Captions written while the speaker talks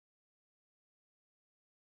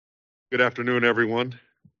Good afternoon, everyone.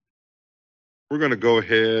 We're going to go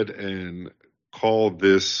ahead and call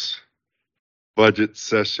this budget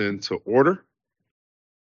session to order.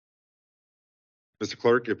 Mr.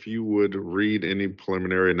 Clerk, if you would read any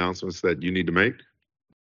preliminary announcements that you need to make.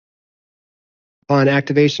 Upon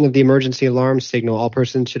activation of the emergency alarm signal, all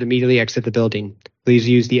persons should immediately exit the building. Please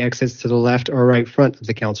use the exits to the left or right front of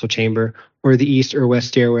the council chamber or the east or west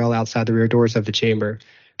stairwell outside the rear doors of the chamber.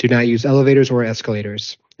 Do not use elevators or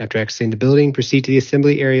escalators. After exiting the building, proceed to the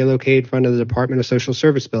assembly area located in front of the Department of Social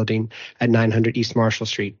Service building at 900 East Marshall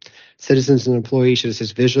Street. Citizens and employees should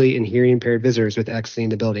assist visually and hearing impaired visitors with exiting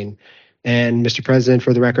the building. And Mr. President,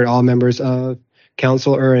 for the record, all members of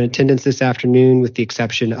council are in attendance this afternoon with the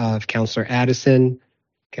exception of Councilor Addison,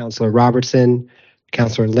 Councilor Robertson,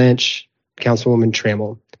 Councilor Lynch, Councilwoman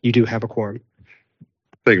Trammell. You do have a quorum.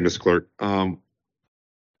 Thank you, Mr. Clerk.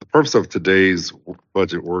 The purpose of today's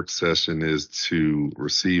budget work session is to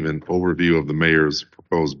receive an overview of the mayor's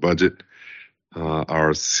proposed budget.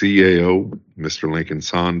 Our CAO, Mr. Lincoln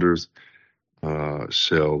Saunders,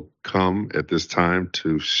 shall come at this time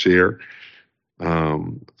to share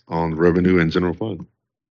on revenue and general fund.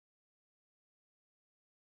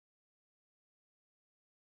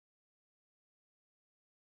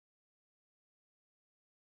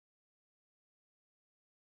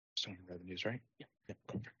 Revenues, right? Yeah.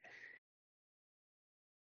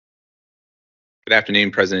 Good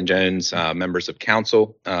afternoon, President Jones, members of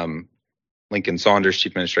council. Lincoln Saunders,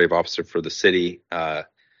 Chief Administrative Officer for the city.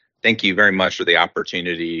 Thank you very much for the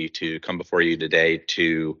opportunity to come before you today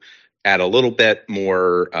to add a little bit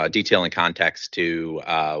more detail and context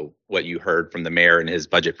to what you heard from the mayor in his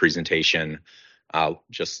budget presentation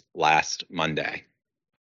just last Monday.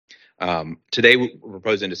 Today, we're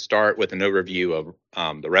proposing to start with an overview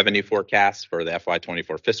of the revenue forecast for the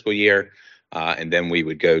FY24 fiscal year, and then we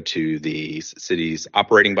would go to the city's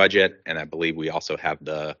operating budget, and I believe we also have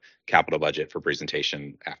the capital budget for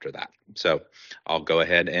presentation after that. So I'll go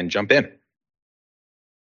ahead and jump in.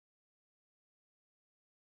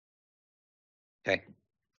 Okay.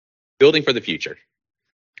 Building for the future.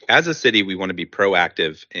 As a city, we want to be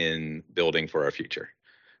proactive in building for our future.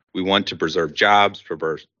 We want to preserve jobs,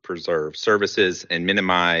 preserve services, and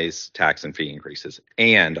minimize tax and fee increases.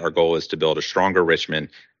 And our goal is to build a stronger Richmond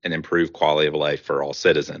and improve quality of life for all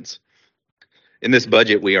citizens. In this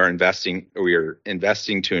budget, we are investing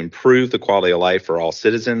to improve the quality of life for all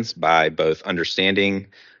citizens by both understanding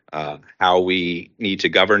how we need to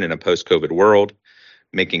govern in a post-COVID world,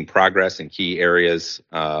 making progress in key areas,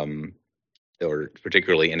 or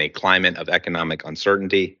particularly in a climate of economic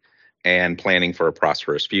uncertainty, and planning for a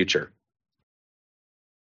prosperous future.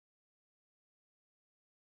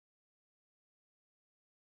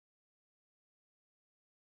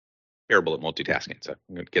 Terrible at multitasking, so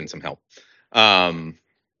I'm getting some help. All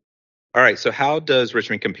right, so how does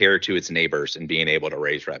Richmond compare to its neighbors in being able to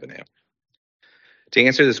raise revenue? To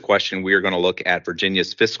answer this question, we are going to look at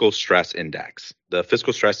Virginia's Fiscal Stress Index. The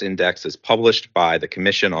Fiscal Stress Index is published by the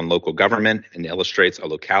Commission on Local Government and illustrates a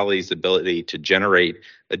locality's ability to generate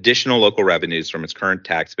additional local revenues from its current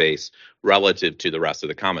tax base relative to the rest of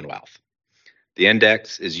the Commonwealth. The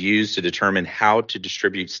index is used to determine how to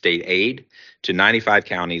distribute state aid to 95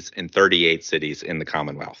 counties and 38 cities in the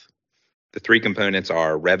Commonwealth. The three components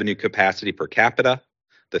are revenue capacity per capita,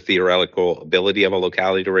 the theoretical ability of a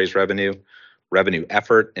locality to raise revenue, revenue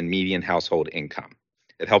effort, and median household income.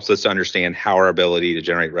 It helps us to understand how our ability to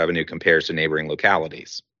generate revenue compares to neighboring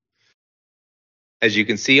localities. As you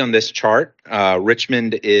can see on this chart,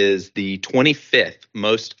 Richmond is the 25th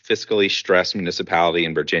most fiscally stressed municipality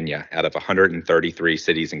in Virginia out of 133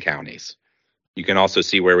 cities and counties. You can also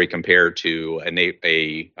see where we compare to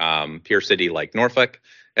a peer city like Norfolk,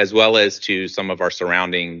 as well as to some of our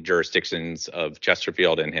surrounding jurisdictions of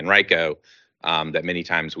Chesterfield and Henrico, that many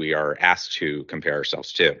times we are asked to compare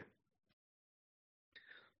ourselves to.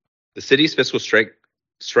 The city's fiscal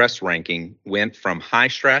stress ranking went from high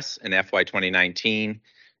stress in FY 2019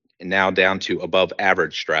 and now down to above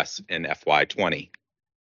average stress in FY 20.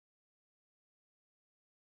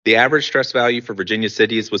 The average stress value for Virginia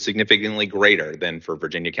cities was significantly greater than for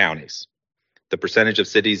Virginia counties. The percentage of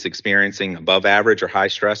cities experiencing above average or high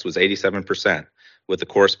stress was 87%, with the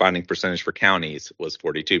corresponding percentage for counties was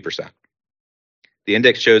 42%. The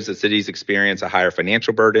index shows that cities experience a higher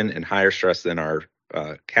financial burden and higher stress than our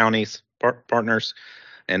counties partners,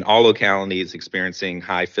 and all localities experiencing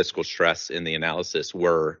high fiscal stress in the analysis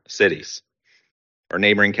were cities. Our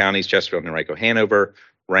neighboring counties, Chesterfield, Henrico, Hanover,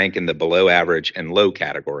 rank in the below average and low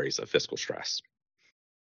categories of fiscal stress.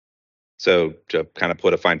 So to kind of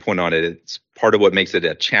put a fine point on it, it's part of what makes it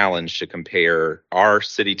a challenge to compare our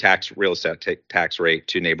city real estate tax rate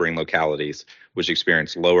to neighboring localities, which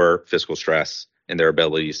experience lower fiscal stress in their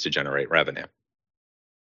abilities to generate revenue.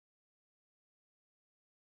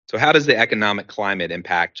 So how does the economic climate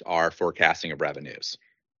impact our forecasting of revenues?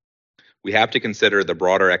 We have to consider the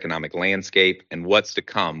broader economic landscape and what's to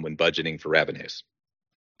come when budgeting for revenues.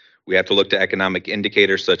 We have to look to economic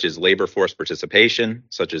indicators such as labor force participation,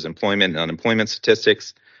 such as employment and unemployment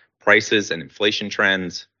statistics, prices and inflation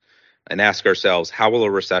trends, and ask ourselves, how will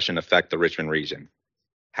a recession affect the Richmond region?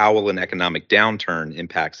 How will an economic downturn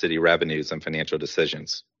impact city revenues and financial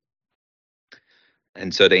decisions?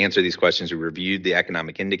 And so to answer these questions, we reviewed the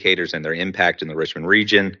economic indicators and their impact in the Richmond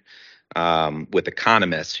region with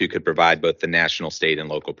economists who could provide both the national, state, and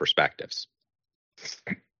local perspectives.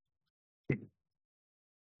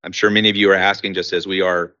 I'm sure many of you are asking, just as we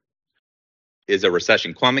are, is a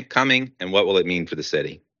recession coming, and what will it mean for the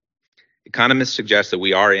city? Economists suggest that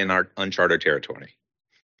we are in our uncharted territory.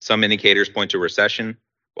 Some indicators point to recession,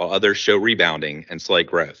 while others show rebounding and slight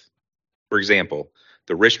growth. For example,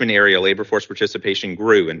 the Richmond area labor force participation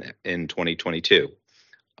grew in 2022.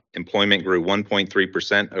 Employment grew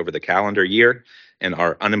 1.3% over the calendar year, and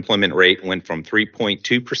our unemployment rate went from 3.2%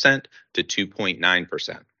 to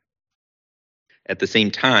 2.9%. At the same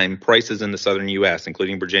time, prices in the southern U.S.,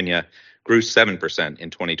 including Virginia, grew 7% in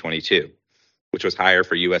 2022, which was higher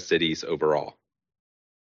for U.S. cities overall.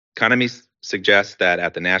 Economists suggest that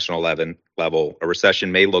at the national level, a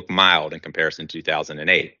recession may look mild in comparison to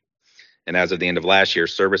 2008. And as of the end of last year,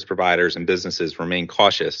 service providers and businesses remain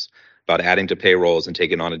cautious about adding to payrolls and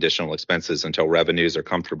taking on additional expenses until revenues are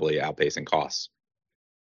comfortably outpacing costs.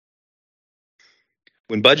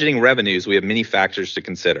 When budgeting revenues, we have many factors to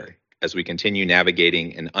consider as we continue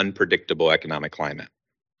navigating an unpredictable economic climate.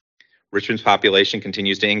 Richmond's population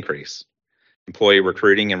continues to increase. Employee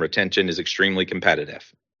recruiting and retention is extremely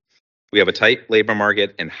competitive. We have a tight labor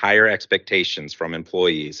market and higher expectations from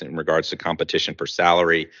employees in regards to competition for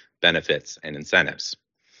salary, benefits, and incentives.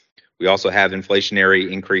 We also have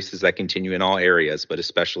inflationary increases that continue in all areas, but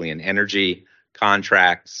especially in energy,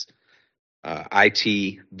 contracts,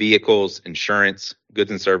 IT, vehicles, insurance, goods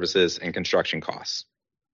and services, and construction costs.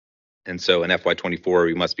 And so in FY24,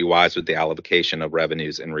 we must be wise with the allocation of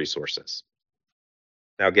revenues and resources.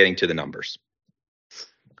 Now getting to the numbers.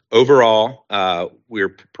 Overall,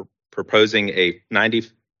 we're proposing a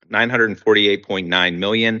 $948.9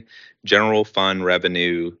 million general fund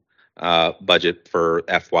revenue budget for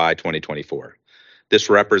FY 2024. This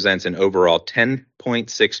represents an overall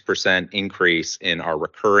 10.6% increase in our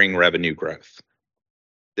recurring revenue growth.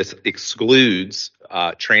 This excludes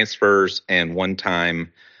transfers and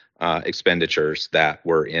one-time expenditures that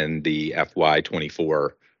were in the FY24.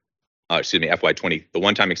 The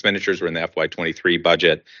one-time expenditures were in the FY23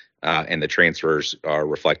 budget, and the transfers are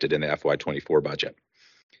reflected in the FY24 budget.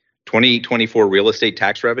 2024 real estate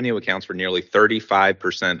tax revenue accounts for nearly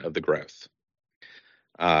 35% of the growth.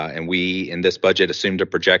 And we, in this budget, assumed a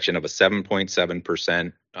projection of a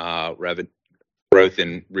 7.7% growth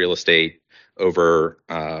in real estate over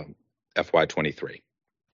FY23.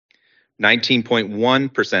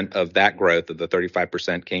 19.1% of that growth, of the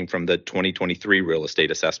 35%, came from the 2023 real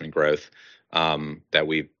estate assessment growth that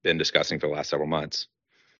we've been discussing for the last several months.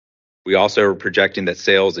 We also are projecting that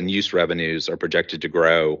sales and use revenues are projected to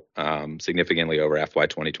grow significantly over FY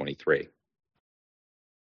 2023.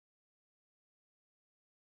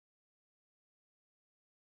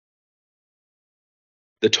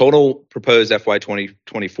 The total proposed FY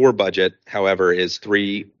 2024 budget, however, is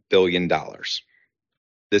 $3 billion.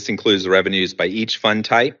 This includes the revenues by each fund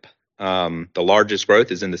type. The largest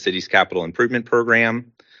growth is in the city's capital improvement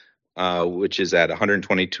program, which is at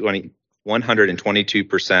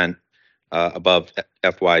 122% above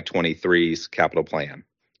FY23's capital plan.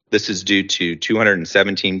 This is due to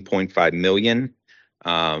 $217.5 million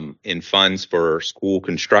in funds for school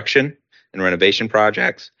construction and renovation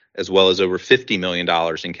projects, as well as over $50 million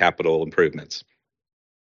in capital improvements.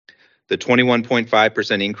 The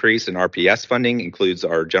 21.5% increase in RPS funding includes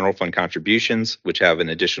our general fund contributions, which have an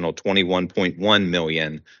additional $21.1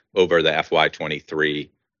 million over the FY23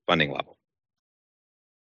 funding level.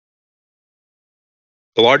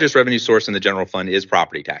 The largest revenue source in the general fund is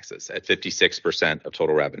property taxes at 56% of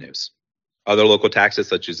total revenues. Other local taxes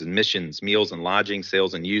such as admissions, meals and lodging,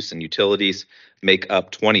 sales and use, and utilities make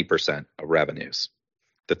up 20% of revenues.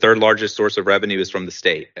 The third largest source of revenue is from the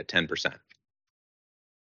state at 10%.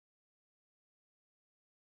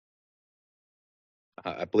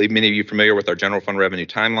 I believe many of you are familiar with our general fund revenue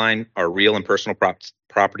timeline. Our real and personal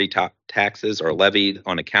property taxes are levied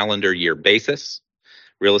on a calendar year basis.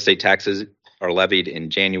 Real estate taxes are levied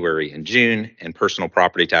in January and June, and personal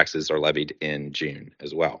property taxes are levied in June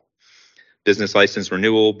as well. Business license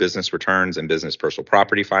renewal, business returns, and business personal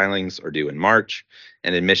property filings are due in March,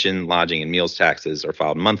 and admission, lodging, and meals taxes are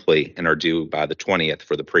filed monthly and are due by the 20th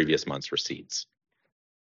for the previous month's receipts.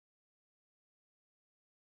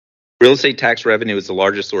 Real estate tax revenue is the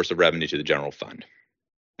largest source of revenue to the general fund.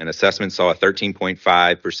 And assessment saw a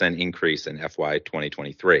 13.5% increase in FY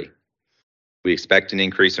 2023. We expect an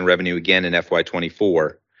increase in revenue again in FY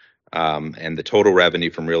 24, and the total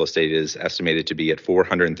revenue from real estate is estimated to be at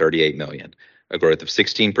 $438 million, a growth of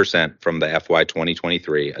 16% from the FY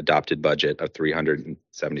 2023 adopted budget of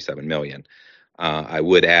 $377 million. I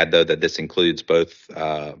would add, though, that this includes both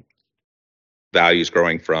values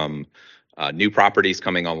growing from new properties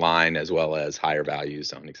coming online as well as higher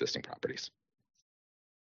values on existing properties.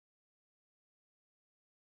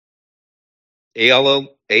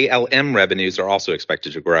 ALM revenues are also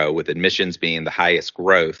expected to grow, with admissions being the highest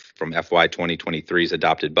growth from FY 2023's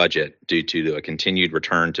adopted budget due to a continued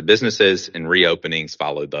return to businesses and reopenings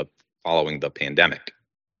following the pandemic.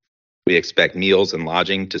 We expect meals and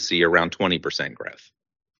lodging to see around 20% growth.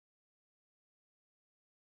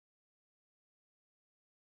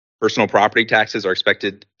 Personal property taxes are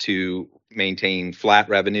expected to maintain flat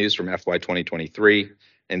revenues from FY 2023,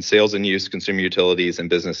 and sales and use, consumer utilities, and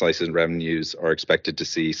business license revenues are expected to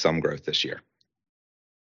see some growth this year.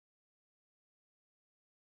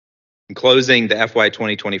 In closing, the FY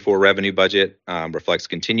 2024 revenue budget reflects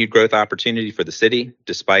continued growth opportunity for the city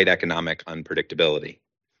despite economic unpredictability.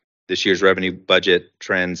 This year's revenue budget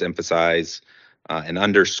trends emphasize and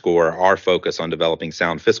underscore our focus on developing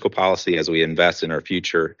sound fiscal policy as we invest in our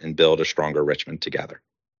future and build a stronger Richmond together.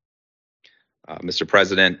 Mr.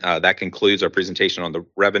 President, that concludes our presentation on the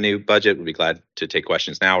revenue budget. We'd be glad to take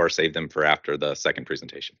questions now or save them for after the second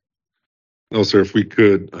presentation. No, sir, if we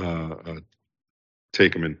could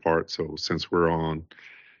take them in part. So since we're on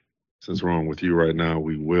with you right now,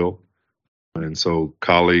 we will. And so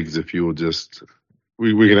colleagues, if you will just,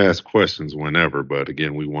 we can ask questions whenever, but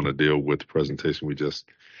again, we want to deal with the presentation we just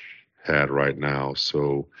had right now.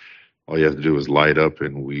 So all you have to do is light up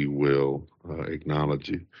and we will acknowledge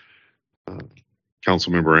you.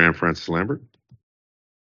 Councilmember Ann Francis Lambert.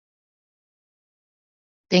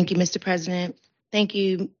 Thank you, Mr. President. Thank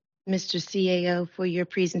you, Mr. CAO, for your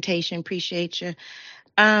presentation. Appreciate you.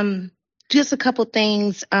 Just a couple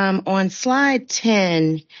things. On slide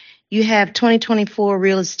 10, you have 2024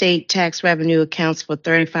 real estate tax revenue accounts for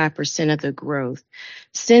 35% of the growth.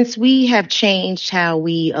 Since we have changed how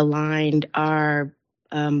we aligned our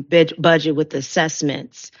budget with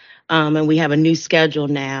assessments, and we have a new schedule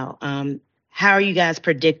now, how are you guys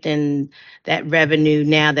predicting that revenue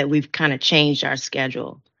now that we've kind of changed our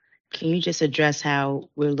schedule? Can you just address how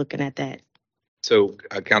we're looking at that? So,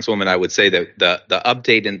 Councilwoman, I would say that the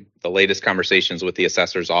update in the latest conversations with the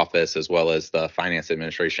assessor's office as well as the finance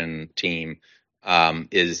administration team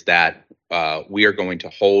is that we are going to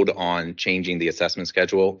hold on changing the assessment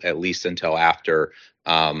schedule at least until after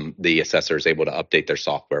the assessor is able to update their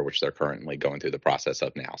software, which they're currently going through the process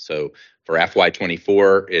of now. So for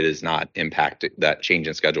FY24, it is not impacted. That change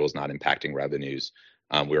in schedule is not impacting revenues.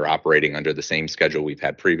 We're operating under the same schedule we've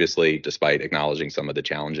had previously, despite acknowledging some of the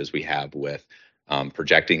challenges we have with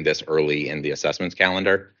projecting this early in the assessments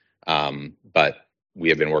calendar. But we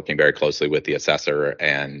have been working very closely with the assessor,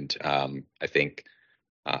 and I think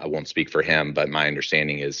I won't speak for him, but my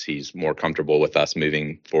understanding is he's more comfortable with us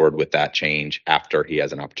moving forward with that change after he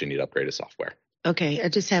has an opportunity to upgrade his software. Okay, I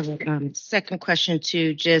just have a second question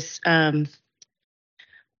too. Just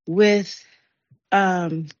with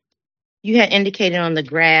you had indicated on the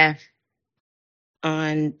graph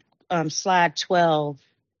on slide 12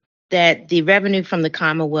 that the revenue from the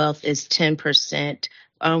Commonwealth is 10%.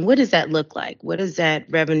 What does that look like? What is that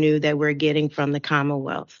revenue that we're getting from the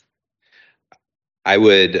Commonwealth? I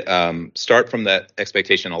would start from that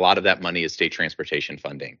expectation. A lot of that money is state transportation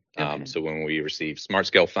funding. Okay. So when we receive smart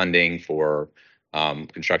scale funding for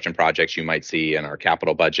construction projects, you might see in our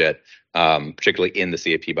capital budget, particularly in the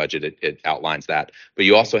CIP budget, it outlines that. But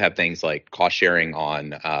you also have things like cost sharing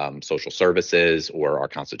on social services or our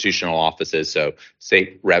constitutional offices. So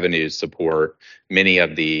state revenues support many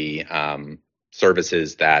of the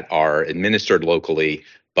services that are administered locally,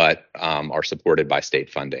 but are supported by state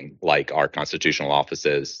funding, like our constitutional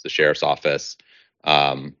offices, the sheriff's office,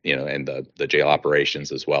 and the jail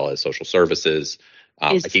operations, as well as social services.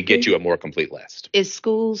 I can get you a more complete list. Is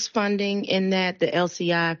schools funding in that, the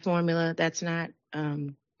LCI formula? That's not.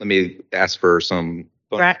 Let me ask for some.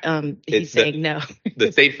 He's saying no.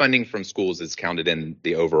 The state funding from schools is counted in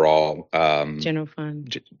the overall general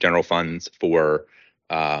fund. General funds for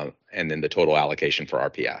and then the total allocation for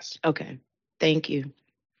RPS. Okay, thank you.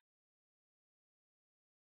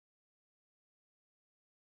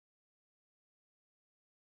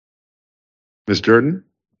 Ms. Jordan?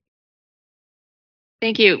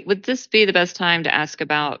 Thank you. Would this be the best time to ask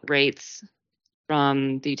about rates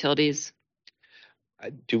from the utilities?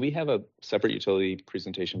 Do we have a separate utility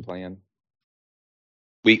presentation plan?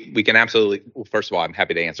 We can absolutely. Well, first of all, I'm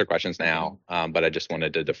happy to answer questions now, but I just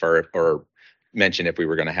wanted to defer or mention if we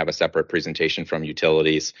were going to have a separate presentation from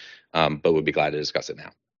utilities, but would be glad to discuss it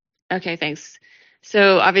now. Okay, thanks.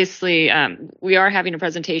 So obviously, we are having a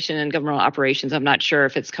presentation in governmental operations. I'm not sure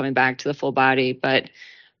if it's coming back to the full body, but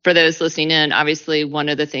for those listening in, obviously one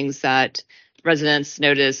of the things that residents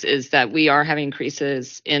notice is that we are having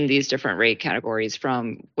increases in these different rate categories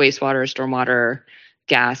from wastewater, stormwater,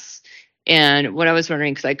 gas. And what I was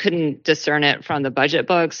wondering, because I couldn't discern it from the budget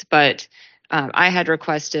books, but I had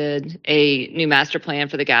requested a new master plan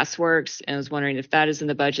for the gas works, and I was wondering if that is in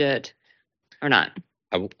the budget or not.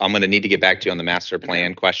 I'm going to need to get back to you on the master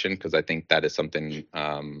plan question, because I think that is something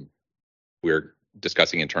we're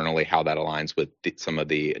discussing internally, how that aligns with some of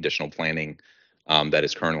the additional planning that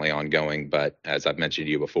is currently ongoing. But as I've mentioned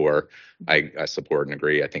to you before, I support and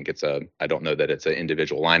agree. I think I don't know that it's an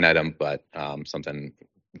individual line item, but something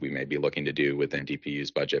we may be looking to do within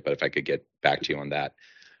DPU's budget. But if I could get back to you on that.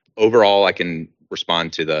 Overall, I can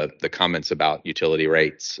respond to the comments about utility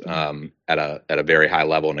rates at a very high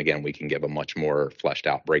level. And again, we can give a much more fleshed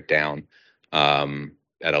out breakdown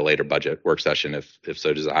at a later budget work session if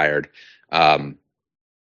so desired.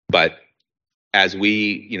 But as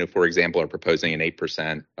we, for example, are proposing an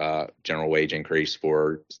 8% general wage increase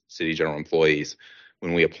for city general employees,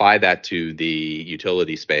 when we apply that to the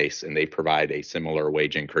utility space and they provide a similar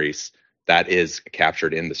wage increase, that is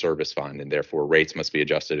captured in the service fund, and therefore rates must be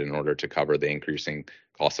adjusted in order to cover the increasing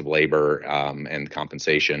cost of labor and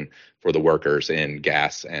compensation for the workers in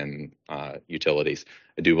gas and utilities.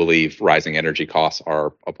 I do believe rising energy costs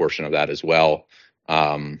are a portion of that as well,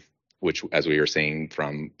 which, as we are seeing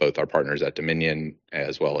from both our partners at Dominion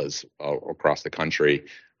as well as across the country,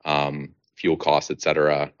 fuel costs, et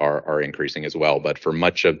cetera, are increasing as well. But for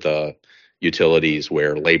much of the utilities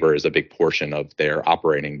where labor is a big portion of their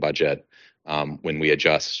operating budget, when we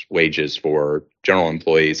adjust wages for general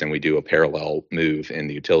employees and we do a parallel move in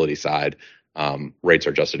the utility side, rates are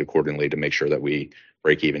adjusted accordingly to make sure that we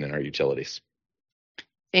break even in our utilities.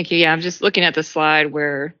 Thank you. Yeah, I'm just looking at the slide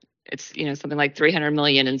where it's something like 300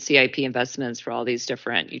 million in CIP investments for all these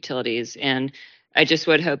different utilities, and I just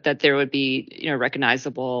would hope that there would be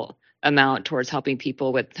recognizable amount towards helping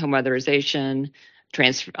people with home weatherization,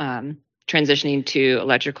 transitioning to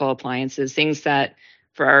electrical appliances, things that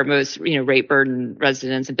for our most rate burdened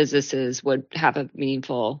residents and businesses would have a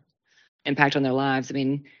meaningful impact on their lives. I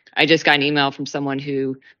mean, I just got an email from someone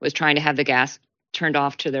who was trying to have the gas turned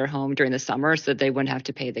off to their home during the summer so that they wouldn't have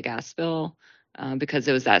to pay the gas bill because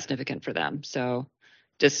it was that significant for them. So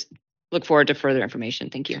just look forward to further information.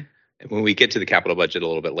 Thank you. When we get to the capital budget a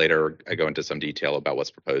little bit later, I go into some detail about what's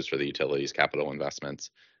proposed for the utilities capital investments.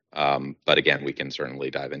 But again, we can certainly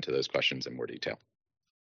dive into those questions in more detail.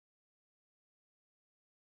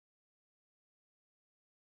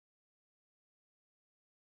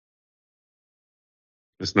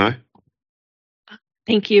 Ms. Nye?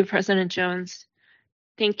 Thank you, President Jones.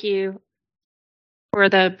 Thank you for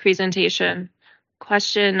the presentation.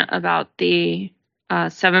 Question about the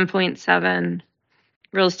 7.7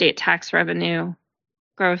 real estate tax revenue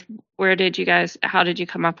growth. How did you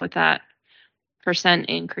come up with that %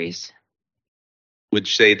 increase? Would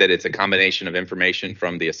say that it's a combination of information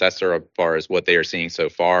from the assessor as far as what they are seeing so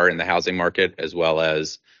far in the housing market, as well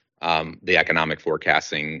as the economic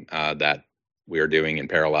forecasting that we are doing in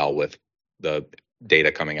parallel with the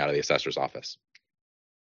data coming out of the assessor's office.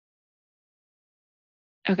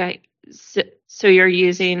 Okay, so you're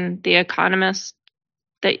using the economist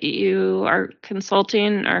that you are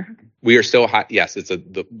consulting, or? We are still, yes,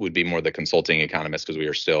 would be more the consulting economist, because we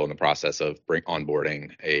are still in the process of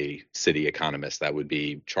onboarding a city economist that would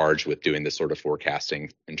be charged with doing this sort of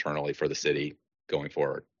forecasting internally for the city going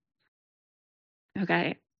forward.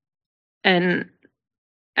 Okay. And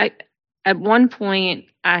at one point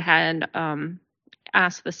I had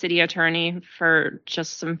asked the city attorney for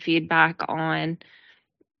just some feedback on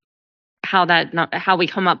how we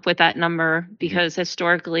come up with that number, because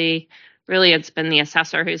historically, really, it's been the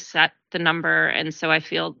assessor who's set the number. And so I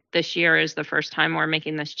feel this year is the first time we're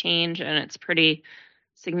making this change, and it's pretty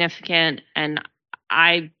significant. And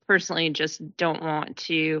I personally just don't want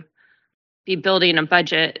to be building a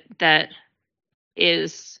budget that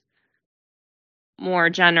is more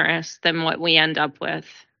generous than what we end up with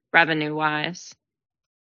revenue-wise.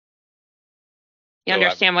 You So I-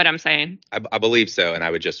 understand what I'm saying? I believe so, and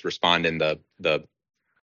I would just respond in the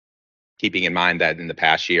keeping in mind that in the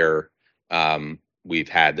past year, we've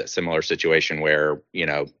had a similar situation where,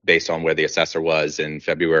 based on where the assessor was in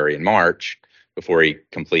February and March, before he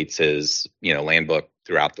completes his, land book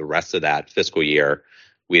throughout the rest of that fiscal year,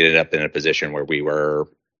 we ended up in a position where we were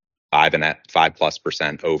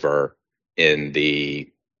 5+% over in the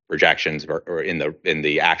projections or in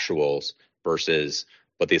the actuals versus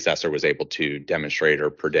what the assessor was able to demonstrate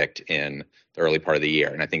or predict in the early part of the year.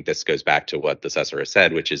 And I think this goes back to what the assessor has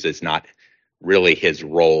said, which is it's not really his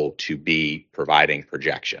role to be providing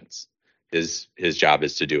projections. His job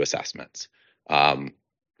is to do assessments.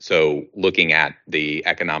 So looking at the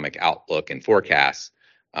economic outlook and forecasts,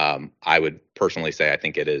 I would personally say I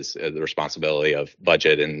think it is the responsibility of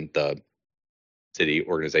budget and the city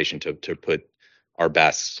organization to put our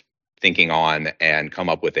best thinking on and come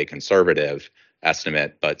up with a conservative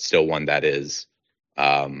estimate, but still one that is,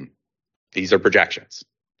 these are projections.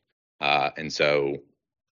 And so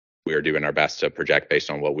we are doing our best to project based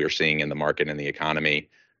on what we're seeing in the market and the economy,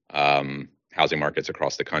 housing markets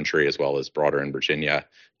across the country, as well as broader in Virginia,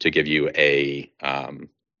 to give you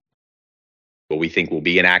what we think will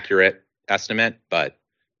be an accurate estimate, but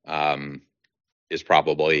is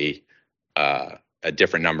probably a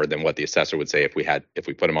different number than what the assessor would say if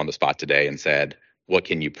we put him on the spot today and said, what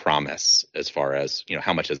can you promise as far as,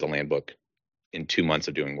 how much has the land book in 2 months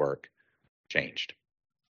of doing work changed?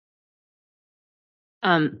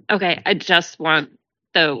 Okay, I just want,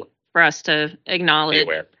 though, for us to Be acknowledge,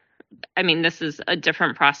 aware. I mean, this is a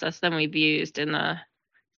different process than we've used in the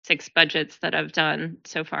 6 budgets that I've done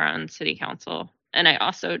so far on city council. And I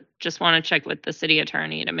also just want to check with the city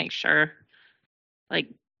attorney to make sure,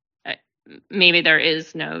 maybe there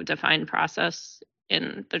is no defined process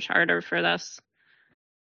in the charter for this.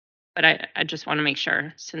 But I just want to make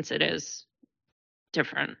sure, since it is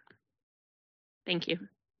different. Thank you.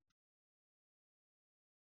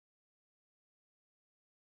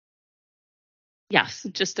 Yes,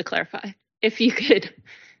 just to clarify, if you could,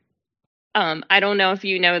 I don't know if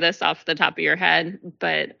you know this off the top of your head,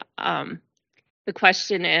 but the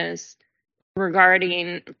question is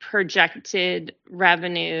regarding projected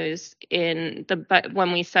revenues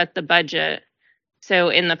when we set the budget. So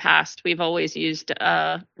in the past, we've always used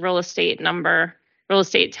a real estate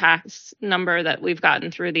tax number that we've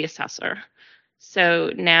gotten through the assessor.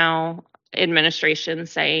 So now administration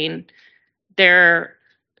saying they're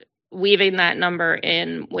weaving that number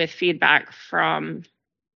in with feedback from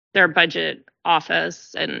their budget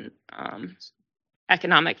office and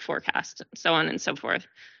economic forecast, so on and so forth.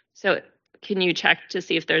 So can you check to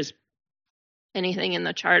see if there's anything in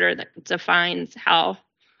the charter that defines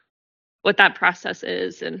what that process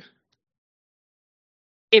is, and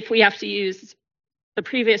if we have to use the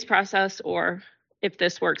previous process or if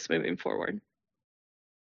this works moving forward?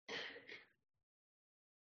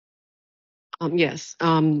 Yes,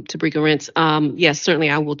 Tabrika Rentz. Yes,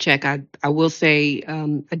 certainly I will check. I will say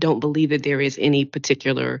I don't believe that there is any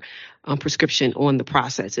particular prescription on the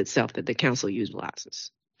process itself that the council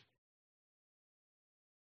utilizes.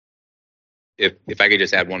 If I could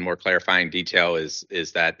just add one more clarifying detail is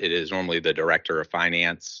that it is normally the director of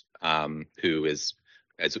finance who is,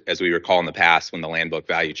 as we recall in the past, when the land book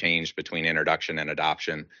value changed between introduction and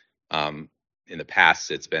adoption, in the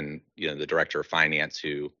past it's been the director of finance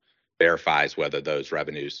who verifies whether those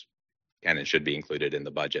revenues can and should be included in the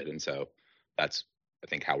budget. And so that's, I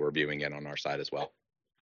think, how we're viewing it on our side as well.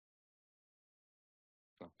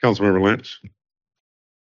 Councilmember Lynch.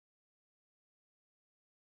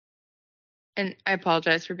 And I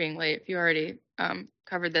apologize for being late if you already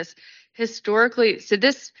covered this. Historically,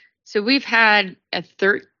 so we've had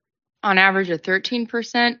on average a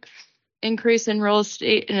 13% increase in real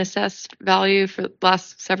estate and assessed value for the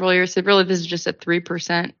last several years. So really this is just a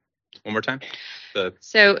 3%. One more time.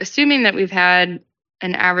 So assuming that we've had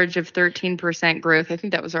an average of 13% growth, I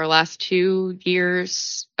think that was our last 2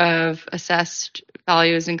 years of assessed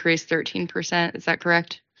value has increased 13%. Is that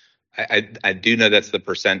correct? I do know that's the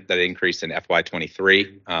percent that increased in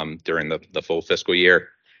FY23 during the full fiscal year,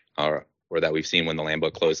 or that we've seen when the land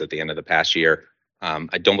book closed at the end of the past year.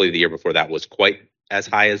 I don't believe the year before that was quite as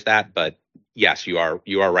high as that, but yes, you are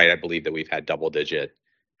right. I believe that we've had double-digit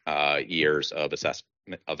years of assessed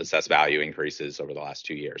value increases over the last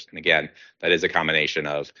 2 years. And again, that is a combination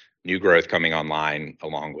of new growth coming online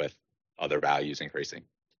along with other values increasing.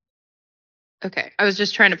 Okay, I was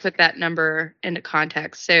just trying to put that number into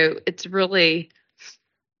context. So it's really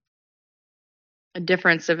a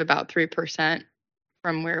difference of about 3%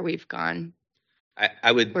 from where we've gone.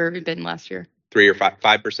 I would Where have we been last year? 3 or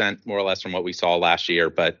 5% more or less from what we saw last year.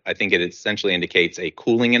 But I think it essentially indicates a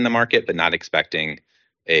cooling in the market, but not expecting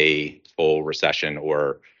a full recession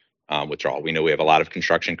or withdrawal. We know we have a lot of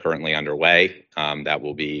construction currently underway that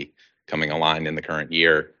will be coming online in the current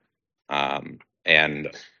year. And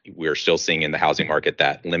we're still seeing in the housing market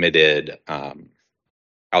that limited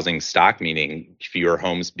housing stock, meaning fewer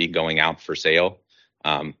homes be going out for sale.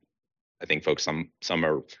 I think folks, some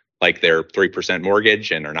are like their 3%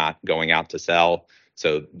 mortgage and are not going out to sell.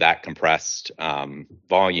 So that compressed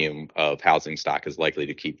volume of housing stock is likely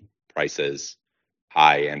to keep prices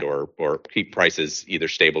high and or keep prices either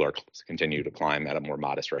stable or continue to climb at a more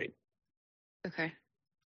modest rate. Okay.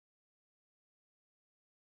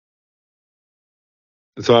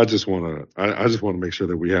 So I just want to make sure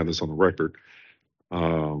that we have this on the record,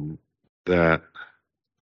 that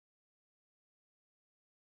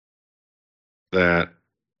the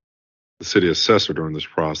city assessor during this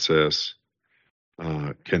process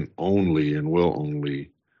can only and will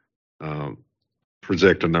only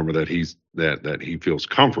project a number that he feels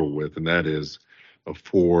comfortable with, and that is a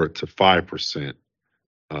 4 to 5%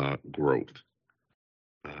 growth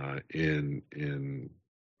in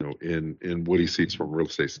what he sees from a real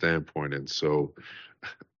estate standpoint. And so,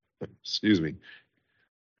 excuse me,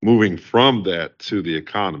 moving from that to the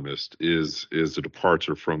Economist is a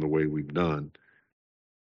departure from the way we've done,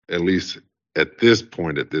 at least at this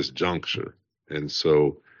point, at this juncture. And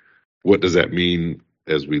so what does that mean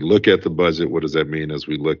as we look at the budget? What does that mean as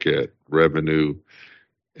we look at revenue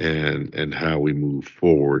and how we move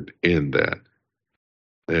forward in that?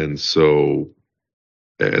 And so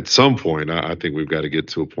at some point, I think we've got to get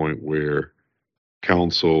to a point where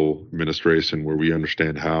council, administration, where we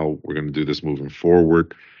understand how we're going to do this moving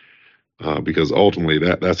forward, because ultimately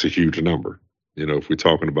that's a huge number. You know, if we're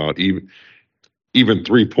talking about even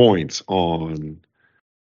 3 points on,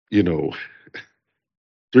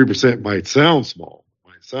 3% might sound small,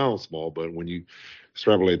 but when you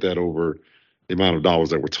extrapolate that over the amount of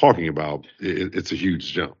dollars that we're talking about, it's a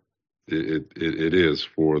huge jump. It is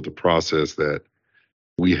for the process that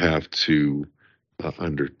we have to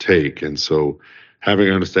undertake. And so having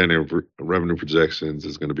an understanding of revenue projections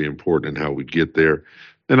is going to be important in how we get there.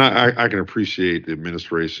 And I can appreciate the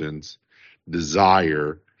administration's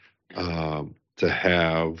desire to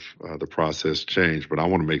have the process change, but I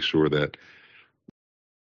want to make sure that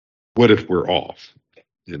what if we're off?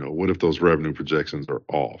 What if those revenue projections are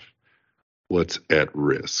off? What's at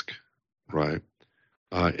risk, right?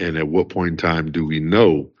 And at what point in time do we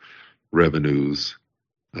know revenues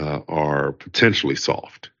are potentially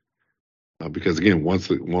soft? Because again, once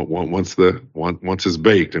it's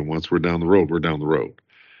baked and once we're down the road,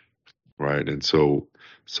 right? And so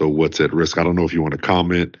what's at risk? I don't know if you want to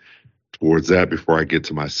comment towards that before I get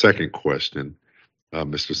to my second question,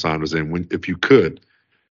 Mr. Saunders. And if you could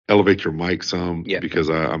elevate your mic some, because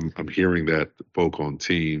I'm hearing that the folk on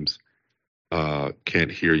Teams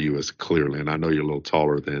can't hear you as clearly, and I know you're a little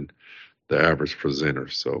taller than the average presenter.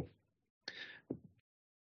 So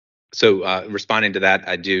responding to that,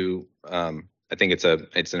 I do. I think it's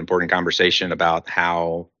an important conversation about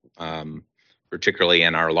how, particularly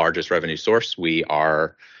in our largest revenue source, we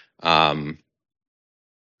are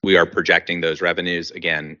projecting those revenues.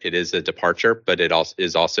 Again, it is a departure, but it also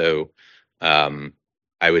is also,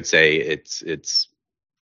 I would say it's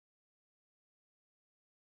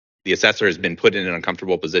the assessor has been put in an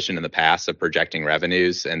uncomfortable position in the past of projecting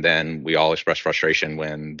revenues, and then we all express frustration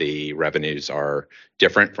when the revenues are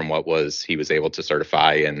different from what he was able to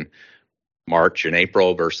certify in March and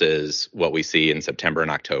April versus what we see in September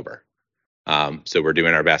and October. So we're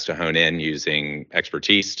doing our best to hone in using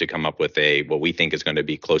expertise to come up with what we think is going to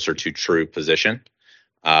be closer to true position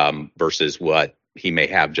versus what he may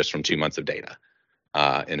have just from 2 months of data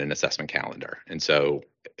in an assessment calendar. And so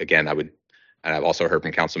again, I've also heard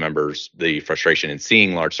from council members the frustration in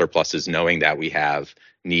seeing large surpluses, knowing that we have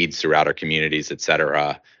needs throughout our communities, et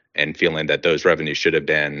cetera, and feeling that those revenues should have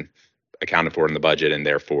been accounted for in the budget and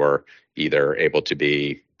therefore either able to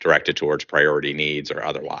be directed towards priority needs or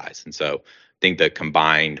otherwise. And so I think the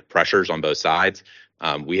combined pressures on both sides,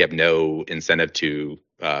 we have no incentive to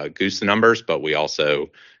goose the numbers, but we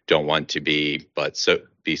also don't want to be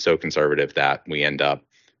so conservative that we end up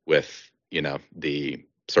with, the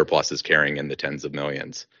surpluses carrying in the tens of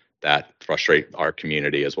millions that frustrate our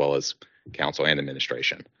community as well as council and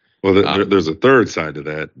administration. Well, there's a third side to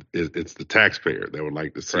that. It's the taxpayer that would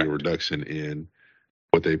like to see a reduction in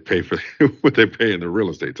what they pay in the real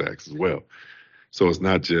estate tax as well. So it's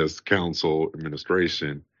not just council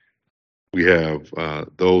administration. We have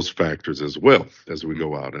those factors as well as we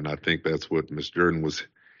go out. And I think that's what Ms. Jordan was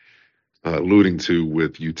alluding to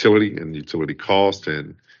with utility and utility cost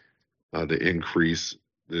and the increase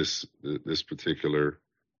this particular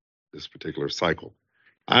cycle.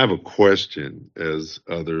 I have a question, as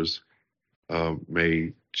others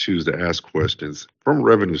may choose to ask questions. From a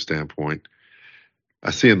revenue standpoint,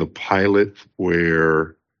 I see in the pilot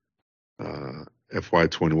where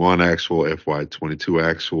FY21 actual, FY22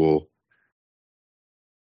 actual,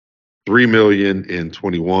 $3 million in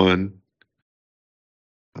 21,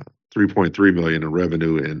 3.3 million in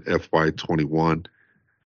revenue in FY21,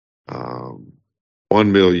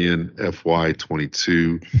 1 million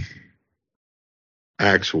FY22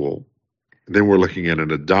 actual. And then we're looking at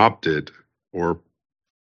an adopted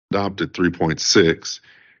 3.6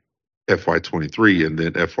 FY23, and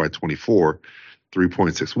then FY24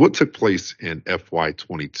 3.6. What took place in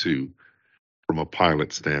FY22 from a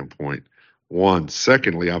pilot standpoint? One.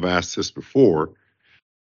 Secondly, I've asked this before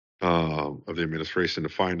of the administration to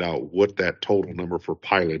find out what that total number for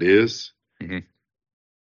pilot is,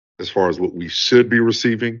 as far as what we should be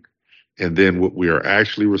receiving, and then what we are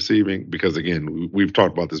actually receiving. Because again, we've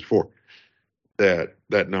talked about this before, that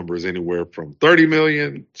number is anywhere from 30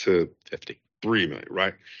 million to 53 million,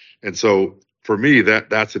 right? And so for me,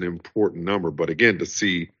 that's an important number. But again, to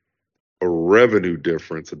see a revenue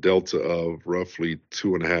difference, a delta of roughly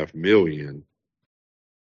 2.5 million,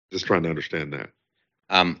 just trying to understand that.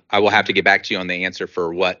 I will have to get back to you on the answer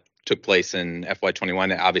for what took place in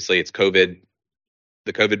FY21. Obviously, it's the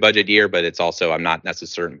COVID budget year, but it's also, I'm not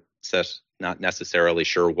necessarily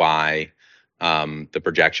sure why the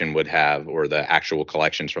projection would have, or the actual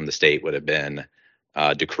collections from the state would have been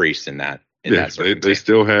decreased in that. They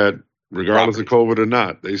still had, regardless of COVID or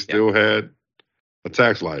not, they still had a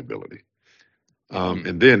tax liability.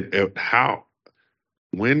 And then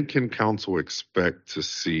when can council expect to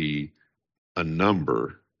see a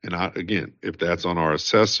number? And again, if that's on our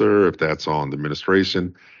assessor, if that's on the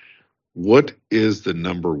administration, what is the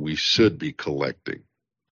number we should be collecting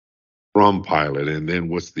from pilot? And then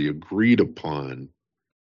what's the agreed upon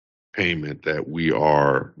payment that we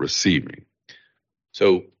are receiving?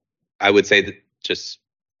 So I would say that just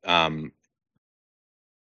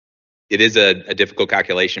it is a difficult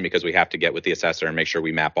calculation, because we have to get with the assessor and make sure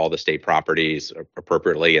we map all the state properties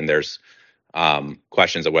appropriately. And there's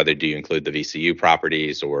questions of whether do you include the VCU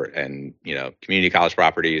properties and community college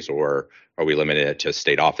properties, or are we limited it to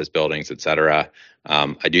state office buildings, et cetera.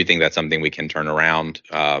 I do think that's something we can turn around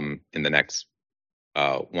in the next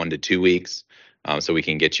 1 to 2 weeks, so we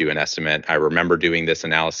can get you an estimate. I remember doing this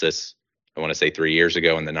analysis, I want to say 3 years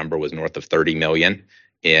ago, and the number was north of 30 million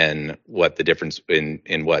in what the difference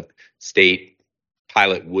in what state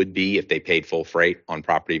pilot would be if they paid full freight on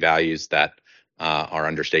property values that are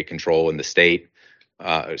under state control in the state,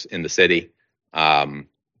 in the city.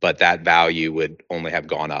 But that value would only have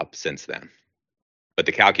gone up since then. But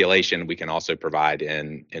the calculation we can also provide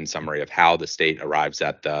in summary of how the state arrives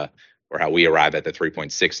at or how we arrive at the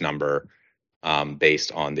 3.6 number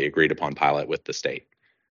based on the agreed upon pilot with the state.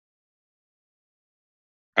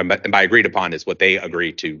 And by agreed upon is what they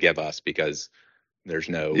agree to give us, because there's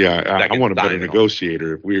no. Yeah, I want a better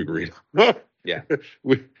negotiator if we agree. Yeah.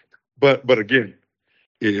 But again,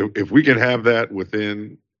 if we can have that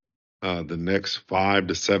within the next 5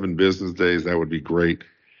 to 7 business days, that would be great.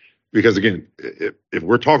 Because again, if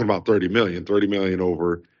we're talking about 30 million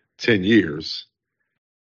over 10 years,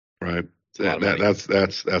 right?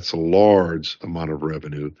 That's a large amount of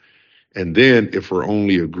revenue. And then if we're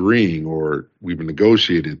only agreeing, or we've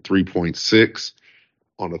negotiated 3.6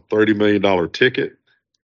 on a $30 million ticket,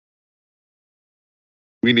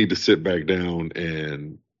 we need to sit back down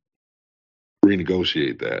and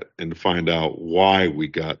renegotiate that and to find out why we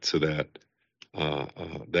got to that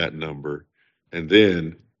number. And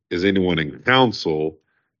then, is anyone in council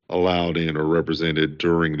allowed in or represented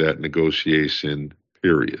during that negotiation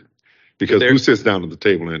period? Because who sits down at the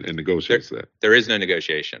table and negotiates that? There is no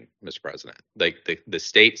negotiation, Mr. President. Like the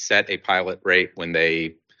state set a pilot rate when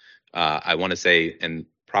they, I want to say, and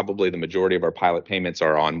probably the majority of our pilot payments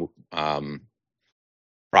are on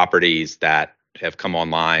properties that have come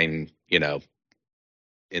online,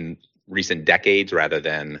 in recent decades rather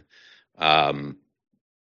than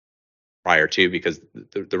prior to, because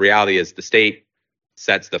the reality is the state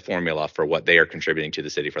sets the formula for what they are contributing to the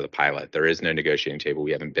city for the pilot. There is no negotiating table.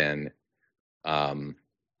 We haven't been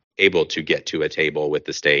able to get to a table with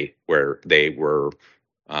the state where they were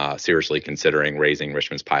seriously considering raising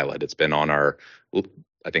Richmond's pilot. It's been on our,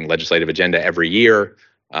 I think, legislative agenda every year.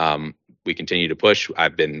 We continue to push.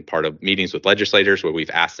 I've been part of meetings with legislators where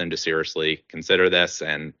we've asked them to seriously consider this,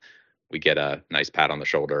 and we get a nice pat on the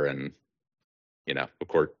shoulder and, of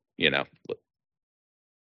course,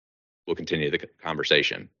 we'll continue the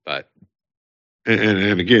conversation. But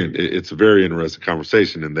And again, it's a very interesting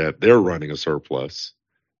conversation in that they're running a surplus,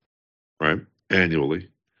 right, annually.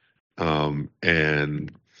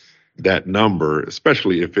 And that number,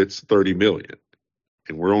 especially if it's 30 million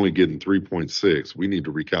and we're only getting 3.6, we need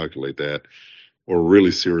to recalculate that or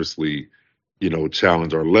really seriously,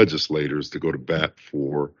 challenge our legislators to go to bat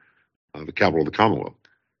for the capital of the Commonwealth.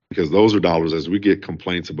 Because those are dollars, as we get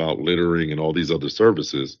complaints about littering and all these other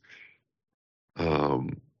services,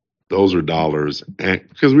 those are dollars, and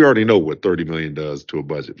because we already know what 30 million does to a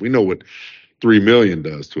budget. We know what 3 million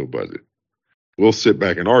does to a budget. We'll sit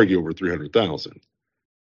back and argue over 300,000.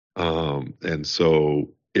 And so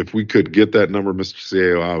if we could get that number, Mr.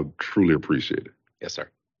 CAO, I would truly appreciate it. yes, sir.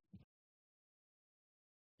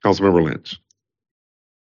 Councilmember Lynch.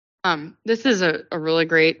 This is a really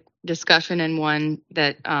great discussion and one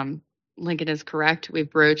that Lincoln is correct. We've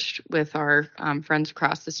broached with our friends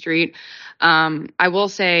across the street. I will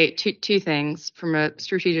say two things from a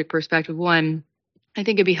strategic perspective. One, I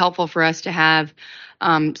think it'd be helpful for us to have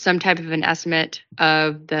some type of an estimate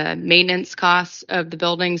of the maintenance costs of the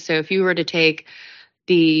building. So if you were to take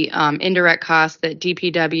the indirect costs that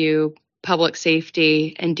DPW, public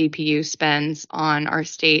safety, and DPU spends on our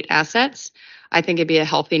state assets, I think it'd be a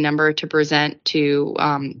healthy number to present to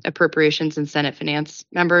appropriations and Senate Finance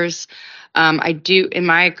members. I do, in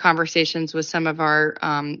my conversations with some of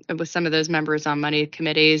those members on money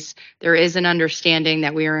committees, there is an understanding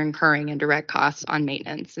that we are incurring indirect costs on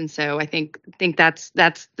maintenance, and so I think that's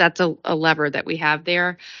a lever that we have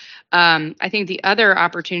there. I think the other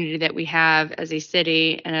opportunity that we have as a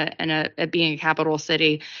city and being a capital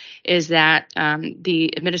city is that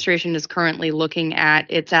the administration is currently looking at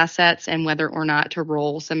its assets and whether or not to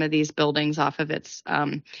roll some of these buildings off of its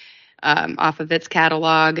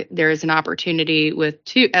catalog. There is an opportunity with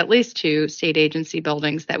at least two state agency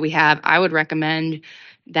buildings that we have. I would recommend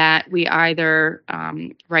that we either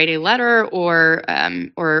write a letter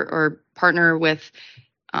or partner with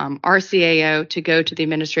our CAO to go to the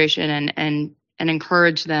administration and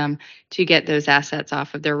encourage them to get those assets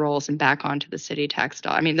off of their rolls and back onto the city tax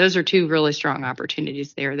doll. I mean, those are two really strong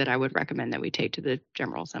opportunities there that I would recommend that we take to the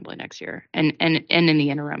General Assembly next year and in the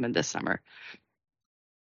interim of this summer.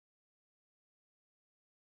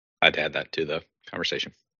 I'd add that to the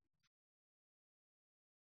conversation.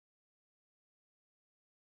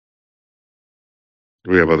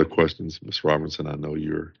 Do we have other questions? Ms. Robinson, I know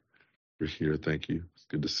you're here. Thank you. It's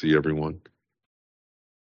good to see everyone.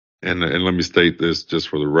 And let me state this just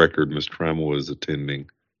for the record. Ms. Trammell is attending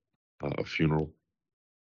a funeral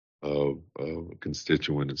of a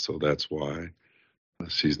constituent, and so that's why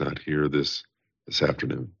she's not here this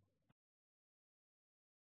afternoon.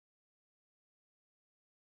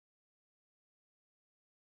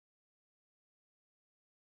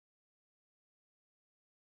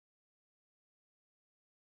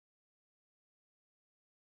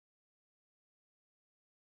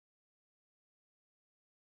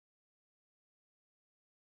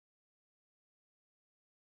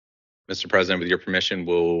 Mr. President, with your permission,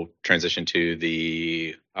 we'll transition to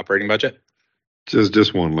the operating budget.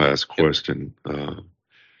 Just one last question. Can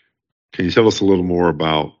you tell us a little more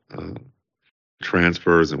about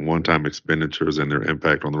transfers and one-time expenditures and their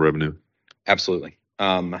impact on the revenue? Absolutely.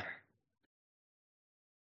 I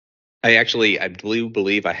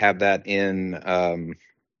believe I have that in the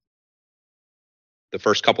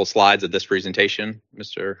first couple slides of this presentation,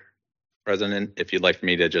 Mr. President. If you'd like for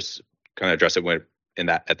me to just kind of address it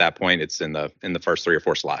at that point, it's in the first 3 or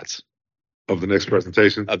 4 slides of the next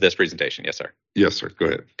presentation of this presentation. Yes, sir. Yes, sir. Go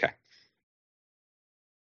ahead.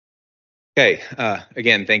 Okay.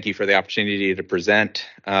 Again, thank you for the opportunity to present.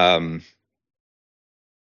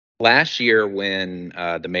 Last year, when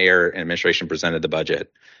the mayor and administration presented the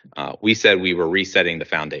budget, we said we were resetting the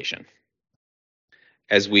foundation.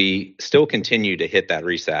 As we still continue to hit that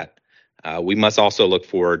reset, we must also look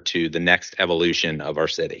forward to the next evolution of our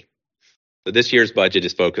city. So this year's budget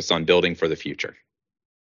is focused on building for the future.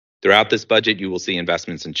 Throughout this budget, you will see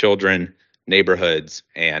investments in children, neighborhoods,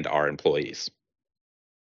 and our employees.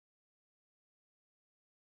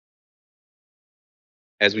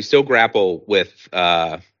 As we still grapple with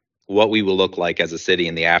what we will look like as a city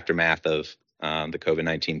in the aftermath of the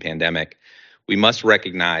COVID-19 pandemic, we must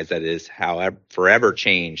recognize that it has forever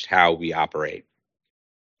changed how we operate.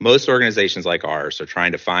 Most organizations like ours are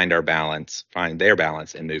trying to find their balance,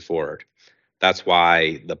 and move forward. That's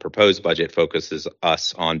why the proposed budget focuses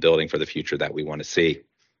us on building for the future that we want to see.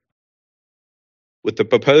 With the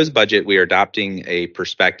proposed budget, we are adopting a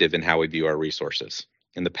perspective in how we view our resources.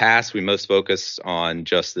 In the past, we most focused on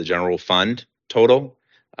just the general fund total,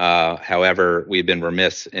 However, we've been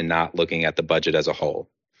remiss in not looking at the budget as a whole.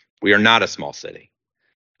 We are not a small city.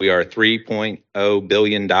 We are a $3.0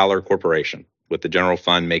 billion corporation, with the general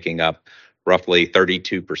fund making up roughly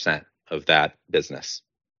 32% of that business.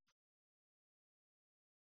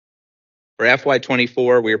 For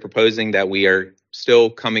FY24, we are proposing that we are still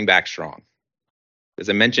coming back strong. As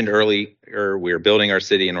I mentioned earlier, we are building our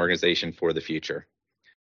city and organization for the future.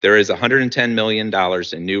 There is $110 million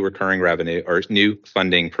in new recurring revenue or new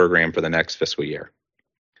funding program for the next fiscal year.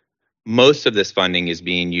 Most of this funding is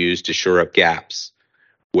being used to shore up gaps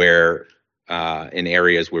where in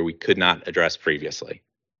areas where we could not address previously.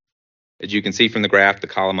 As you can see from the graph, the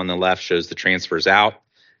column on the left shows the transfers out,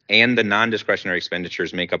 and the non-discretionary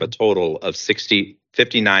expenditures make up a total of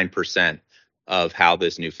 59% of how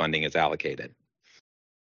this new funding is allocated.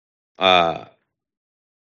 Mr.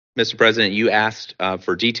 President, you asked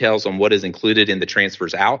for details on what is included in the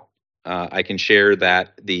transfers out. I can share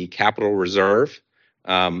that the capital reserve,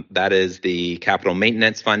 that is the capital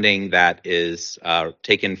maintenance funding that is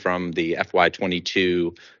taken from the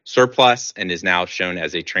FY22 surplus and is now shown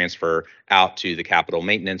as a transfer out to the capital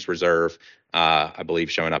maintenance reserve, I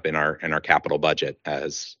believe showing up in our capital budget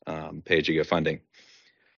as pay-as-you-go funding.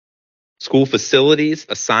 School facilities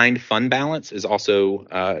assigned fund balance is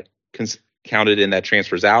also counted in that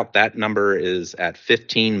transfers out. That number is at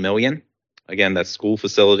 $15 million. Again, that's school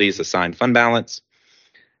facilities assigned fund balance.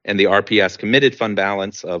 And the RPS committed fund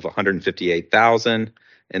balance of $158,000.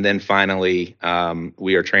 And then finally,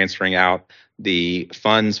 we are transferring out the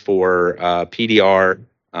funds for PDR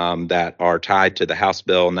that are tied to the House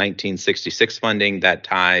Bill 1966 funding that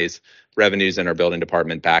ties revenues in our building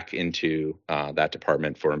department back into that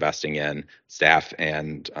department for investing in staff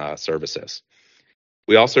and services.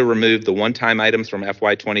 We also removed the one-time items from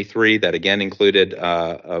FY23 that again included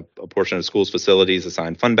a portion of schools facilities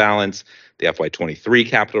assigned fund balance, the FY23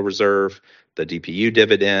 capital reserve, the DPU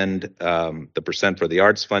dividend, the percent for the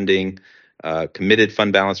arts funding, committed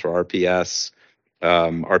fund balance for RPS,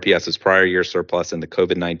 RPS's prior year surplus, and the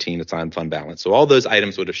COVID-19 assigned fund balance. So all those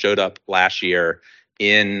items would have showed up last year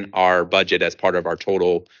in our budget as part of our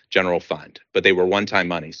total general fund, but they were one-time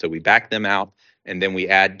money. So we backed them out, and then we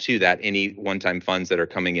add to that any one-time funds that are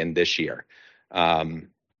coming in this year.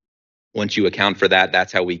 Once you account for that,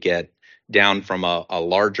 that's how we get down from a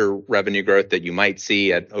larger revenue growth that you might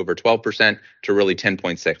see at over 12% to really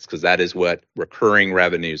 10.6, because that is what recurring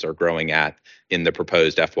revenues are growing at in the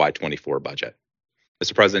proposed FY24 budget.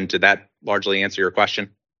 Mr. President, did that largely answer your question?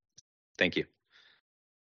 Thank you.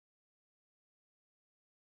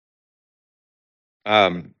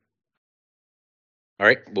 All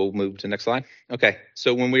right, we'll move to the next slide. Okay,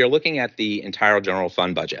 so when we are looking at the entire general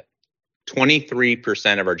fund budget,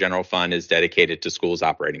 23% of our general fund is dedicated to schools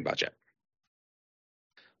operating budget,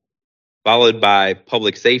 followed by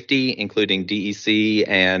public safety, including DEC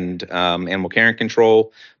and animal care and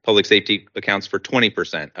control. Public safety accounts for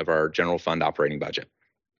 20% of our general fund operating budget.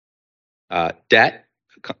 Debt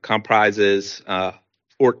comprises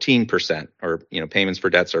 14%, or payments for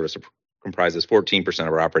debt service comprises 14%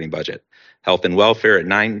 of our operating budget. Health and welfare at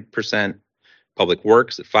 9%, public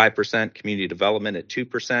works at 5%, community development at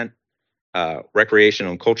 2%,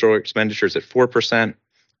 recreational and cultural expenditures at 4%,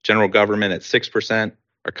 general government at 6%,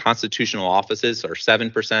 our constitutional offices are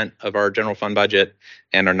 7% of our general fund budget,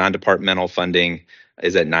 and our non-departmental funding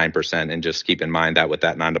is at 9%. And just keep in mind that with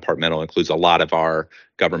that non-departmental includes a lot of our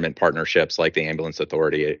government partnerships like the Ambulance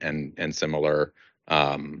Authority and similar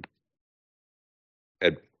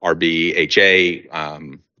RBHA,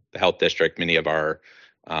 the Health District, many of our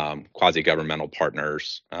quasi-governmental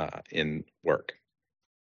partners in work.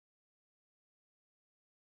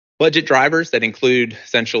 Budget drivers that include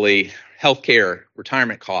essentially healthcare,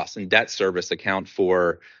 retirement costs, and debt service account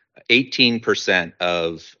for 18%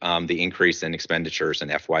 of the increase in expenditures in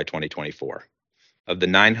FY 2024. Of the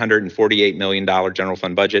 $948 million general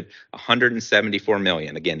fund budget, $174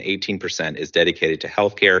 million, again, 18%, is dedicated to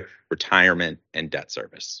healthcare, retirement, and debt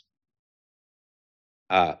service.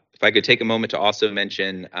 If I could take a moment to also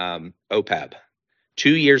mention OPEB.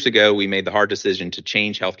 2 years ago, we made the hard decision to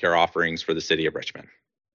change healthcare offerings for the city of Richmond.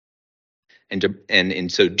 And in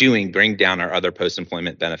so doing, bring down our other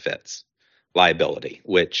post-employment benefits liability,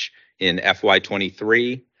 which in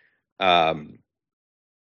FY23, the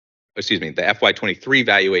FY23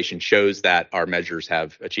 valuation shows that our measures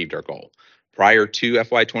have achieved our goal. Prior to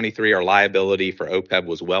FY23, our liability for OPEB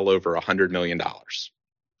was well over $100 million,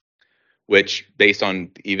 which, based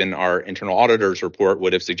on even our internal auditor's report,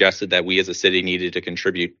 would have suggested that we as a city needed to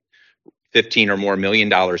contribute $15 or more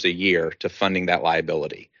million a year to funding that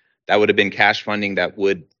liability. That would have been cash funding that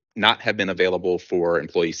would not have been available for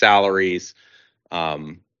employee salaries,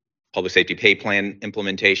 public safety pay plan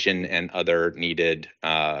implementation, and other needed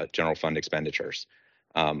general fund expenditures.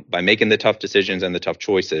 By making the tough decisions and the tough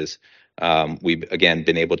choices, we've again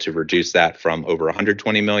been able to reduce that from over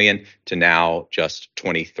 120 million to now just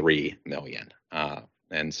 23 million.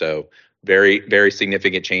 And so very, very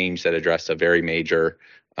significant change that addressed a very major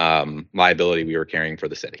liability we were carrying for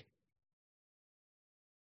the city.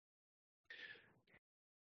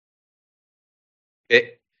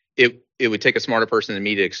 It would take a smarter person than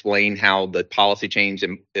me to explain how the policy change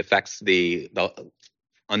affects the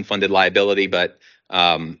unfunded liability, but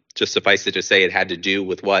just suffice it to say it had to do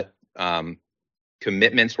with what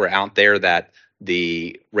commitments were out there that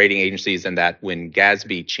the rating agencies, and that when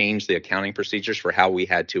GASB changed the accounting procedures for how we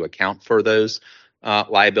had to account for those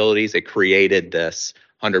liabilities, it created this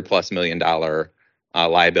 $100+ million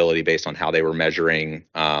liability based on how they were measuring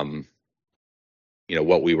what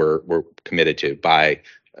we were committed to. By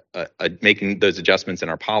making those adjustments in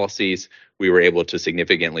our policies, we were able to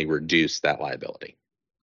significantly reduce that liability.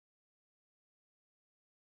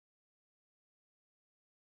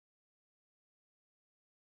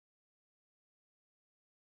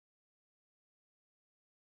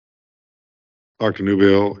 Dr.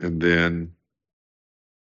 Newbill, and then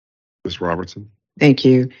Ms. Robertson. Thank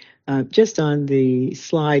you. Just on the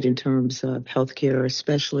slide in terms of healthcare,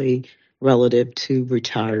 especially relative to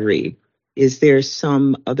retiree, is there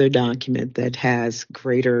some other document that has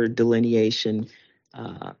greater delineation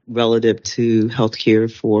relative to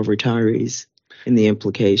healthcare for retirees and the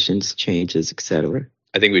implications, changes, et cetera?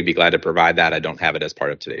 I think we'd be glad to provide that. I don't have it as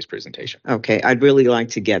part of today's presentation. Okay, I'd really like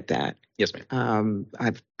to get that. Yes, ma'am.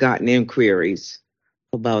 I've gotten inquiries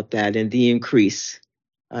about that and the increase,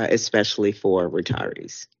 especially for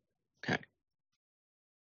retirees. Okay.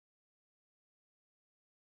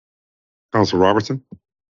 Council Robertson.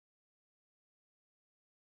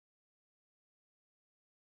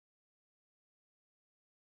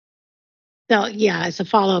 So, yeah, as a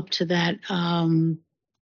follow-up to that,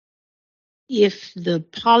 if the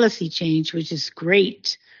policy change, which is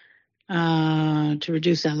great to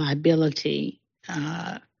reduce that liability,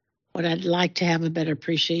 what I'd like to have a better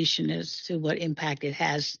appreciation as to what impact it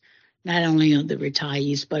has, not only on the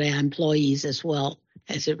retirees, but our employees as well,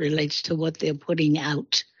 as it relates to what they're putting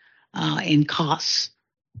out in costs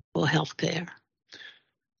for healthcare.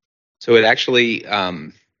 So it actually,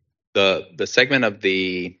 the segment of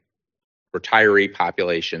the retiree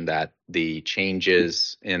population that the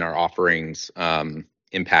changes in our offerings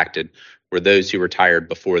impacted were those who retired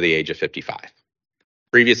before the age of 55.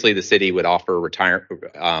 Previously, the city would offer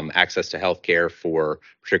access to health care for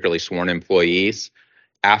particularly sworn employees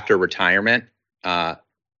after retirement, but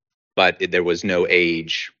there was no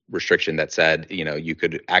age restriction that said, you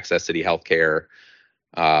could access city health care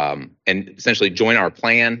and essentially join our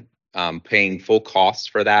plan, paying full costs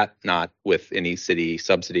for that, not with any city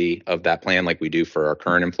subsidy of that plan like we do for our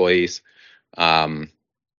current employees.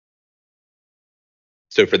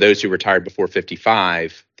 So for those who retired before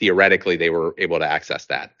 55, theoretically, they were able to access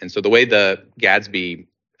that. And so the way the GASB,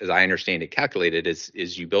 as I understand it, calculated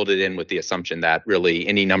is you build it in with the assumption that really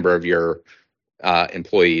any number of your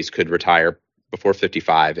employees could retire before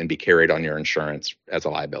 55 and be carried on your insurance as a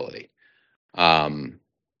liability.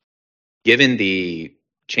 Given the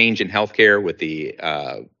change in healthcare with the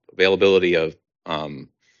availability of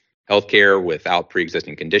healthcare without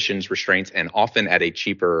pre-existing conditions, restraints, and often at a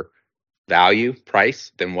cheaper value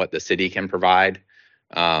price than what the city can provide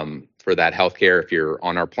for that healthcare, if you're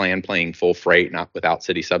on our plan paying full freight, not without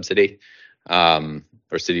city subsidy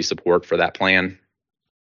or city support for that plan.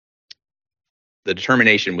 The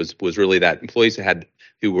determination was really that employees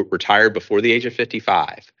who were retired before the age of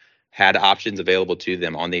 55 had options available to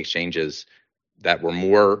them on the exchanges that were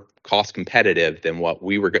more cost competitive than what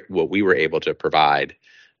we were able to provide.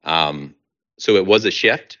 So it was a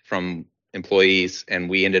shift from employees, and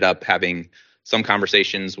we ended up having some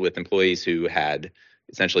conversations with employees who had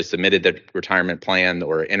essentially submitted the retirement plan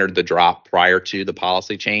or entered the drop prior to the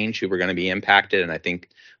policy change, who were going to be impacted. And I think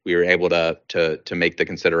we were able to make the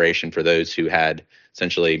consideration for those who had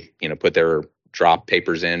essentially, put their drop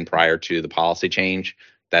papers in prior to the policy change,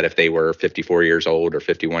 that if they were 54 years old or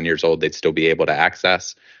 51 years old, they'd still be able to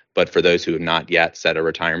access. But for those who have not yet set a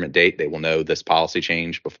retirement date, they will know this policy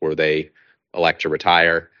change before they elect to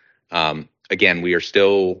retire. Again, we are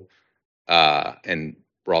still, and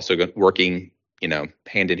we're also working,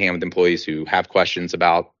 hand in hand with employees who have questions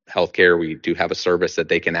about healthcare. We do have a service that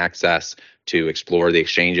they can access to explore the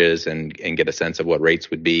exchanges and get a sense of what rates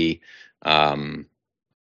would be in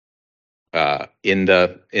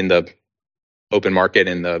the open market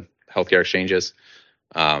in the healthcare exchanges.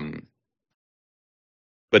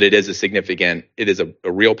 but it is a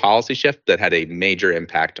real policy shift that had a major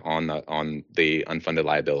impact on the unfunded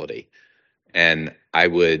liability. And I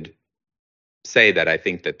would say that I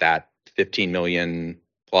think that 15 million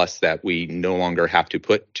plus that we no longer have to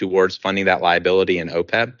put towards funding that liability in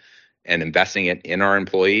OPEB and investing it in our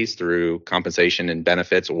employees through compensation and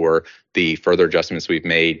benefits, or the further adjustments we've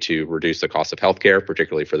made to reduce the cost of healthcare,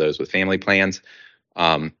 particularly for those with family plans,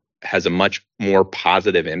 has a much more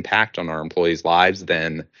positive impact on our employees' lives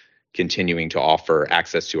than continuing to offer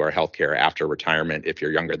access to our healthcare after retirement if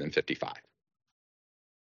you're younger than 55.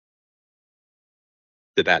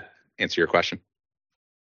 Did that answer your question?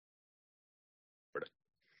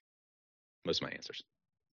 Most of my answers.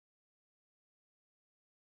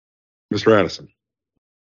 Mr. Addison.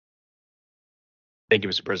 Thank you,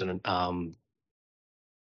 Mr. President.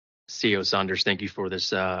 CEO Saunders, thank you for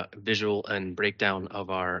this visual and breakdown of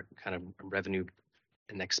our kind of revenue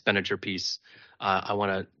and expenditure piece. I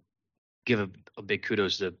want to give a big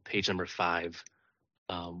kudos to page number 5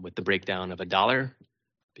 with the breakdown of $1,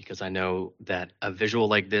 because I know that a visual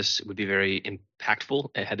like this would be very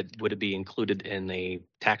impactful. Would it be included in a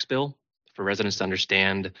tax bill for residents to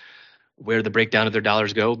understand where the breakdown of their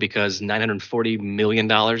dollars go? Because $940 million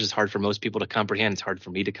is hard for most people to comprehend. It's hard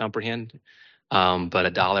for me to comprehend.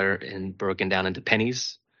 But $1 broken down into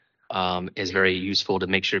pennies is very useful to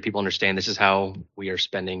make sure people understand this is how we are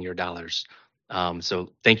spending your dollars.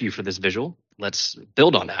 So thank you for this visual. Let's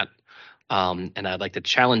build on that. And I'd like to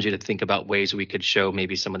challenge you to think about ways we could show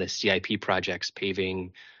maybe some of the CIP projects,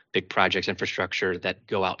 paving, big projects, infrastructure that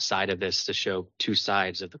go outside of this, to show two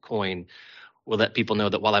sides of the coin. We'll let people know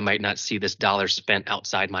that while I might not see this dollar spent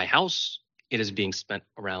outside my house, it is being spent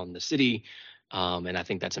around the city. And I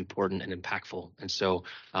think that's important and impactful. And so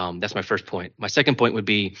that's my first point. My second point would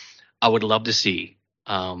be, I would love to see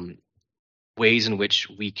ways in which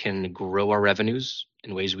we can grow our revenues,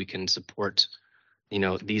 in ways we can support,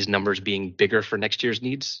 these numbers being bigger for next year's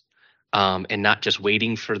needs, and not just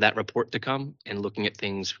waiting for that report to come and looking at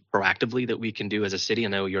things proactively that we can do as a city. I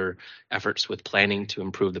know your efforts with planning to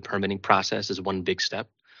improve the permitting process is one big step,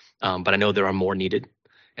 but I know there are more needed.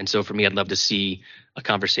 And so for me, I'd love to see a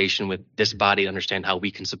conversation with this body to understand how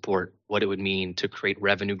we can support what it would mean to create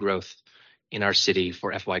revenue growth in our city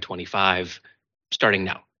for FY25, starting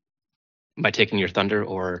now. Am I taking your thunder,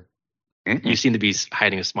 or you seem to be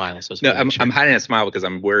hiding a smile? So no, I'm hiding a smile because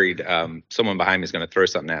I'm worried someone behind me is going to throw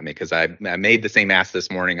something at me, because I made the same ask this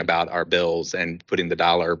morning about our bills and putting the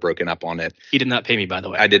dollar broken up on it. He did not pay me, by the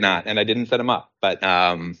way. I did not, and I didn't set him up. But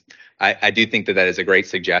I do think that is a great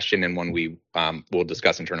suggestion, and one we will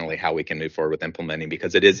discuss internally how we can move forward with implementing,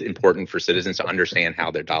 because it is important for citizens to understand how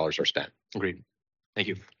their dollars are spent. Agreed. Thank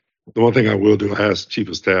you. The one thing I will do, I asked Chief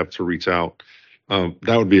of Staff to reach out.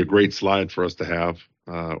 That would be a great slide for us to have,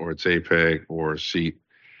 or a JPEG or a sheet,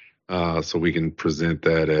 so we can present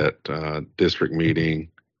that at district meeting,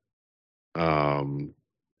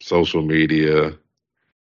 social media.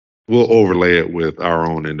 We'll overlay it with our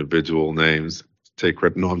own individual names. Take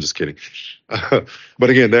credit. No, I'm just kidding. But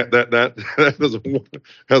again,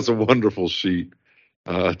 that's a wonderful sheet.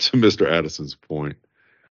 To Mr. Addison's point.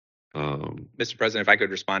 Mr. President, if I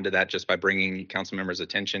could respond to that just by bringing council members'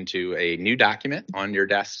 attention to a new document on your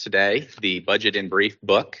desk today, the Budget in Brief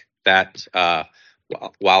book that,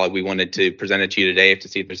 while we wanted to present it to you today to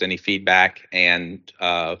see if there's any feedback, and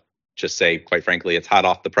just say, quite frankly, it's hot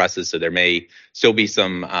off the presses, so there may still be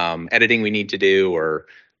some editing we need to do,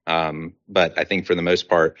 but I think for the most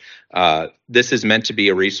part, this is meant to be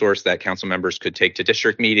a resource that council members could take to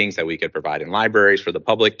district meetings, that we could provide in libraries for the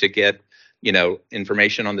public to get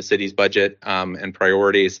information on the city's budget and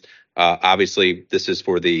priorities. Obviously, this is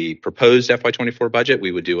for the proposed FY24 budget.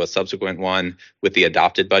 We would do a subsequent one with the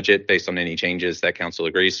adopted budget based on any changes that council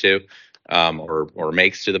agrees to or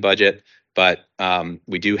makes to the budget. But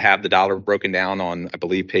we do have the dollar broken down on, I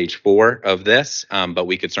believe, page 4 of this, but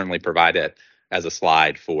we could certainly provide it as a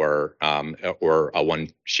slide for or a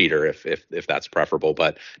one-sheeter if that's preferable.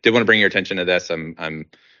 But did want to bring your attention to this. I'm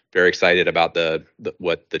very excited about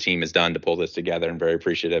what the team has done to pull this together, and very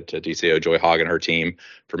appreciative to DCO Joy Hogg and her team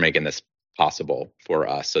for making this possible for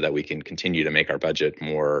us, so that we can continue to make our budget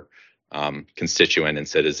more constituent and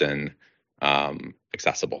citizen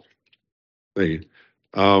accessible. Thank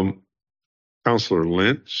you. Councilor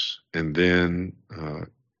Lynch, and then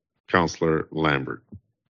Councilor Lambert.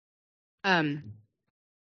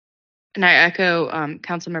 And I echo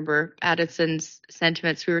Councilmember Addison's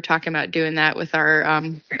sentiments. We were talking about doing that with our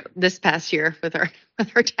this past year with our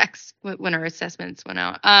tax when our assessments went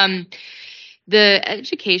out. The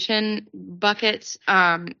education buckets,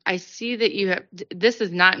 I see that you have. This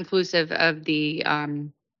is not inclusive of the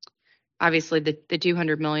obviously the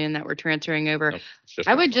 200 million that we're transferring over. No, it's just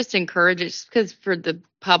I would one. just encourage it just because for the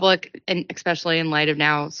public and especially in light of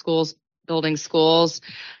now schools building schools,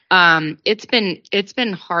 it's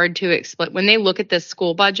been hard to explain when they look at this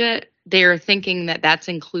school budget, they're thinking that that's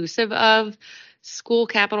inclusive of school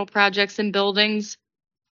capital projects and buildings.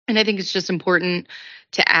 And I think it's just important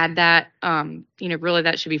to add that, really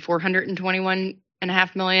that should be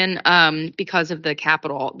 421.5 million, because of the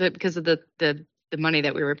capital, because of the money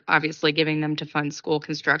that we were obviously giving them to fund school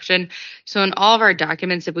construction. So in all of our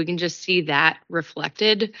documents, if we can just see that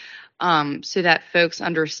reflected, so that folks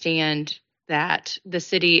understand that the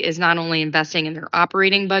city is not only investing in their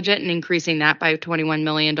operating budget and increasing that by $21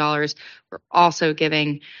 million, we're also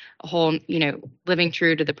giving a whole, living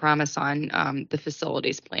true to the promise on the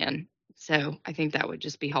facilities plan. So I think that would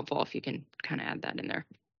just be helpful if you can kind of add that in there.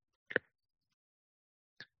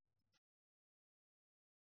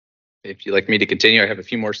 If you'd like me to continue, I have a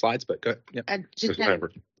few more slides, but go ahead.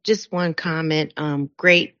 Yep. Just one comment.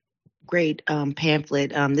 Great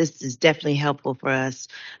pamphlet. This is definitely helpful for us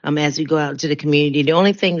as we go out into the community. The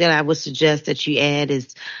only thing that I would suggest that you add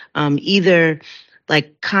is either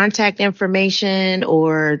like contact information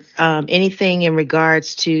or anything in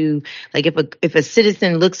regards to like if a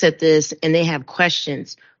citizen looks at this and they have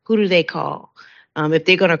questions, who do they call? If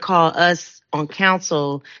they're going to call us on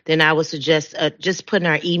council, then I would suggest just putting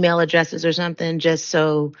our email addresses or something, just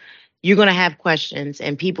so you're going to have questions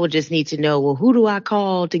and people just need to know, well, who do I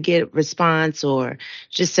call to get response or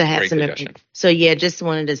just to have Great some suggestion. information. So yeah, just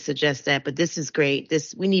wanted to suggest that, but this is great.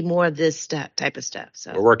 We need more of this type of stuff.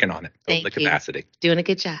 So We're working on it. Build Thank the you. capacity. doing a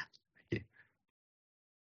good job.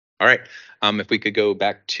 All right. If we could go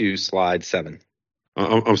back to slide 7.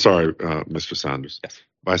 I'm sorry, Mr. Saunders. Yes.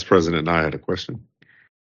 Vice President and I had a question.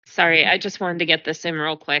 Sorry, I just wanted to get this in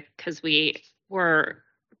real quick because we were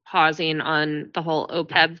pausing on the whole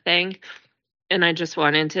OPEB thing. And I just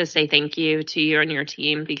wanted to say thank you to you and your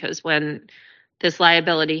team because when this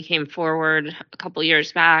liability came forward a couple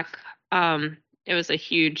years back, it was a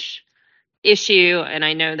huge issue. And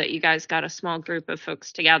I know that you guys got a small group of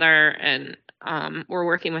folks together and we're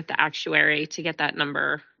working with the actuary to get that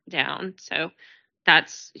number down. So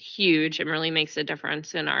that's huge and really makes a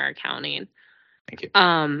difference in our accounting. Thank you.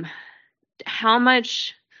 How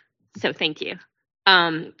much? So thank you.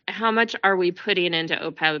 How much are we putting into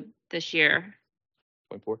OPEB this year?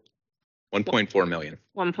 1.4? 1.4 million.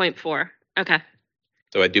 1.4. Okay.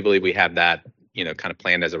 So I do believe we have that, kind of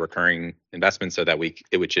planned as a recurring investment so that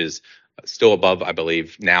which is still above, I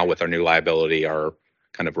believe, now with our new liability, our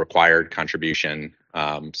kind of required contribution.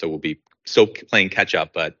 So we'll be still playing catch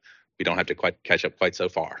up, but we don't have to quite catch up quite so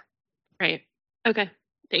far. Right. Okay.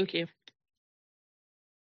 Thank you.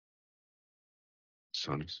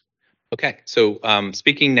 Saunders. Okay, so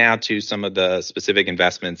speaking now to some of the specific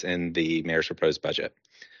investments in the mayor's proposed budget.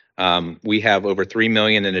 We have over $3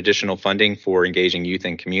 million in additional funding for engaging youth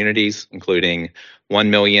and communities, including $1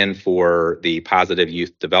 million for the Positive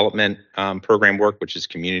Youth Development program work, which is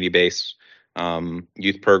community-based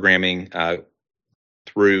youth programming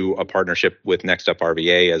through a partnership with Next Up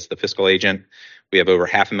RVA as the fiscal agent. We have over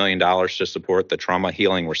 $500,000 to support the Trauma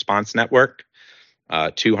Healing Response Network,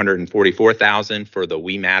 $244,000 for the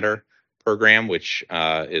We Matter program, which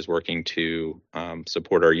is working to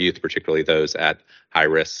support our youth, particularly those at high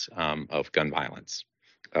risk of gun violence,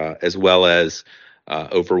 as well as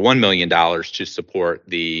over $1 million to support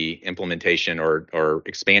the implementation or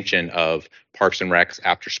expansion of Parks and Rec's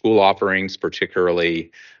after school offerings,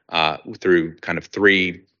 particularly through kind of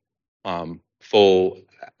 3 full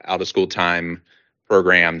out of school time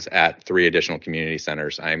programs at 3 additional community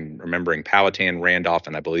centers. I'm remembering Powhatan, Randolph,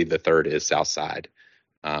 and I believe the third is Southside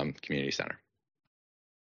Community Center.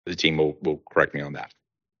 The team will correct me on that.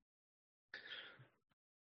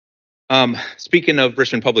 Speaking of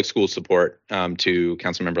Richmond Public School support, to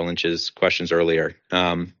Councilmember Lynch's questions earlier,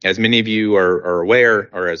 as many of you are aware,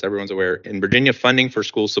 or as everyone's aware, in Virginia, funding for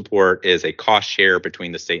school support is a cost share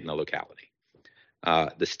between the state and the locality.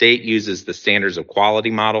 The state uses the standards of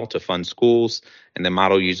quality model to fund schools, and the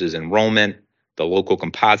model uses enrollment, the local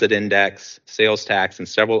composite index, sales tax, and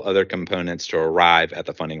several other components to arrive at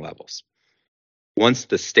the funding levels. Once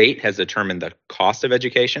the state has determined the cost of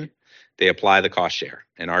education, they apply the cost share,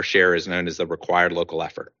 and our share is known as the required local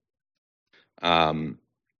effort. And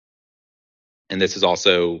this is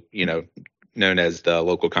also, known as the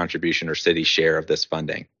local contribution or city share of this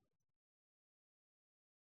funding.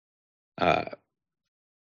 All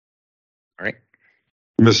right.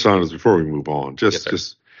 Ms. Saunders, before we move on, Yes, sir.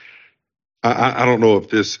 I don't know if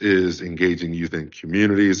this is engaging youth in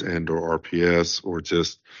communities and or RPS or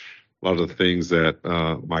just a lot of the things that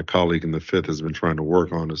my colleague in the fifth has been trying to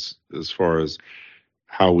work on as far as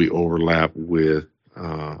how we overlap with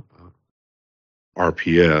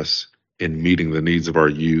RPS in meeting the needs of our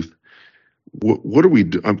youth. What do we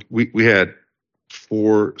do? We had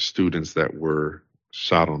 4 students that were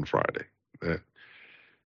shot on Friday.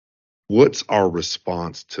 What's our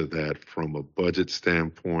response to that from a budget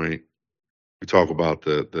standpoint? We talk about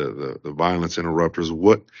the violence interrupters.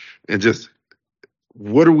 What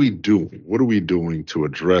are we doing? What are we doing to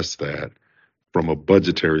address that from a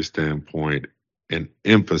budgetary standpoint and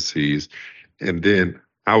emphases? And then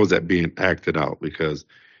how is that being acted out? Because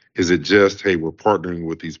is it just, hey, we're partnering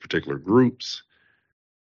with these particular groups?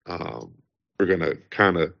 We're going to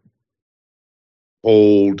kind of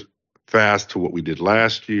hold fast to what we did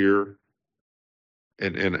last year.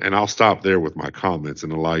 And I'll stop there with my comments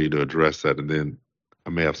and allow you to address that, and then I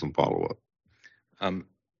may have some follow-up.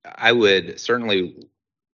 I would certainly,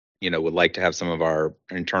 would like to have some of our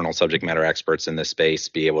internal subject matter experts in this space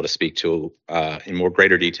be able to speak to in more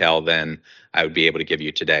greater detail than I would be able to give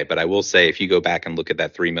you today. But I will say, if you go back and look at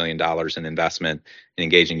that $3 million in investment in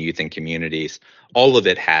engaging youth and communities, all of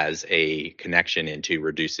it has a connection into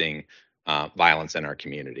reducing violence in our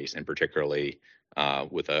communities, and particularly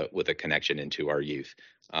with a connection into our youth.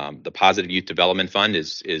 The Positive Youth Development Fund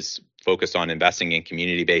is focused on investing in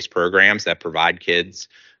community-based programs that provide kids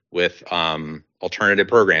with alternative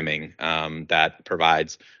programming that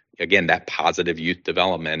provides, again, that positive youth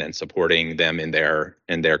development and supporting them in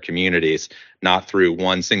their communities, not through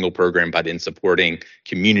one single program, but in supporting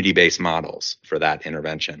community-based models for that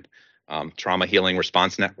intervention. Trauma Healing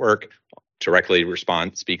Response Network directly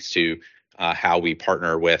speaks to how we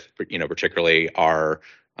partner with, particularly our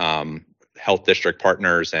health district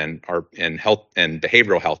partners and our health and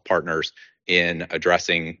behavioral health partners in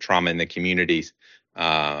addressing trauma in the communities,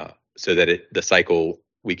 so that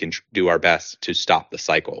we can do our best to stop the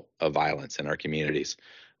cycle of violence in our communities.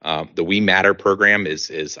 The We Matter program is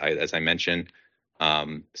as I mentioned,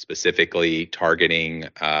 specifically targeting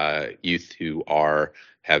youth who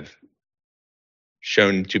have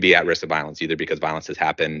shown to be at risk of violence, either because violence has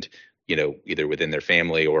happened, either within their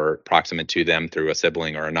family or proximate to them through a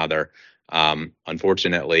sibling or another.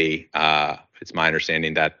 Unfortunately, it's my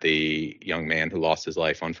understanding that the young man who lost his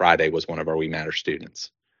life on Friday was one of our We Matter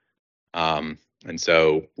students. And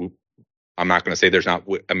so I'm not going to say there's not.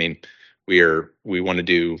 I mean, we want to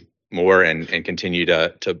do more and continue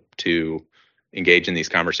to engage in these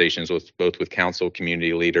conversations with both with council,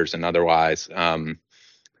 community leaders, and otherwise.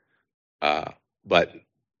 But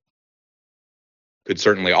could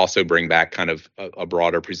certainly also bring back kind of a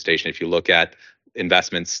broader presentation. If you look at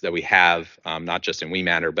investments that we have, not just in We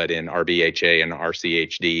Matter, but in RBHA and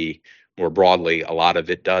RCHD more broadly, a lot of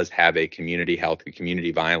it does have a community health,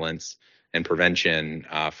 community violence, and prevention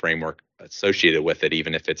framework associated with it,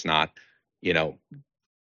 even if it's not,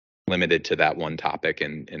 limited to that one topic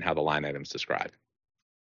and how the line items describe.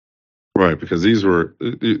 Right, because these are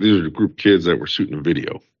the group of kids that were shooting a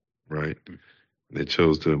video, right? They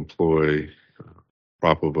chose to employ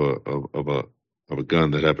prop of a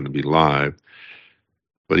gun that happened to be live.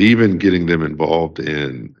 But even getting them involved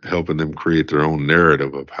in helping them create their own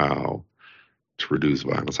narrative of how to reduce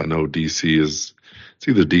violence. I know it's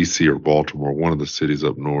either DC or Baltimore, one of the cities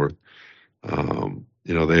up north.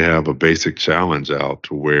 They have a basic challenge out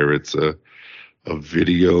to where it's a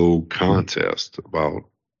video contest about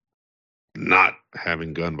not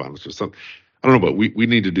having gun violence or something. I don't know, but we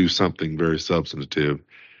need to do something very substantive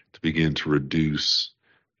to begin to reduce.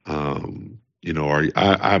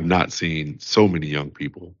 I have not seen so many young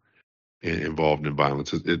people involved in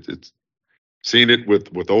violence. It's seen it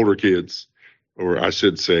with older kids, or I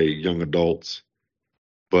should say young adults,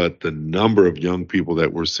 but the number of young people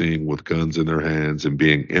that we're seeing with guns in their hands and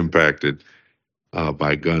being impacted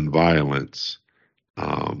by gun violence,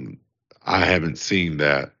 I haven't seen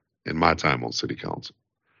that in my time on city council.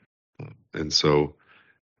 And so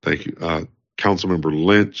thank you. Councilmember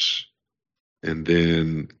Lynch, and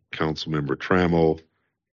then Councilmember Trammell,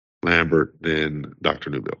 Lambert, then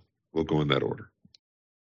Dr. Newbill. We'll go in that order.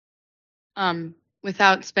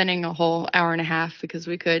 Without spending a whole hour and a half, because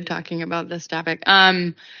we could, talking about this topic,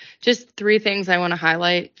 just 3 things I want to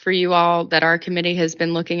highlight for you all that our committee has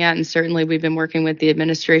been looking at, and certainly we've been working with the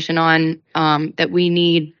administration on, that we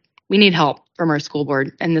need help from our school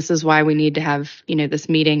board. And this is why we need to have, this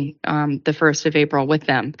meeting the 1st of April with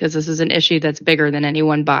them, because this is an issue that's bigger than any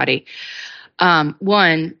one body.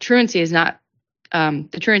 One, truancy is not,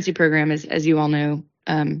 the truancy program is, as you all know,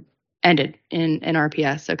 ended in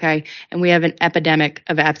RPS, okay? And we have an epidemic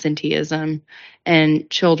of absenteeism and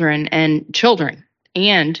children and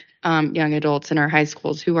young adults in our high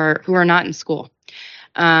schools who are not in school.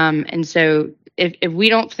 And so if we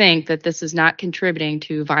don't think that this is not contributing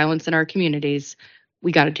to violence in our communities,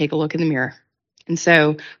 we got to take a look in the mirror. And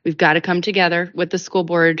so we've got to come together with the school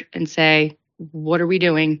board and say, what are we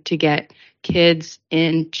doing to get kids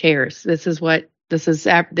in chairs? This is what the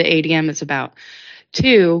ADM is about.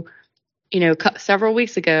 Two, several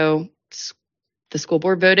weeks ago, the school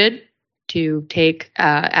board voted to take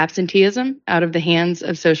absenteeism out of the hands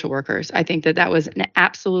of social workers. I think that was an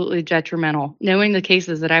absolutely detrimental, knowing the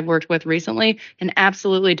cases that I've worked with recently, an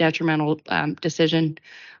absolutely detrimental decision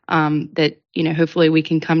that, hopefully we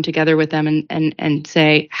can come together with them and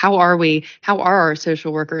say, how are our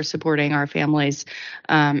social workers supporting our families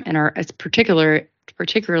and particularly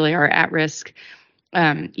our at-risk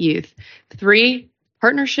youth. 3,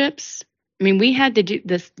 partnerships. I mean, we had to do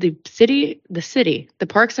this, the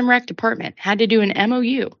Parks and Rec department had to do an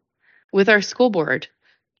MOU with our school board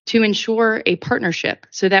to ensure a partnership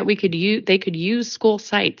so that they could use school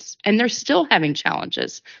sites. And they're still having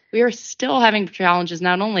challenges. We are still having challenges,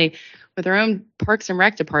 not only with our own Parks and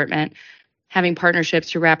Rec department, having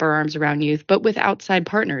partnerships to wrap our arms around youth, but with outside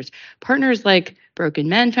partners like Broken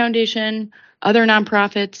Men Foundation, other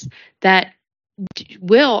nonprofits that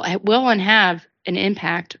will and have an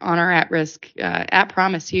impact on our at-risk,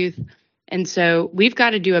 at-promise youth. And so we've got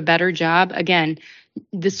to do a better job. Again,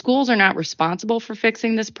 the schools are not responsible for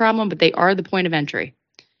fixing this problem, but they are the point of entry.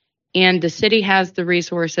 And the city has the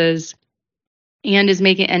resources and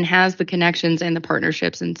has the connections and the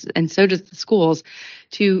partnerships, and so does the schools,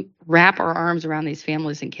 to wrap our arms around these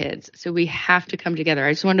families and kids. So we have to come together.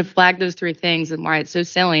 I just wanted to flag those 3 things and why it's so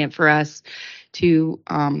salient for us to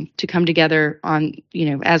come together on,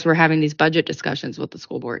 as we're having these budget discussions with the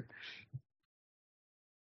school board.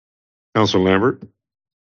 Councilor Lambert.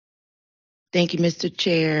 Thank you, Mr.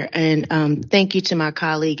 Chair, and thank you to my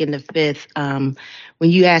colleague in the 5th. When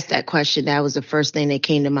you asked that question, that was the first thing that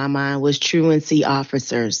came to my mind was truancy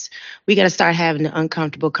officers. We got to start having the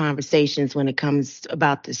uncomfortable conversations when it comes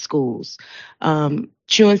about the schools.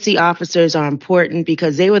 Truancy officers are important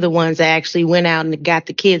because they were the ones that actually went out and got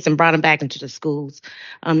the kids and brought them back into the schools.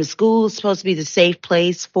 The school is supposed to be the safe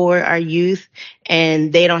place for our youth,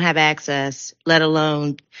 and they don't have access, let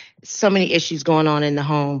alone so many issues going on in the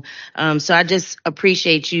home. So I just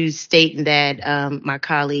appreciate you stating that, my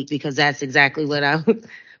colleague, because that's exactly what I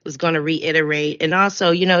was going to reiterate. And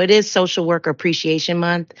also, it is Social Worker Appreciation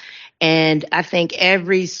Month. And I think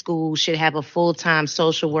every school should have a full-time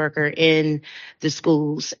social worker in the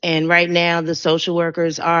schools. And right now, the social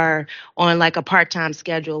workers are on like a part-time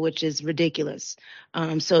schedule, which is ridiculous.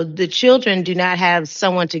 So the children do not have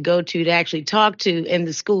someone to go to actually talk to in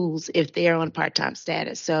the schools if they're on part-time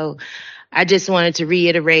status. So I just wanted to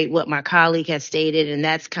reiterate what my colleague has stated, and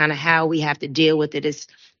that's kind of how we have to deal with it, is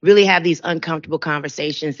really have these uncomfortable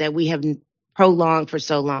conversations that we have prolonged for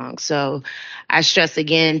so long. So I stress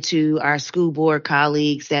again to our school board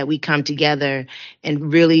colleagues that we come together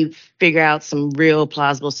and really figure out some real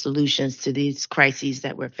plausible solutions to these crises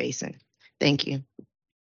that we're facing. Thank you.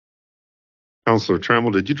 Councilor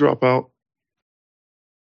Trammell, did you drop out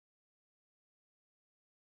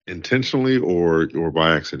intentionally or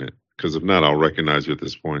by accident? Because if not, I'll recognize you at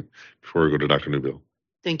this point before we go to Dr. Newbill.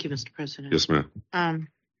 Thank you, Mr. President. Yes, ma'am.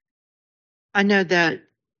 I know that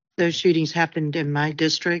those shootings happened in my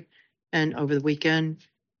district and over the weekend,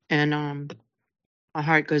 and my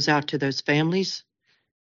heart goes out to those families.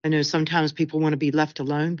 I know sometimes people want to be left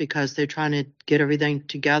alone because they're trying to get everything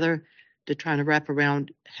together. They're trying to wrap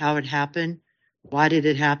around how it happened. Why did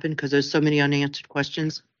it happen? Because there's so many unanswered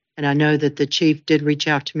questions. And I know that the chief did reach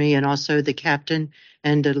out to me, and also the captain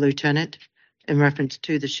and the lieutenant, in reference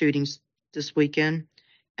to the shootings this weekend.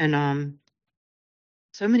 And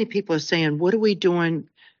so many people are saying, what are we doing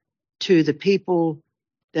to the people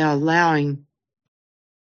that are allowing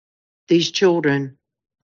these children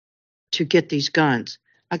to get these guns?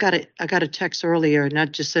 I got a text earlier, and I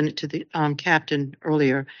just sent it to the captain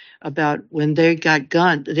earlier, about when they got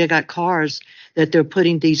cars, that they're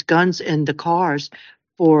putting these guns in the cars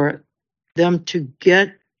for them to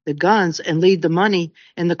get the guns and leave the money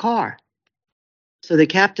in the car. So the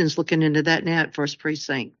captain's looking into that now at First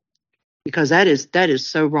Precinct, because that is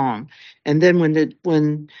so wrong. And then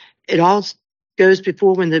when it all goes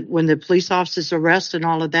before, when the police officers arrest and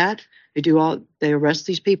all of that, they arrest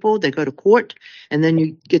these people, they go to court, and then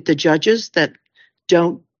you get the judges that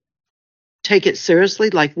don't take it seriously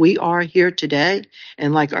like we are here today,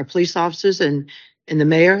 and like our police officers, and the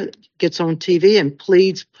mayor gets on TV and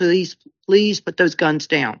pleads, please put those guns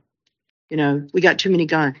down. We got too many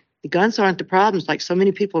guns. The guns aren't the problems, like so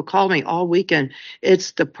many people call me all weekend.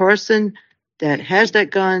 It's the person that has that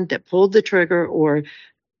gun, that pulled the trigger, or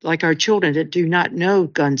like our children that do not know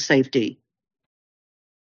gun safety.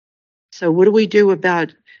 So what do we do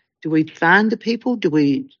about, do we find the people? Do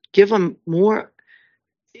we give them more,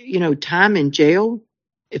 time in jail?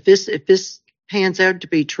 If this pans out to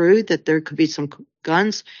be true, that there could be some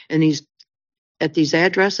guns at these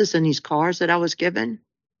addresses and these cars that I was given,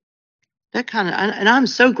 and I'm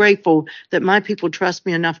so grateful that my people trust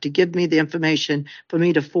me enough to give me the information for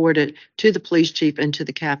me to forward it to the police chief and to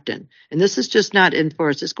the captain. And this is just not in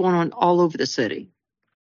Forest, it's going on all over the city.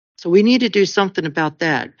 So we need to do something about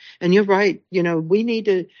that. And you're right, we need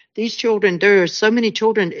to, these children, there are so many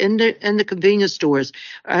children in the convenience stores,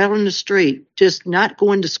 out on the street, just not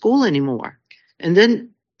going to school anymore. And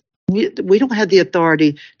then we don't have the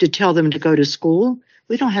authority to tell them to go to school.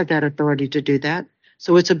 We don't have that authority to do that.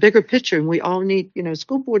 So it's a bigger picture, and we all need,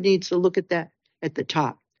 school board needs to look at that at the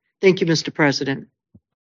top. Thank you, Mr. President.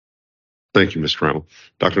 Thank you, Ms. Trammell.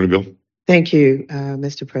 Dr. Nabil? Thank you,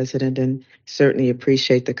 Mr. President, and certainly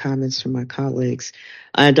appreciate the comments from my colleagues.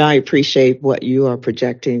 And I appreciate what you are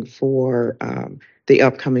projecting for the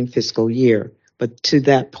upcoming fiscal year. But to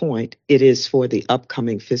that point, it is for the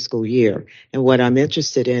upcoming fiscal year. And what I'm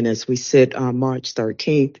interested in as we sit on March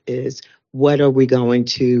 13th is, what are we going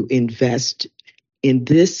to invest in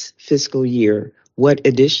this fiscal year? What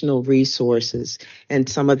additional resources, and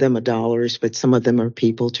some of them are dollars, but some of them are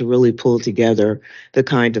people, to really pull together the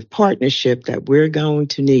kind of partnership that we're going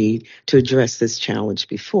to need to address this challenge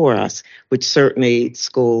before us, which certainly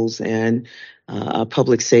schools and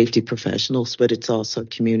public safety professionals, but it's also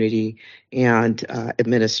community and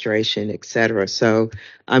administration, et cetera. So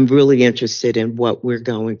I'm really interested in what we're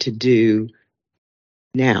going to do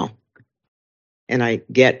now. And I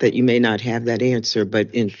get that you may not have that answer,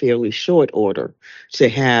 but in fairly short order, to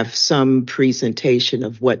have some presentation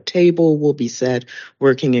of what table will be set,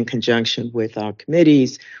 working in conjunction with our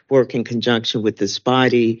committees, work in conjunction with this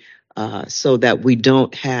body, so that we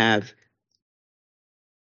don't have,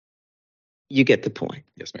 you get the point.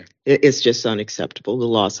 Yes, ma'am. It's just unacceptable, the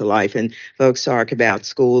loss of life. And folks talk about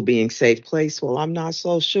school being a safe place. Well, I'm not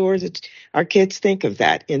so sure that our kids think of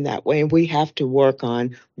that in that way. And we have to work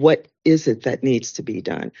on what is it that needs to be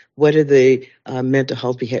done? What are the mental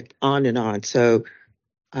health behavior, on and on. So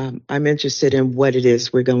I'm interested in what it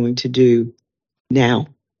is we're going to do now.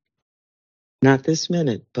 Not this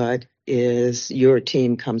minute, but as your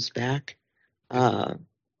team comes back,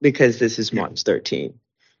 because this is March 13th.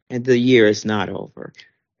 And the year is not over,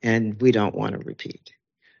 and we don't want to repeat.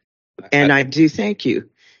 And I do thank you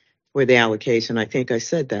for the allocation. I think I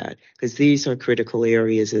said that, because these are critical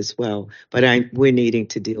areas as well. But we're needing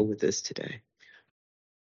to deal with this today.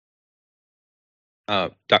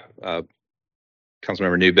 Councilmember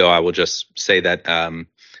Newbill, I will just say that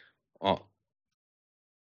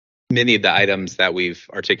many of the items that we've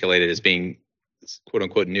articulated as being quote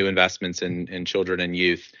unquote new investments in children and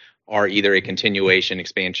youth are either a continuation,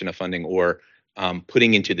 expansion of funding, or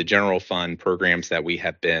putting into the general fund programs that we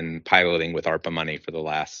have been piloting with ARPA money for the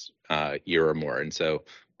last year or more. And so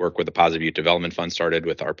work with the Positive Youth Development Fund started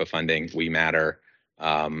with ARPA funding, We Matter,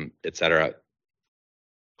 et cetera.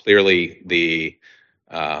 Clearly, the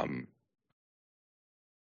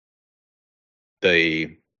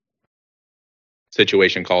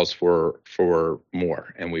situation calls for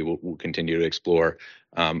more, and we will continue to explore.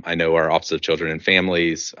 I know our Office of Children and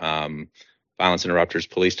Families, Violence Interrupters,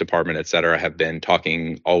 Police Department, et cetera, have been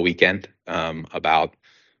talking all weekend about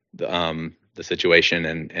the situation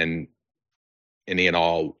and any and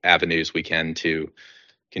all avenues we can to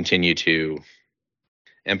continue to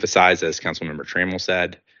emphasize, as Councilmember Trammell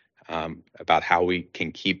said, about how we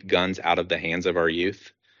can keep guns out of the hands of our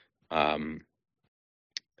youth.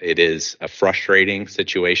 It is a frustrating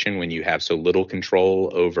situation when you have so little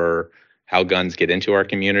control over how guns get into our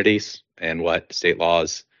communities and what state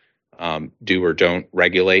laws do or don't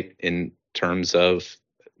regulate in terms of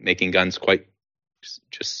making guns quite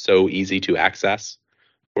just so easy to access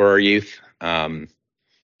for our youth,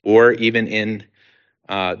 or even in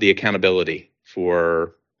the accountability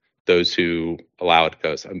for those who allow it to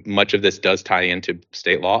go. So much of this does tie into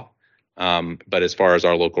state law. But as far as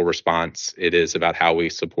our local response, it is about how we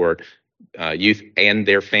support youth and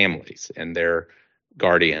their families and their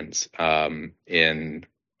guardians in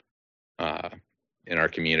our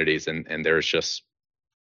communities. And there's just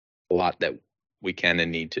a lot that we can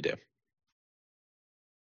and need to do.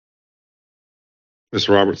 Ms.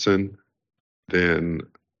 Robertson, then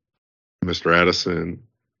Mr. Addison,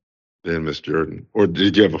 then Ms. Jordan. Or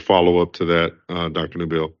did you have a follow-up to that, Dr.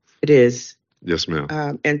 Newbill? It is. Yes,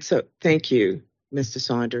 ma'am. And so thank you, Mr.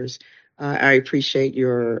 Saunders. I appreciate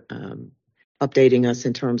your updating us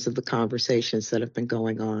in terms of the conversations that have been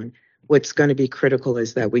going on. What's going to be critical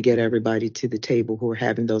is that we get everybody to the table who are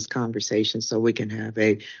having those conversations so we can have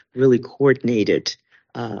a really coordinated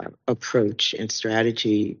approach and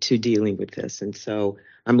strategy to dealing with this. And so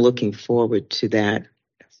I'm looking forward to that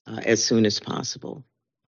as soon as possible.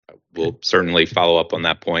 We'll certainly follow up on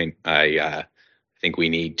that point. I think we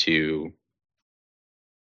need to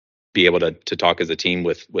be able to talk as a team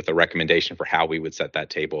with a recommendation for how we would set that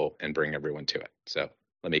table and bring everyone to it. So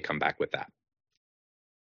let me come back with that.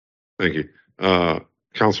 Thank you.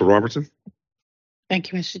 Council Robertson?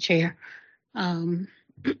 Thank you, Mr. Chair.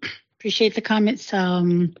 Appreciate the comments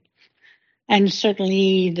and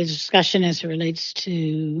certainly the discussion as it relates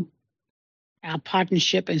to our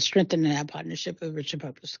partnership and strengthening our partnership with Richmond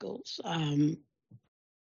Public Schools.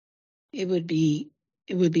 It would be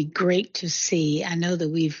great to see. I know that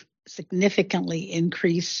we've significantly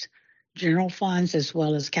increased general funds as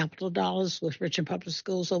well as capital dollars with Richmond Public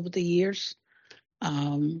Schools over the years.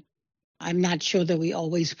 I'm not sure that we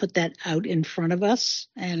always put that out in front of us,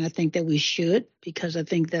 and I think that we should, because I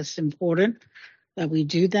think that's important that we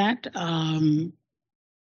do that.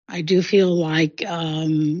 I do feel like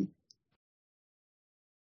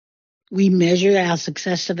we measure our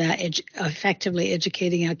success of our effectively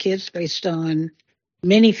educating our kids based on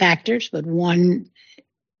many factors, but one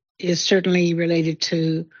is certainly related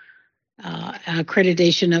to our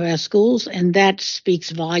accreditation of our schools, and that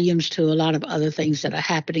speaks volumes to a lot of other things that are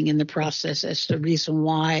happening in the process as the reason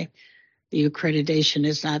why the accreditation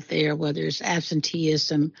is not there, whether it's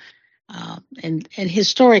absenteeism, and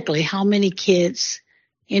historically, how many kids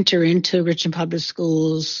enter into Richmond Public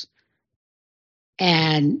Schools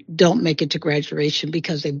and don't make it to graduation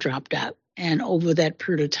because they've dropped out. And over that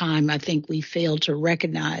period of time, I think we failed to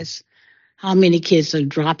recognize how many kids are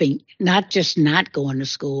dropping, not just not going to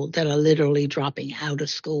school, that are literally dropping out of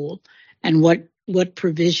school, and what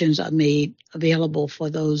provisions are made available for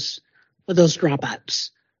those dropouts.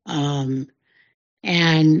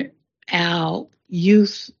 And our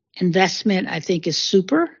youth investment, I think, is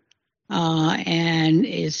super and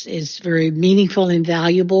is very meaningful and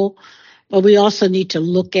valuable. But we also need to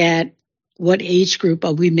look at what age group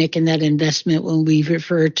are we making that investment when we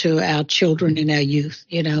refer to our children and our youth.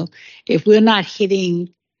 You know, if we're not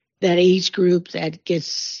hitting that age group that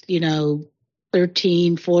gets,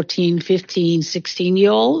 13, 14, 15,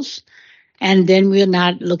 16-year-olds, and then we're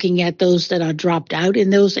not looking at those that are dropped out in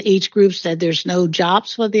those age groups, that there's no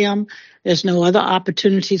jobs for them, there's no other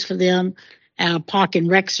opportunities for them. Our park and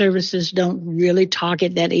rec services don't really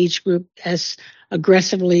target that age group as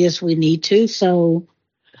aggressively as we need to. So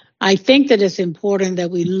I think that it's important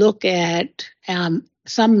that we look at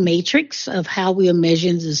some matrix of how we are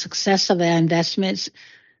measuring the success of our investments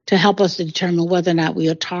to help us determine whether or not we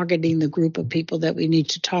are targeting the group of people that we need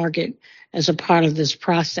to target as a part of this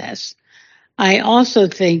process. I also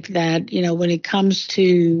think that, when it comes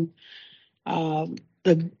to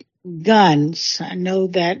the guns, I know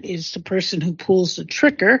that is the person who pulls the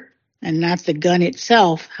trigger and not the gun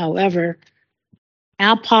itself. However,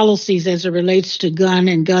 our policies as it relates to gun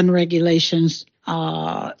and gun regulations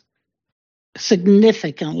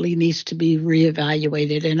significantly needs to be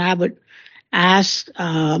reevaluated. And I would ask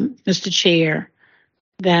Mr. Chair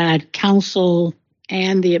that council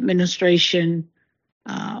and the administration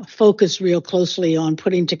focus real closely on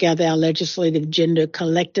putting together our legislative agenda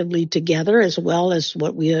collectively together, as well as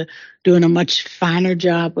what we are doing a much finer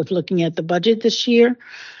job with looking at the budget this year,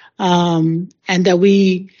 and that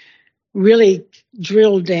we really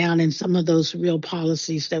drill down in some of those real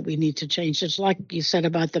policies that we need to change. Just like you said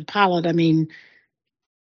about the pilot, I mean,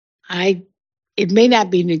 it may not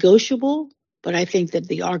be negotiable, but I think that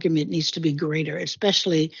the argument needs to be greater,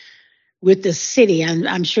 especially with the city.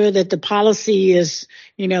 I'm sure that the policy is,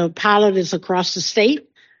 pilot is across the state,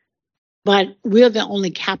 but we're the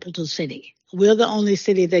only capital city. We're the only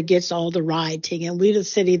city that gets all the rioting, and we're the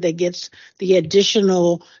city that gets the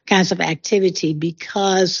additional kinds of activity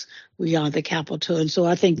because we are the capital. And so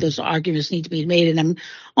I think those arguments need to be made. And I'm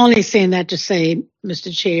only saying that to say,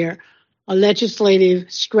 Mr. Chair, a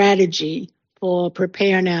legislative strategy for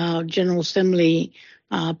preparing our General Assembly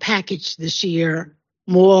package this year,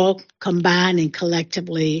 more combined and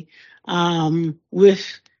collectively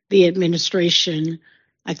with the administration,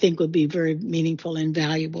 I think would be very meaningful and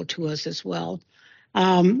valuable to us as well.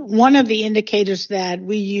 One of the indicators that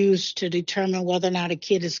we use to determine whether or not a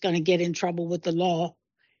kid is going to get in trouble with the law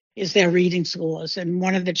is their reading scores. And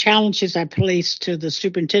one of the challenges I placed to the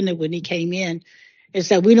superintendent when he came in is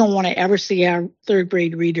that we don't want to ever see our third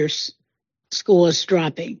grade readers scores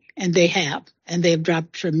dropping, and they have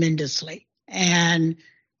dropped tremendously. And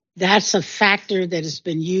That's a factor that has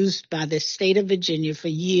been used by the state of Virginia for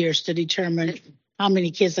years to determine how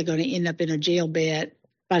many kids are going to end up in a jail bed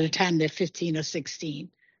by the time they're 15 or 16.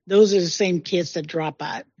 Those are the same kids that drop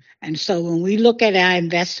out. And so when we look at our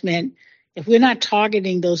investment, if we're not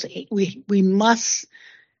targeting those, we must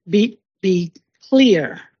be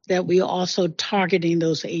clear that we are also targeting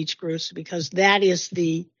those age groups, because that is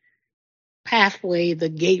the pathway, the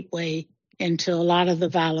gateway into a lot of the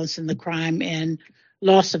violence and the crime and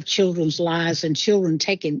loss of children's lives and children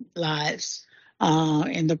taking lives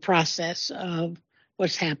in the process of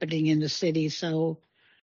what's happening in the city. So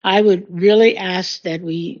I would really ask that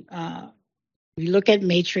we look at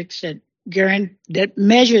matrix that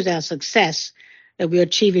measures our success, that we're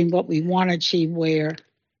achieving what we want to achieve where,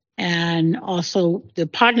 and also the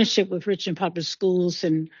partnership with Richmond Public Schools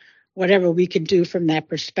and whatever we can do from that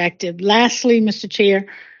perspective. Lastly, Mr. Chair,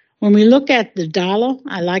 when we look at the dollar,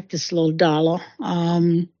 I like this little dollar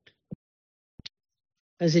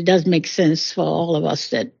because it does make sense for all of us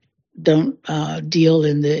that don't deal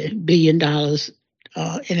in the $1 billion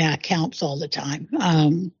in our accounts all the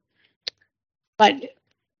time. But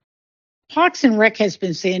Parks and Rec has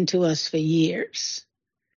been saying to us for years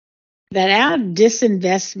that our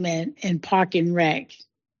disinvestment in Park and Rec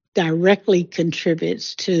directly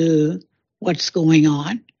contributes to what's going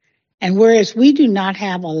on. And whereas we do not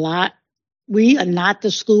have a lot, we are not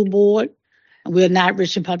the school board, and we're not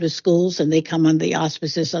Richmond Public Schools, and they come under the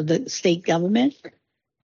auspices of the state government.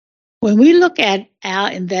 When we look at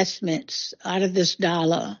our investments out of this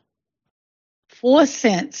dollar, 4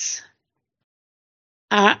 cents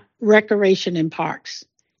are recreation and parks.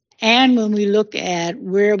 And when we look at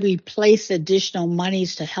where we place additional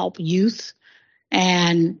monies to help youth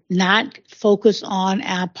and not focus on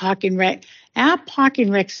our park and rec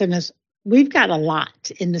centers, we've got a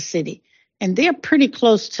lot in the city, and they're pretty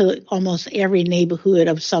close to almost every neighborhood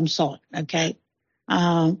of some sort, okay?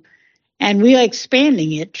 And we are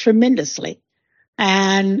expanding it tremendously.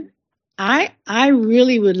 And I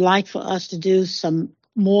really would like for us to do some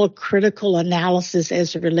more critical analysis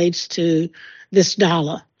as it relates to this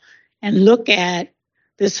dollar and look at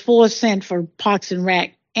this 4 cent for Parks and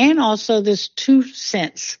Rec and also this 2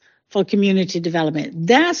 cents for community development.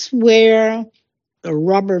 That's where the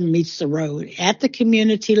rubber meets the road, at the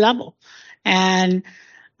community level. And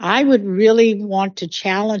I would really want to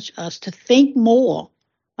challenge us to think more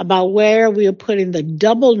about where we are putting the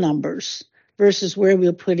double numbers versus where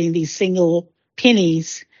we're putting these single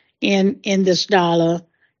pennies in this dollar,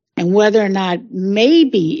 and whether or not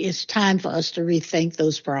maybe it's time for us to rethink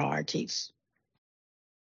those priorities.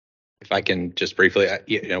 If I can just briefly,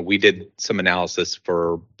 we did some analysis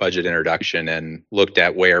for budget introduction and looked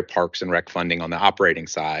at where Parks and Rec funding on the operating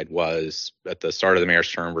side was at the start of the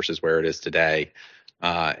mayor's term versus where it is today.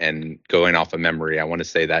 And going off of memory, I want to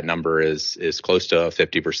say that number is close to a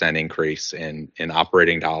 50% increase in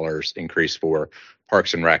operating dollars increase for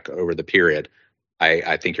Parks and Rec over the period.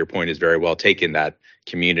 I think your point is very well taken, that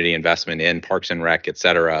community investment in Parks and Rec, et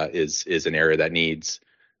cetera, is an area that needs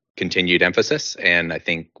continued emphasis. And I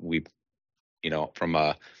think we, from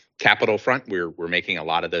a capital front, we're making a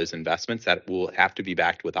lot of those investments that will have to be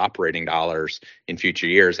backed with operating dollars in future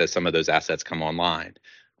years as some of those assets come online.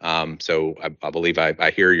 So I believe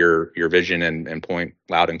I hear your vision and point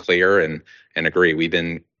loud and clear, and agree. We've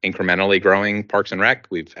been incrementally growing Parks and Rec.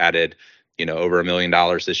 We've added, over $1 million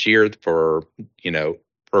this year for,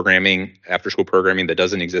 programming, after school programming that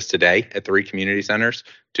doesn't exist today at 3 community centers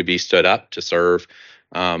to be stood up to serve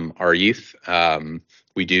our youth.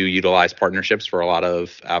 We do utilize partnerships for a lot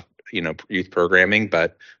of, youth programming,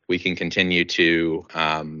 but we can continue to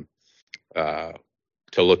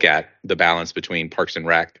look at the balance between Parks and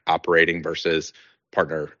Rec operating versus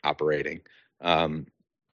partner operating. One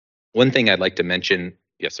thing I'd like to mention,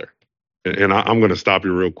 yes, sir. And I'm going to stop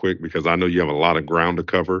you real quick because I know you have a lot of ground to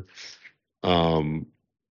cover.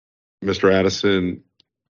 Mr. Addison,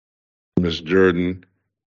 Ms. Jordan,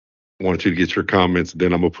 wanted you to get your comments.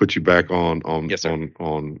 Then I'm going to put you back on yes, sir.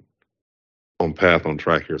 on path, on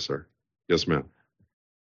track here, sir. Yes, ma'am.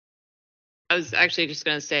 I was actually just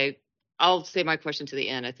going to say, I'll save my question to the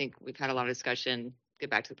end. I think we've had a lot of discussion.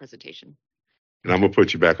 Get back to the presentation. And I'm going to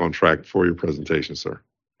put you back on track for your presentation, sir.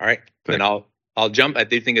 All right. Then I'll jump. I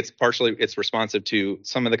do think it's responsive to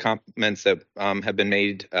some of the comments that have been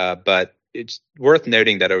made, but it's worth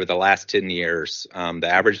noting that over the last 10 years, the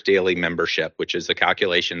average daily membership, which is a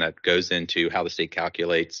calculation that goes into how the state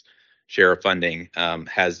calculates share of funding,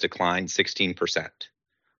 has declined 16%,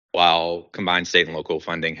 while combined state and local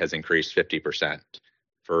funding has increased 50%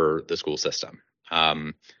 for the school system.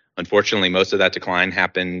 Unfortunately, most of that decline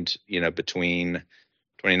happened, between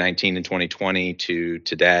 2019 and 2020 to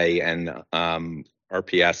today. And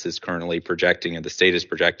RPS is currently projecting, and the state is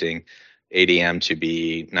projecting ADM to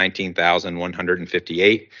be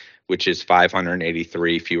 19,158, which is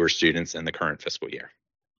 583 fewer students in the current fiscal year.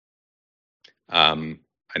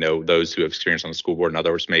 I know those who have experience on the school board and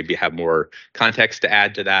others maybe have more context to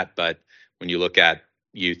add to that, but when you look at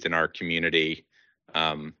youth in our community,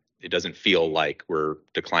 it doesn't feel like we're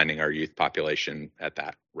declining our youth population at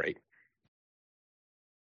that rate.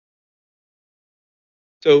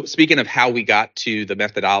 So speaking of how we got to the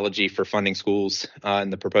methodology for funding schools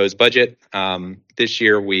in the proposed budget, this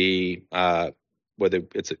year we, whether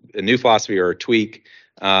it's a new philosophy or a tweak,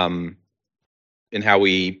 in how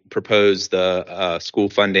we propose the school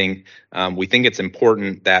funding, we think it's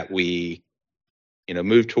important that we,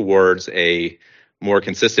 move towards a more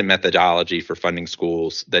consistent methodology for funding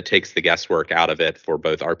schools that takes the guesswork out of it for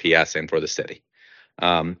both RPS and for the city.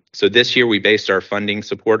 So this year we based our funding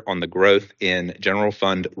support on the growth in general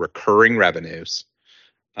fund recurring revenues,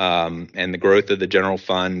 and the growth of the general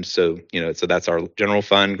fund. So, so that's our general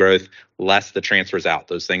fund growth less the transfers out,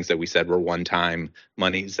 those things that we said were one-time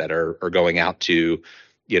monies that are going out to,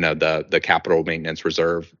 the capital maintenance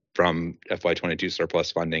reserve from FY22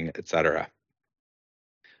 surplus funding, et cetera.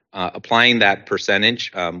 Applying that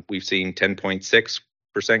percentage, we've seen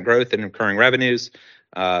 10.6% growth in recurring revenues.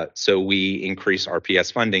 So we increased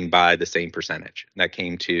RPS funding by the same percentage. That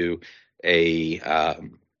came to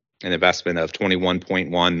an investment of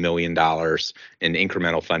 $21.1 million in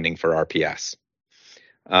incremental funding for RPS.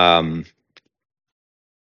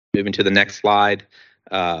 Moving to the next slide,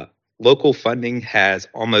 local funding has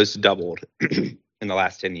almost doubled in the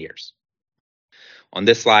last 10 years. On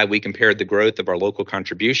this slide, we compared the growth of our local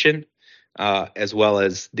contribution as well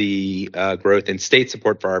as the growth in state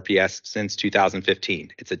support for RPS since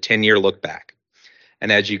 2015. It's a 10-year look back. And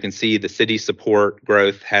as you can see, the city support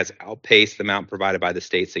growth has outpaced the amount provided by the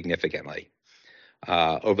state significantly.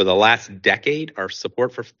 Over the last decade, our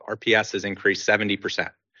support for RPS has increased 70%,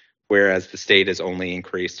 whereas the state has only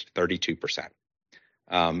increased 32%.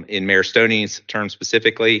 In Mayor Stoney's terms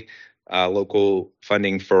specifically, local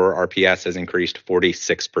funding for RPS has increased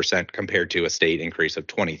 46% compared to a state increase of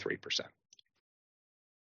 23%.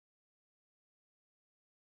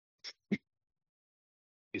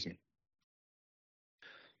 Excuse me.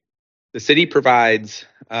 The city provides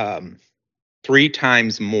 3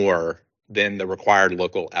 times more than the required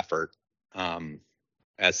local effort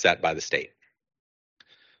as set by the state.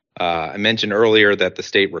 I mentioned earlier that the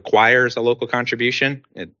state requires a local contribution,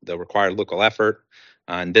 the required local effort,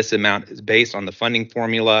 and this amount is based on the funding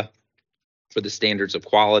formula for the standards of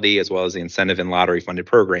quality as well as the incentive and lottery funded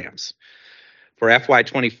programs. For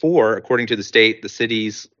FY24, according to the state, the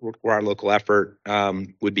city's required local effort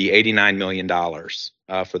would be $89 million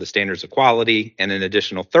for the standards of quality and an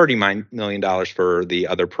additional $30 million for the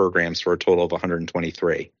other programs for a total of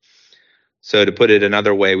 123. So to put it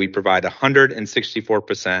another way, we provide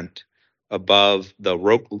 164% above the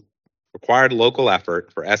required local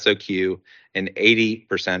effort for SOQ and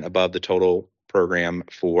 80% above the total program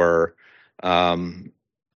for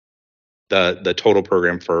the total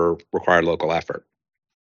program for required local effort.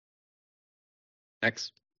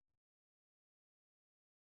 Next.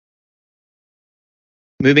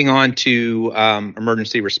 Moving on to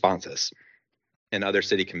emergency responses and other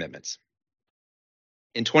city commitments.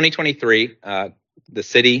 In 2023, the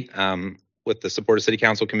city, with the support of City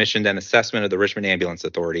Council, commissioned an assessment of the Richmond Ambulance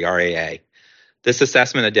Authority, RAA. This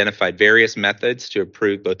assessment identified various methods to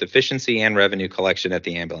improve both efficiency and revenue collection at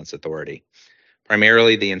the Ambulance Authority.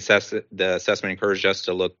 Primarily, the assessment encouraged us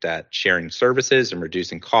to look at sharing services and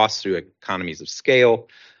reducing costs through economies of scale,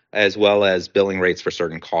 as well as billing rates for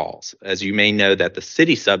certain calls. As you may know, that the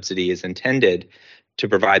city subsidy is intended to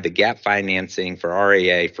provide the gap financing for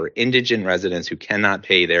RAA for indigent residents who cannot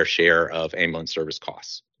pay their share of ambulance service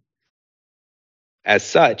costs. As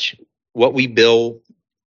such, what we bill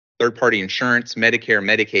third-party insurance, Medicare,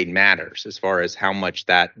 Medicaid matters as far as how much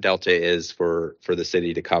that delta is for the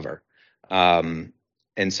city to cover. And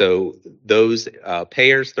so those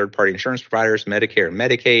payers, third-party insurance providers, Medicare and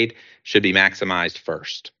Medicaid, should be maximized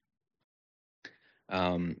first.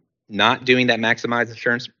 Not doing that maximized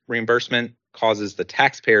insurance reimbursement causes the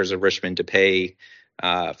taxpayers of Richmond to pay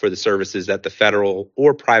for the services that the federal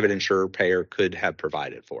or private insurer payer could have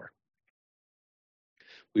provided for.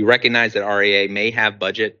 We recognize that RAA may have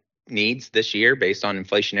budget needs this year based on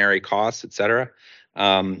inflationary costs, et cetera.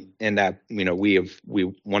 And that, we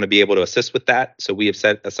want to be able to assist with that. So we have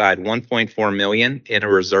set aside $1.4 million in a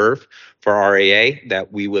reserve for RAA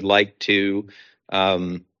that we would like to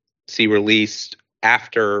see released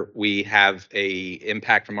after we have a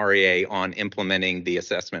impact from REA on implementing the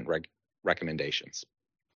assessment recommendations,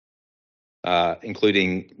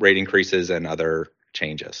 including rate increases and other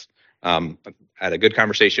changes. I had a good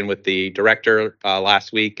conversation with the director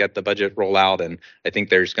last week at the budget rollout, and I think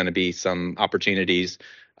there's going to be some opportunities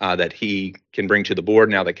that he can bring to the board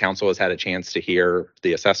now that council has had a chance to hear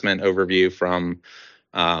the assessment overview from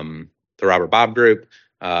the Robert Bob Group,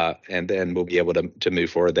 and then we'll be able to move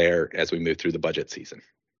forward there as we move through the budget season.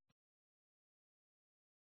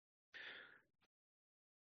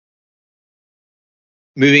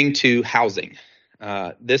 Moving to housing.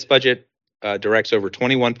 This budget directs over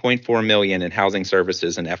 $21.4 million in housing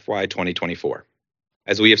services in FY 2024.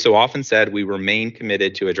 As we have so often said, we remain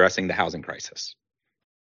committed to addressing the housing crisis.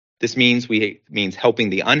 This means helping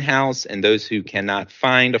the unhoused and those who cannot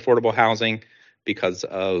find affordable housing because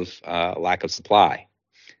of lack of supply.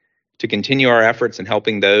 To continue our efforts in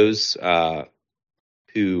helping those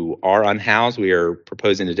who are unhoused, we are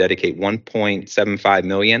proposing to dedicate $1.75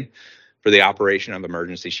 million for the operation of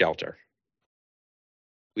emergency shelter.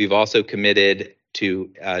 We've also committed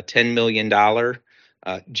to a $10 million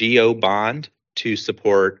GO bond to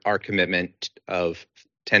support our commitment of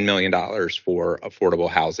 $10 million for affordable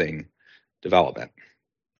housing development.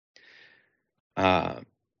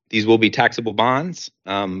 These will be taxable bonds,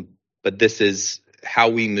 but this is how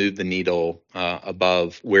we move the needle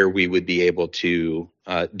above where we would be able to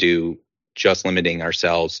do just limiting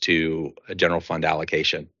ourselves to a general fund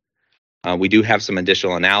allocation. We do have some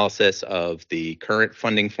additional analysis of the current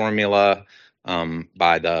funding formula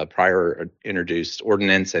by the prior introduced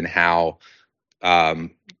ordinance and how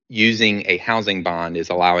using a housing bond is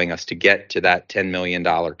allowing us to get to that $10 million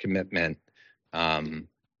commitment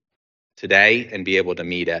today and be able to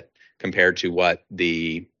meet it compared to what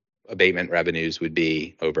the abatement revenues would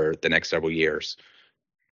be over the next several years.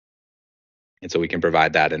 And so we can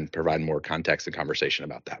provide that and provide more context and conversation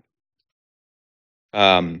about that.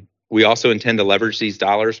 We also intend to leverage these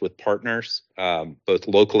dollars with partners, both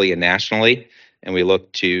locally and nationally, and we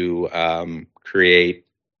look to create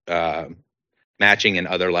matching and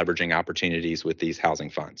other leveraging opportunities with these housing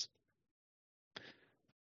funds.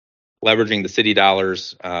 Leveraging the city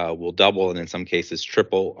dollars will double and in some cases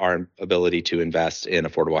triple our ability to invest in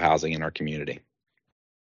affordable housing in our community.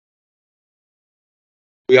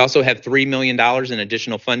 We also have $3 million in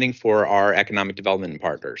additional funding for our economic development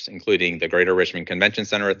partners, including the Greater Richmond Convention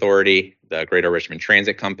Center Authority, the Greater Richmond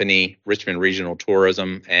Transit Company, Richmond Regional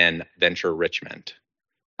Tourism, and Venture Richmond.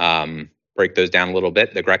 Break those down a little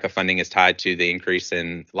bit. The GRECA funding is tied to the increase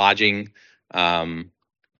in lodging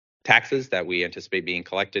taxes that we anticipate being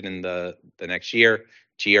collected in the next year.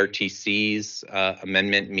 GRTC's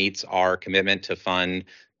amendment meets our commitment to fund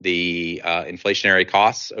the inflationary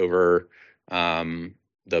costs over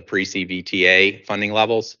the pre-CVTA funding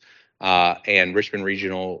levels. And Richmond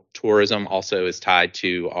Regional Tourism also is tied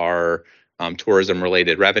to our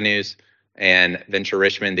tourism-related revenues. And Venture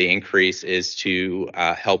Richmond, the increase is to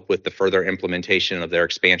help with the further implementation of their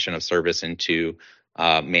expansion of service into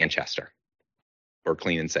Manchester for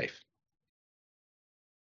clean and safe.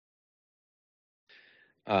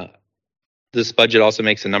 This budget also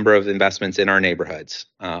makes a number of investments in our neighborhoods.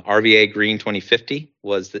 RVA Green 2050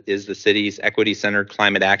 is the city's equity-centered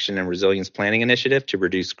climate action and resilience planning initiative to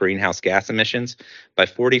reduce greenhouse gas emissions by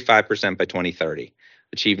 45% by 2030,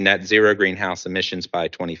 achieve net zero greenhouse emissions by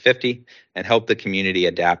 2050, and help the community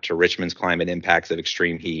adapt to Richmond's climate impacts of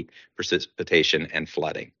extreme heat, precipitation, and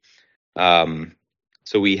flooding.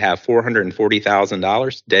 So we have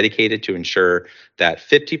 $440,000 dedicated to ensure that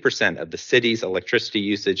 50% of the city's electricity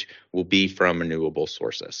usage will be from renewable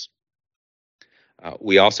sources.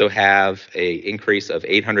 We also have an increase of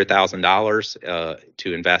 $800,000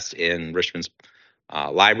 to invest in Richmond's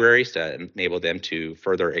libraries to enable them to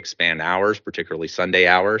further expand hours, particularly Sunday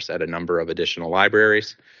hours at a number of additional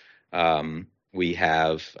libraries. We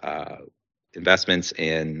have investments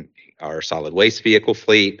in our solid waste vehicle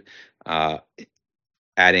fleet,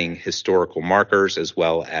 adding historical markers as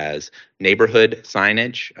well as neighborhood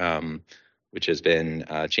signage, which has been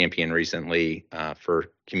championed recently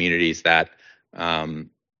for communities that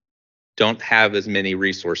don't have as many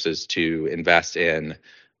resources to invest in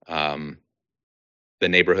the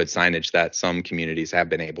neighborhood signage that some communities have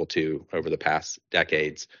been able to over the past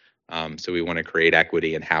decades. So we want to create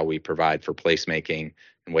equity in how we provide for placemaking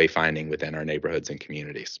and wayfinding within our neighborhoods and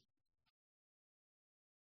communities.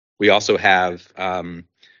 We also have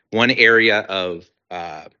one area of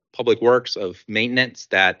public works of maintenance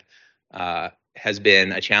that has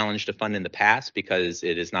been a challenge to fund in the past because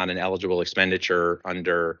it is not an eligible expenditure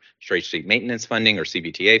under straight street maintenance funding or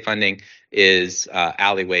CBTA funding, is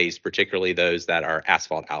alleyways, particularly those that are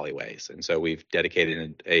asphalt alleyways. And so we've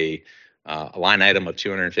dedicated a line item of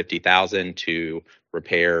 $250,000 to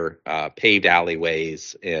repair paved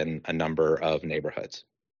alleyways in a number of neighborhoods.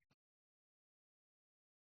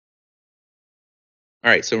 All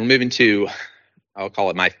right, so we're moving to, I'll call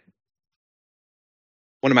it one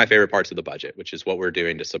of my favorite parts of the budget, which is what we're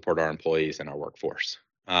doing to support our employees and our workforce.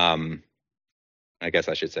 I guess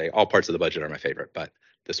I should say all parts of the budget are my favorite, but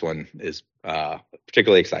this one is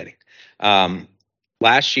particularly exciting.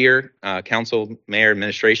 Last year, council, mayor,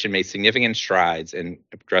 administration made significant strides in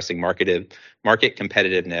addressing market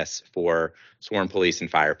competitiveness for sworn police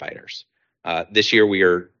and firefighters. This year, we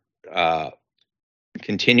are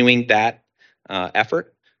continuing that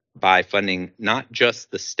effort by funding not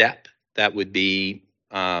just the step that would be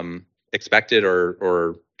expected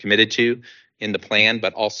or committed to in the plan,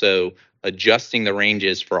 but also adjusting the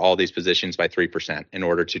ranges for all these positions by 3% in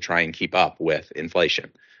order to try and keep up with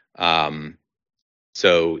inflation.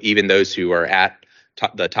 So even those who are at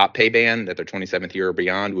the top pay band at their 27th year or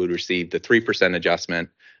beyond would receive the 3% adjustment,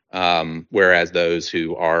 whereas those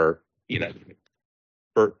who are,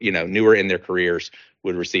 newer in their careers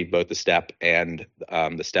would receive both the step and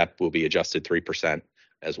the step will be adjusted 3%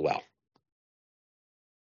 as well.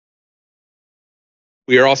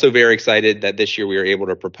 We are also very excited that this year we are able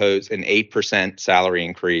to propose an 8% salary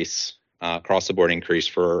increase, across the board increase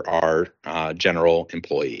for our general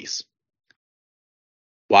employees.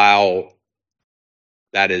 While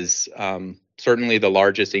that is certainly the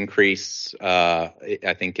largest increase,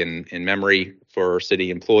 I think in memory for city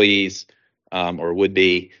employees, or would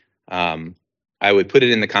be, I would put it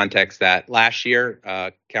in the context that last year,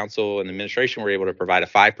 council and administration were able to provide a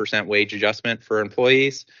 5% wage adjustment for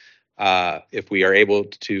employees. If we are able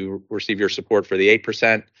to receive your support for the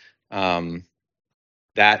 8%,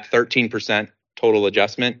 that 13% total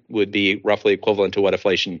adjustment would be roughly equivalent to what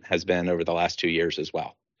inflation has been over the last 2 years as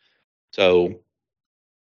well. So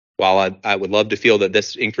while I would love to feel that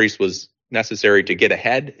this increase was necessary to get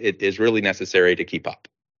ahead, it is really necessary to keep up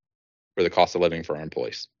for the cost of living for our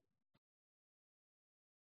employees.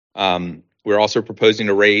 We're also proposing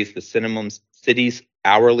to raise the city's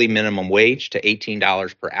hourly minimum wage to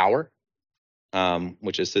 $18 per hour,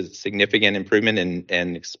 which is a significant improvement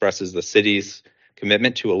and expresses the city's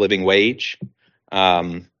commitment to a living wage.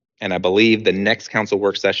 And I believe the next council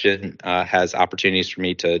work session has opportunities for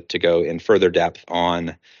me to go in further depth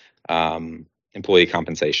on employee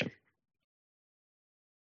compensation.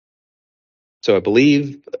 So I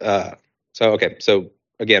believe, so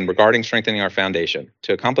again, regarding strengthening our foundation,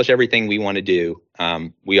 to accomplish everything we want to do,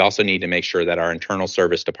 we also need to make sure that our internal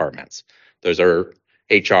service departments, those are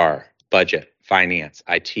HR, budget, finance,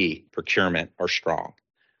 IT, procurement, are strong.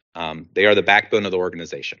 They are the backbone of the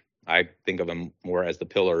organization. I think of them more as the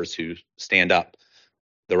pillars who stand up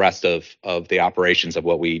the rest of the operations of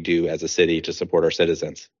what we do as a city to support our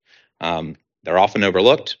citizens. They're often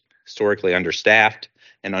overlooked, historically understaffed,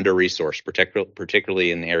 and under-resourced,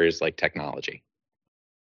 particularly in areas like technology.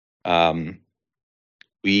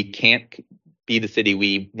 We can't be the city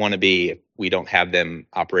we want to be if we don't have them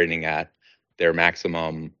operating at their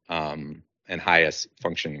maximum and highest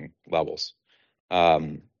functioning levels.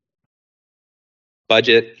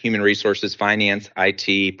 Budget, human resources, finance,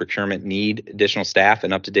 IT, procurement need additional staff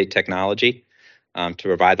and up-to-date technology to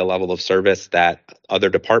provide the level of service that other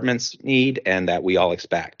departments need and that we all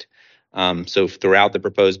expect. So throughout the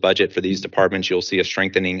proposed budget for these departments, you'll see a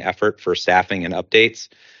strengthening effort for staffing and updates.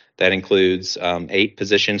 That includes 8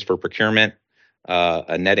 positions for procurement,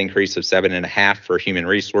 a net increase of 7.5 for human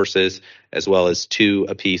resources, as well as 2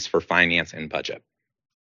 apiece for finance and budget.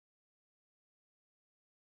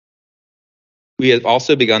 We have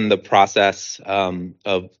also begun the process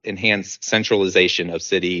of enhanced centralization of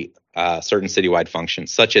certain citywide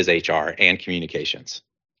functions, such as HR and communications.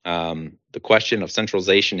 The question of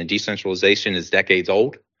centralization and decentralization is decades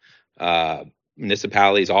old.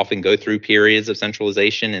 Municipalities often go through periods of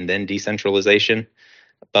centralization and then decentralization.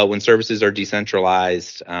 But when services are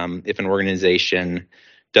decentralized, if an organization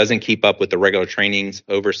doesn't keep up with the regular trainings,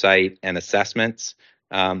 oversight, and assessments,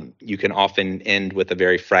 you can often end with a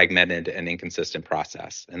very fragmented and inconsistent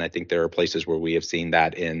process. And I think there are places where we have seen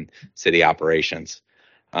that in city operations.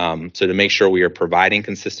 So to make sure we are providing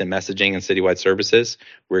consistent messaging and citywide services,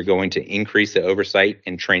 we're going to increase the oversight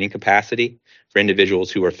and training capacity for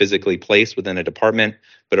individuals who are physically placed within a department,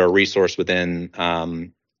 but are resourced within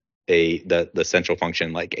the central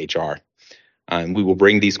function like HR. We will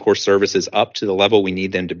bring these core services up to the level we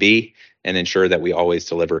need them to be and ensure that we always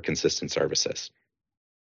deliver consistent services.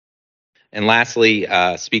 And lastly,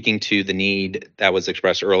 speaking to the need that was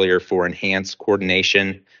expressed earlier for enhanced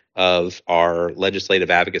coordination of our legislative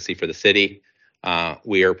advocacy for the city,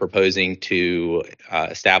 we are proposing to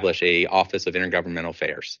establish a Office of Intergovernmental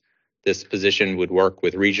Affairs. This position would work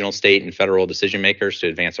with regional, state, and federal decision makers to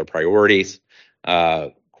advance our priorities,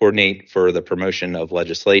 coordinate for the promotion of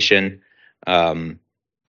legislation, et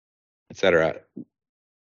cetera.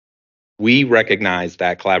 We recognize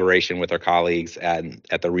that collaboration with our colleagues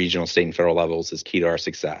at the regional, state, and federal levels is key to our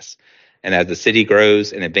success. And as the city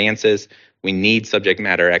grows and advances, we need subject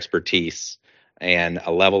matter expertise and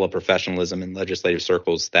a level of professionalism in legislative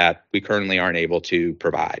circles that we currently aren't able to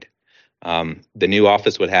provide. The new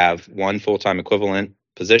office would have one full-time equivalent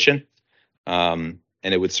position, and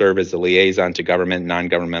it would serve as the liaison to government and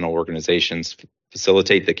non-governmental organizations,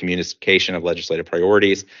 facilitate the communication of legislative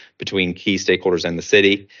priorities between key stakeholders in the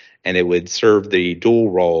city, and it would serve the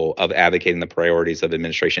dual role of advocating the priorities of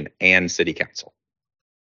administration and city council.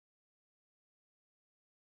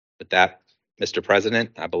 With that, Mr.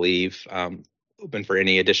 President, I believe open for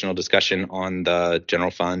any additional discussion on the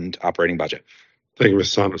general fund operating budget. Thank you, Mr.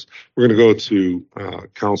 Saunders. We're going to go to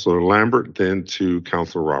Councilor Lambert, then to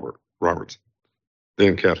Councilor Roberts,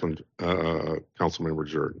 then Councilmember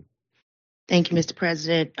Jordan. Thank you, Mr.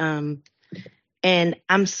 President. And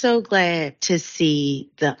I'm so glad to see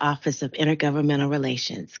the Office of Intergovernmental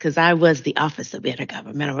Relations, because I was the Office of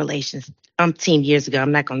Intergovernmental Relations 10 years ago.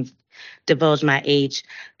 I'm not going to divulge my age.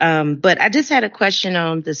 But I just had a question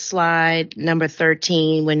on the slide number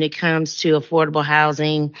 13 when it comes to affordable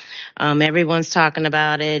housing. Everyone's talking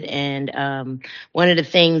about it. And one of the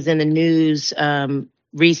things in the news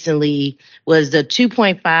recently was the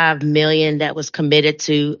 $2.5 million that was committed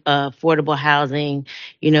to affordable housing.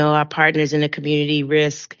 You know, our partners in the community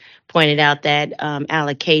risk pointed out that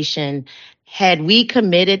allocation. Had we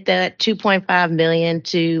committed that $2.5 million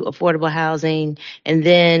to affordable housing, and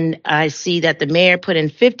then I see that the mayor put in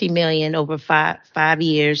 $50 million over five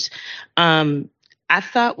years, I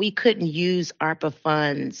thought we couldn't use ARPA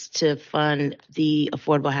funds to fund the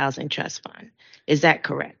Affordable Housing Trust Fund. Is that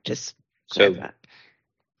correct? Just clarify.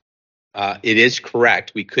 It is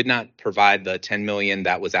correct. We could not provide the $10 million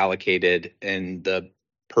that was allocated in the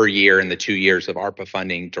per year in the 2 years of ARPA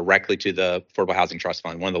funding directly to the Affordable Housing Trust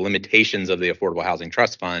Fund. One of the limitations of the Affordable Housing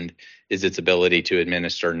Trust Fund is its ability to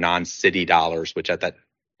administer non-city dollars, which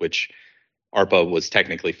ARPA was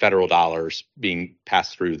technically federal dollars being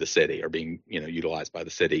passed through the city or being utilized by the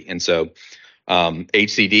city. And so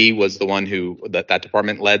HCD was the one who that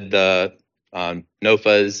department led the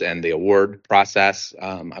NOFAs and the award process,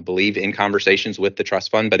 I believe, in conversations with the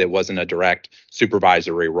trust fund, but it wasn't a direct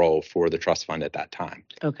supervisory role for the trust fund at that time.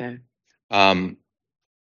 Okay. I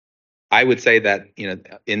would say that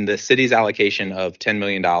in the city's allocation of $10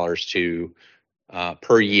 million to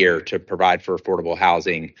per year to provide for affordable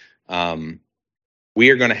housing, we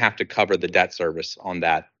are going to have to cover the debt service on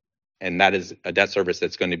that. And that is a debt service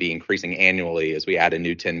that's going to be increasing annually as we add a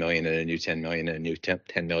new 10 million and a new 10 million and a new 10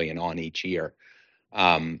 million on each year.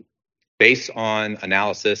 Based on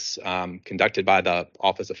analysis conducted by the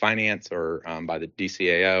Office of Finance or by the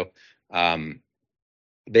DCAO,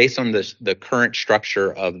 based on the current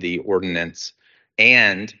structure of the ordinance,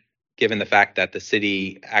 and given the fact that the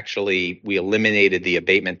city we eliminated the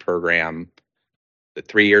abatement program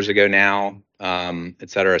 3 years ago now, et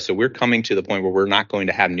cetera. So we're coming to the point where we're not going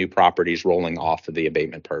to have new properties rolling off of the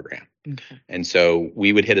abatement program. Okay. And so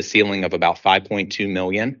we would hit a ceiling of about 5.2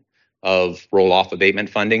 million of roll-off abatement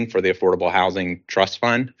funding for the Affordable Housing Trust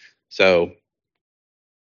Fund. So I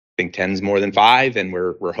think 10's more than 5, and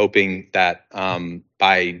we're hoping that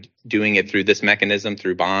by doing it through this mechanism,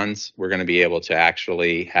 through bonds, we're going to be able to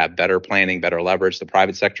actually have better planning, better leverage. The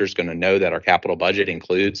private sector is going to know that our capital budget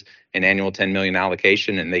includes an annual 10 million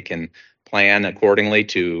allocation, and they can plan accordingly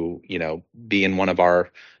to be in one of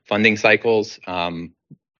our funding cycles.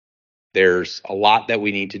 There's a lot that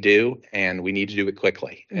we need to do, and we need to do it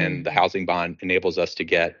quickly. Mm-hmm. And the housing bond enables us to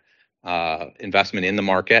get investment in the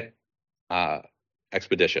market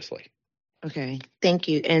expeditiously. Okay, thank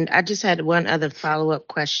you. And I just had one other follow-up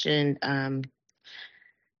question.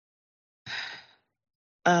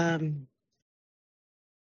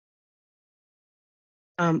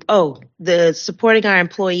 The supporting our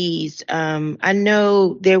employees. I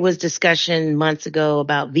know there was discussion months ago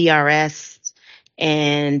about VRS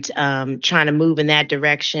and trying to move in that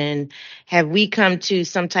direction. Have we come to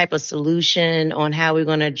some type of solution on how we're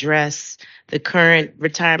going to address the current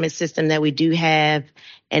retirement system that we do have,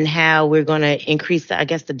 and how we're going to increase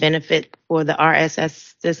the benefit for the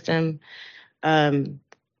RSS system? I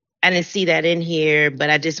didn't see that in here, but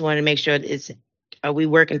I just wanted to make sure are we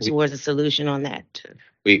working towards a solution on that?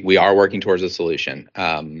 We are working towards a solution.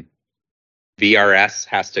 VRS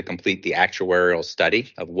has to complete the actuarial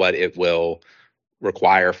study of what it will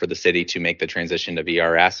require for the city to make the transition to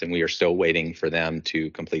VRS, and we are still waiting for them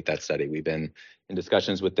to complete that study. We've been in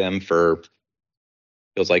discussions with them for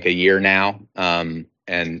feels like a year now, and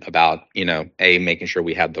about making sure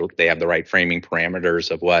they have the right framing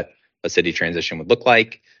parameters of what a city transition would look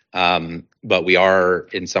like. But we are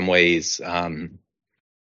in some ways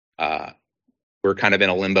we're kind of in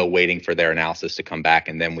a limbo waiting for their analysis to come back,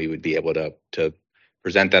 and then we would be able to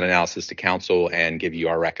present that analysis to council and give you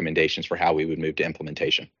our recommendations for how we would move to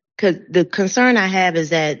implementation. Because the concern I have is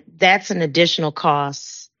that that's an additional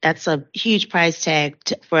cost. That's a huge price tag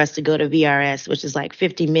for us to go to VRS, which is like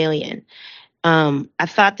 $50 million. I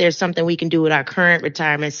thought there's something we can do with our current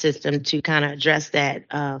retirement system to kind of address that.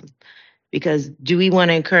 Because do we want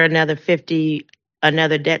to incur another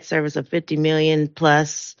debt service of $50 million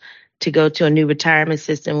plus to go to a new retirement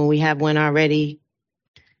system when we have one already?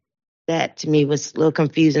 That to me was a little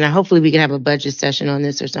confusing. Hopefully we can have a budget session on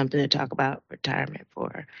this or something to talk about retirement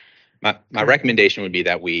for. My recommendation would be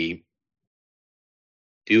that we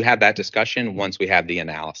do have that discussion once we have the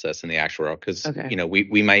analysis and the actuarial, because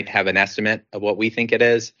we might have an estimate of what we think it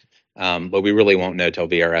is, but we really won't know till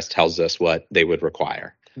VRS tells us what they would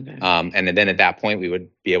require. Okay. And then at that point, we would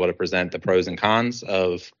be able to present the pros and cons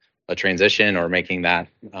of a transition or making that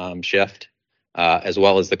shift, as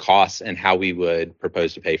well as the costs and how we would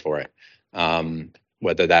propose to pay for it,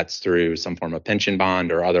 whether that's through some form of pension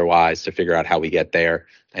bond or otherwise, to figure out how we get there,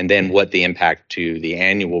 and then what the impact to the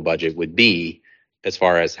annual budget would be as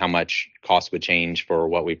far as how much cost would change for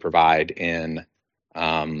what we provide in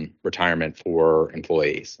retirement for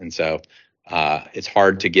employees. And so it's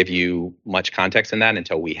hard to give you much context in that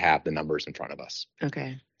until we have the numbers in front of us.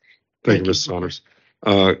 Okay. Thank you, Ms. Saunders.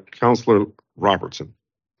 Councilor Robertson.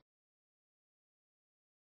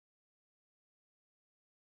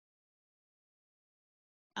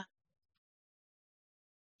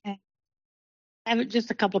 I have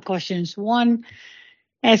just a couple of questions. One,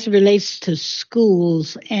 as it relates to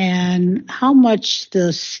schools and how much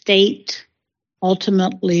the state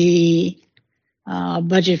ultimately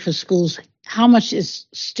budget for schools, how much is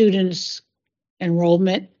students'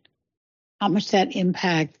 enrollment? How much that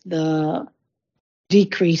impact the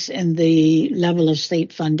decrease in the level of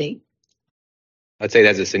state funding? I'd say it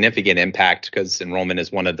has a significant impact because enrollment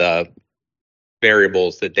is one of the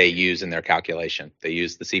variables that they use in their calculation. They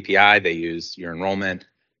use the CPI, they use your enrollment,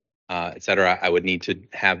 et cetera. I would need to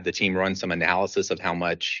have the team run some analysis of how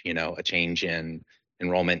much, a change in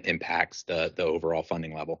enrollment impacts the overall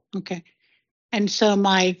funding level. Okay. And so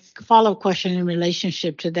my follow-up question in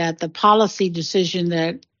relationship to that, the policy decision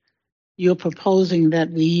that you're proposing that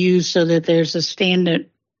we use so that there's a standard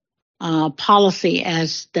policy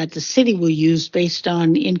as that the city will use based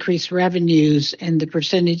on increased revenues and the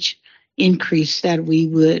percentage increase that we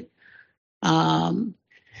would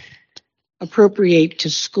appropriate to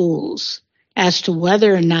schools, as to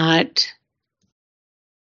whether or not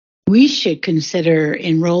we should consider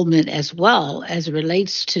enrollment as well as it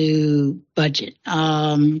relates to budget,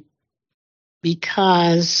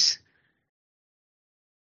 because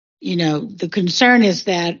the concern is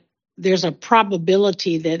that there's a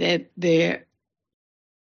probability that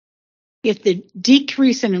if the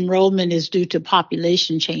decrease in enrollment is due to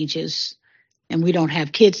population changes and we don't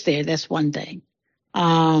have kids there, that's one thing.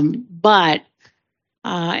 But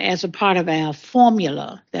as a part of our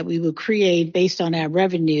formula that we will create based on our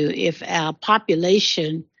revenue, if our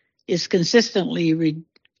population is consistently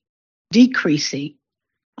decreasing,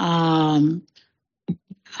 I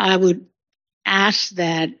would ask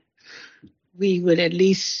that we would at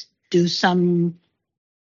least do some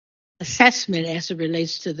assessment as it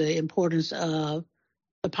relates to the importance of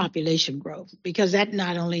the population growth, because that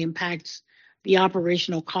not only impacts the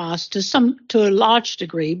operational cost to a large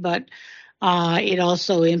degree, but it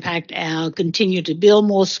also impacts our continue to build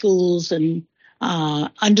more schools and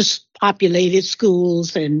underpopulated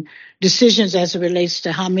schools and decisions as it relates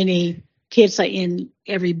to how many kids are in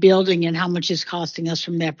every building and how much it's costing us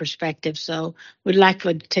from that perspective. So we'd like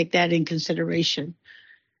to take that in consideration.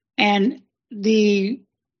 And the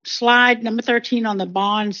slide number 13 on the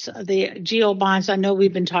bonds, the GO bonds, I know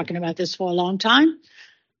we've been talking about this for a long time.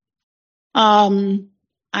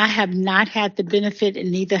 I have not had the benefit,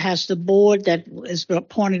 and neither has the board that is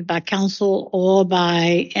appointed by council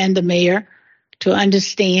and the mayor, to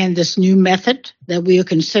understand this new method that we are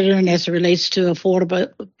considering as it relates to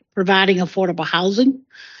providing affordable housing.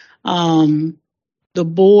 The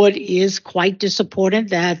board is quite disappointed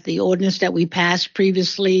that the ordinance that we passed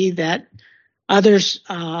previously, that others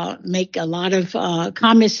make a lot of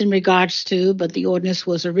comments in regards to, but the ordinance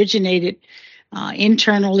was originated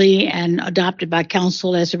internally and adopted by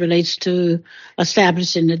council as it relates to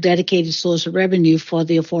establishing a dedicated source of revenue for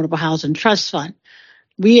the Affordable Housing Trust Fund.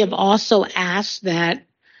 We have also asked that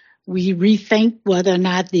we rethink whether or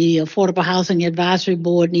not the Affordable Housing Advisory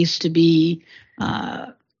Board needs to be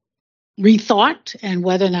rethought, and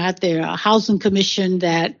whether or not there are a housing commission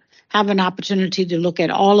that have an opportunity to look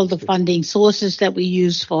at all of the funding sources that we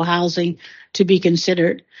use for housing to be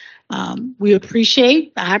considered. I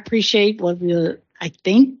appreciate what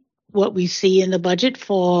we see in the budget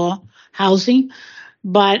for housing,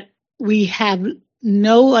 but we have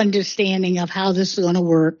no understanding of how this is going to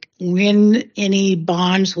work, when any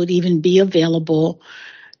bonds would even be available.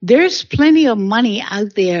 There's plenty of money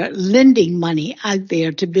out there, lending money out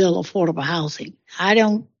there to build affordable housing. I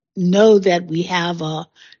don't know that we have a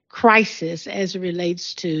crisis as it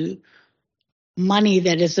relates to money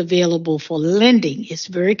that is available for lending. It's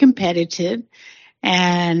very competitive.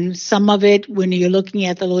 And some of it, when you're looking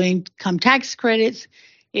at the low income tax credits,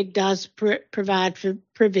 it does provide for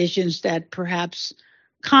provisions that perhaps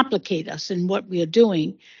complicate us in what we are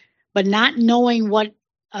doing. But not knowing what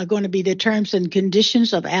are going to be the terms and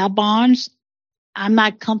conditions of our bonds, I'm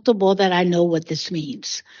not comfortable that I know what this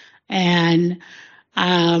means. And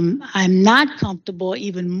I'm not comfortable,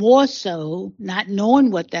 even more so, not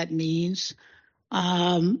knowing what that means,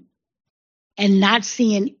 and not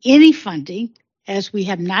seeing any funding, as we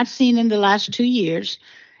have not seen in the last 2 years,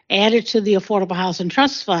 added to the Affordable Housing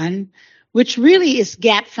Trust Fund, which really is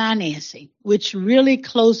gap financing, which really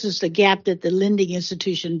closes the gap that the lending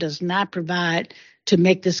institution does not provide to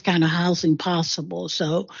make this kind of housing possible.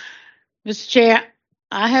 So, Mr. Chair,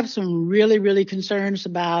 I have some really, really concerns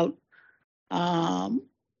about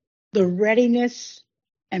the readiness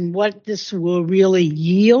and what this will really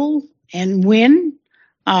yield, and when.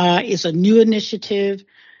 It's a new initiative.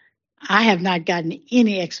 I have not gotten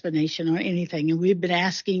any explanation on anything, and we've been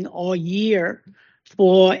asking all year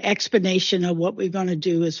for explanation of what we're going to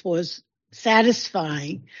do as far as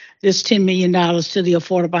satisfying this $10 million to the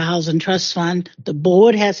Affordable Housing Trust Fund. The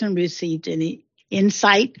board hasn't received any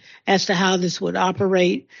insight as to how this would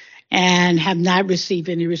operate, and have not received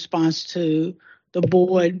any response to the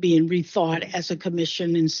board being rethought as a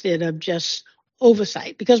commission instead of just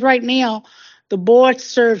oversight. Because right now, the board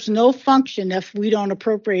serves no function if we don't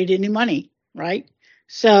appropriate any money, right?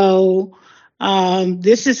 So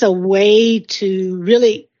this is a way to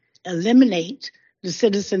really eliminate the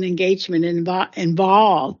citizen engagement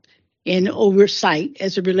involved in oversight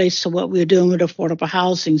as it relates to what we're doing with affordable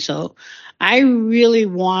housing. So I really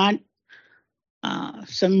want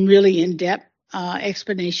some really in-depth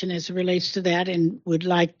explanation as it relates to that, and would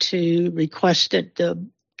like to request that the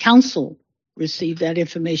council receive that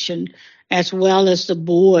information, as well as the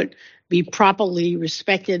board be properly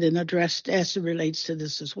respected and addressed as it relates to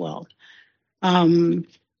this as well. And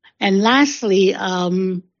lastly,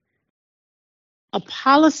 a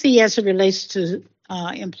policy as it relates to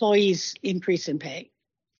employees' increase in pay.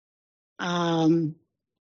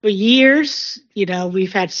 For years,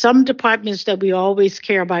 we've had some departments that we always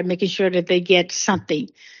care about making sure that they get something.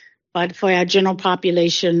 But for our general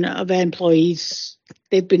population of employees,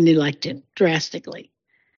 they've been neglected drastically.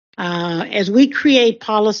 As we create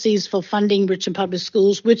policies for funding Richmond Public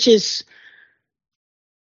Schools, which is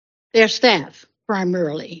their staff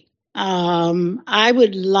primarily, I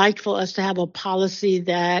would like for us to have a policy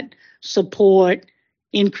that support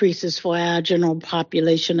increases for our general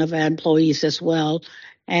population of our employees as well.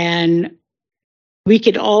 And we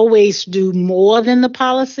could always do more than the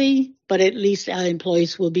policy, but at least our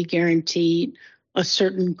employees will be guaranteed a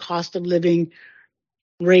certain cost of living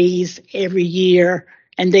raise every year,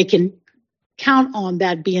 and they can count on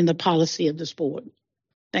that being the policy of this board.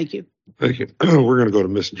 Thank you. Thank you. We're going to go to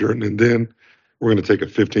Ms. Jordan, and then we're going to take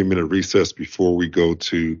a 15-minute recess before we go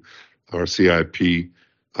to our CIP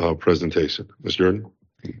presentation. Ms. Jordan?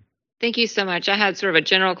 Thank you so much. I had sort of a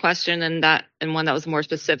general question and one that was more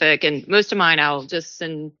specific, and most of mine I'll just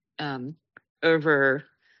send over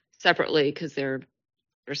separately because they're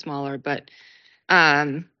smaller. But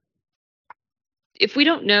if we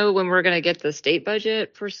don't know when we're going to get the state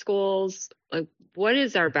budget for schools, like, what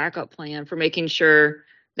is our backup plan for making sure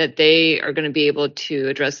that they are going to be able to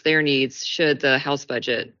address their needs should the House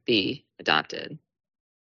budget be adopted?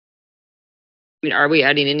 I mean, are we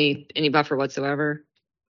adding any buffer whatsoever?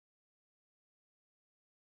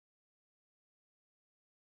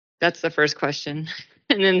 That's the first question.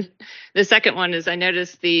 And then the second one is, I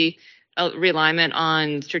noticed the realignment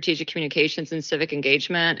on strategic communications and civic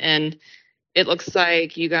engagement. And it looks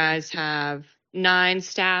like you guys have 9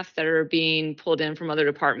 staff that are being pulled in from other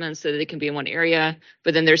departments so that they can be in one area,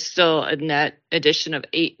 but then there's still a net addition of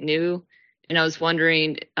 8 new. And I was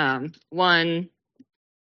wondering, one,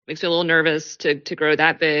 makes me a little nervous to grow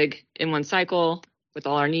that big in one cycle with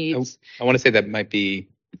all our needs. I want to say that might be,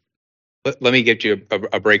 let me give you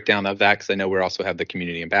a breakdown of that, because I know we also have the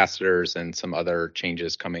community ambassadors and some other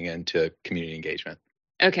changes coming into community engagement.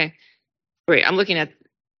 Okay, great. I'm looking at,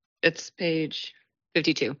 it's page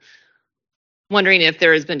 52. Wondering if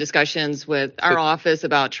there has been discussions with our office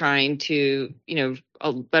about trying to,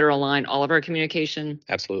 better align all of our communication.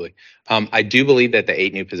 Absolutely. I do believe that the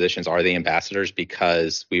 8 new positions are the ambassadors,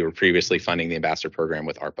 because we were previously funding the ambassador program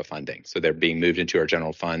with ARPA funding. So they're being moved into our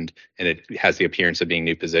general fund, and it has the appearance of being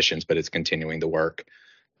new positions, but it's continuing the work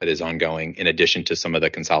that is ongoing in addition to some of the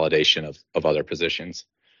consolidation of other positions.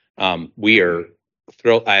 We are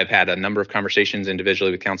thrilled. I've had a number of conversations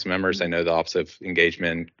individually with council members. I know the Office of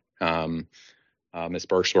Engagement, Ms.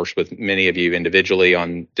 Burks works with many of you individually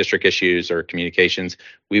on district issues or communications.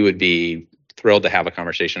 We would be thrilled to have a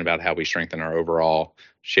conversation about how we strengthen our overall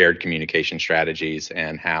shared communication strategies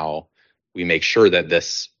and how we make sure that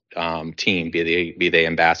this team, be they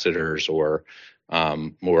ambassadors or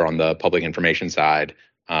more on the public information side,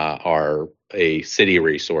 are a city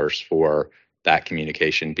resource for that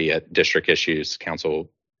communication, be it district issues,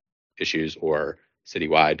 council issues, or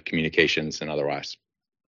citywide communications and otherwise.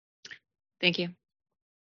 Thank you.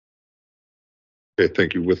 Okay,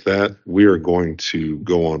 thank you. With that, we are going to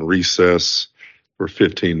go on recess for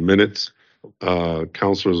 15 minutes.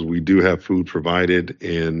 Counselors, we do have food provided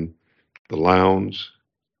in the lounge,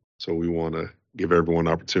 so we want to give everyone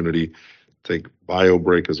an opportunity to take bio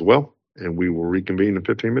break as well, and we will reconvene in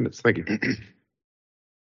 15 minutes. Thank you.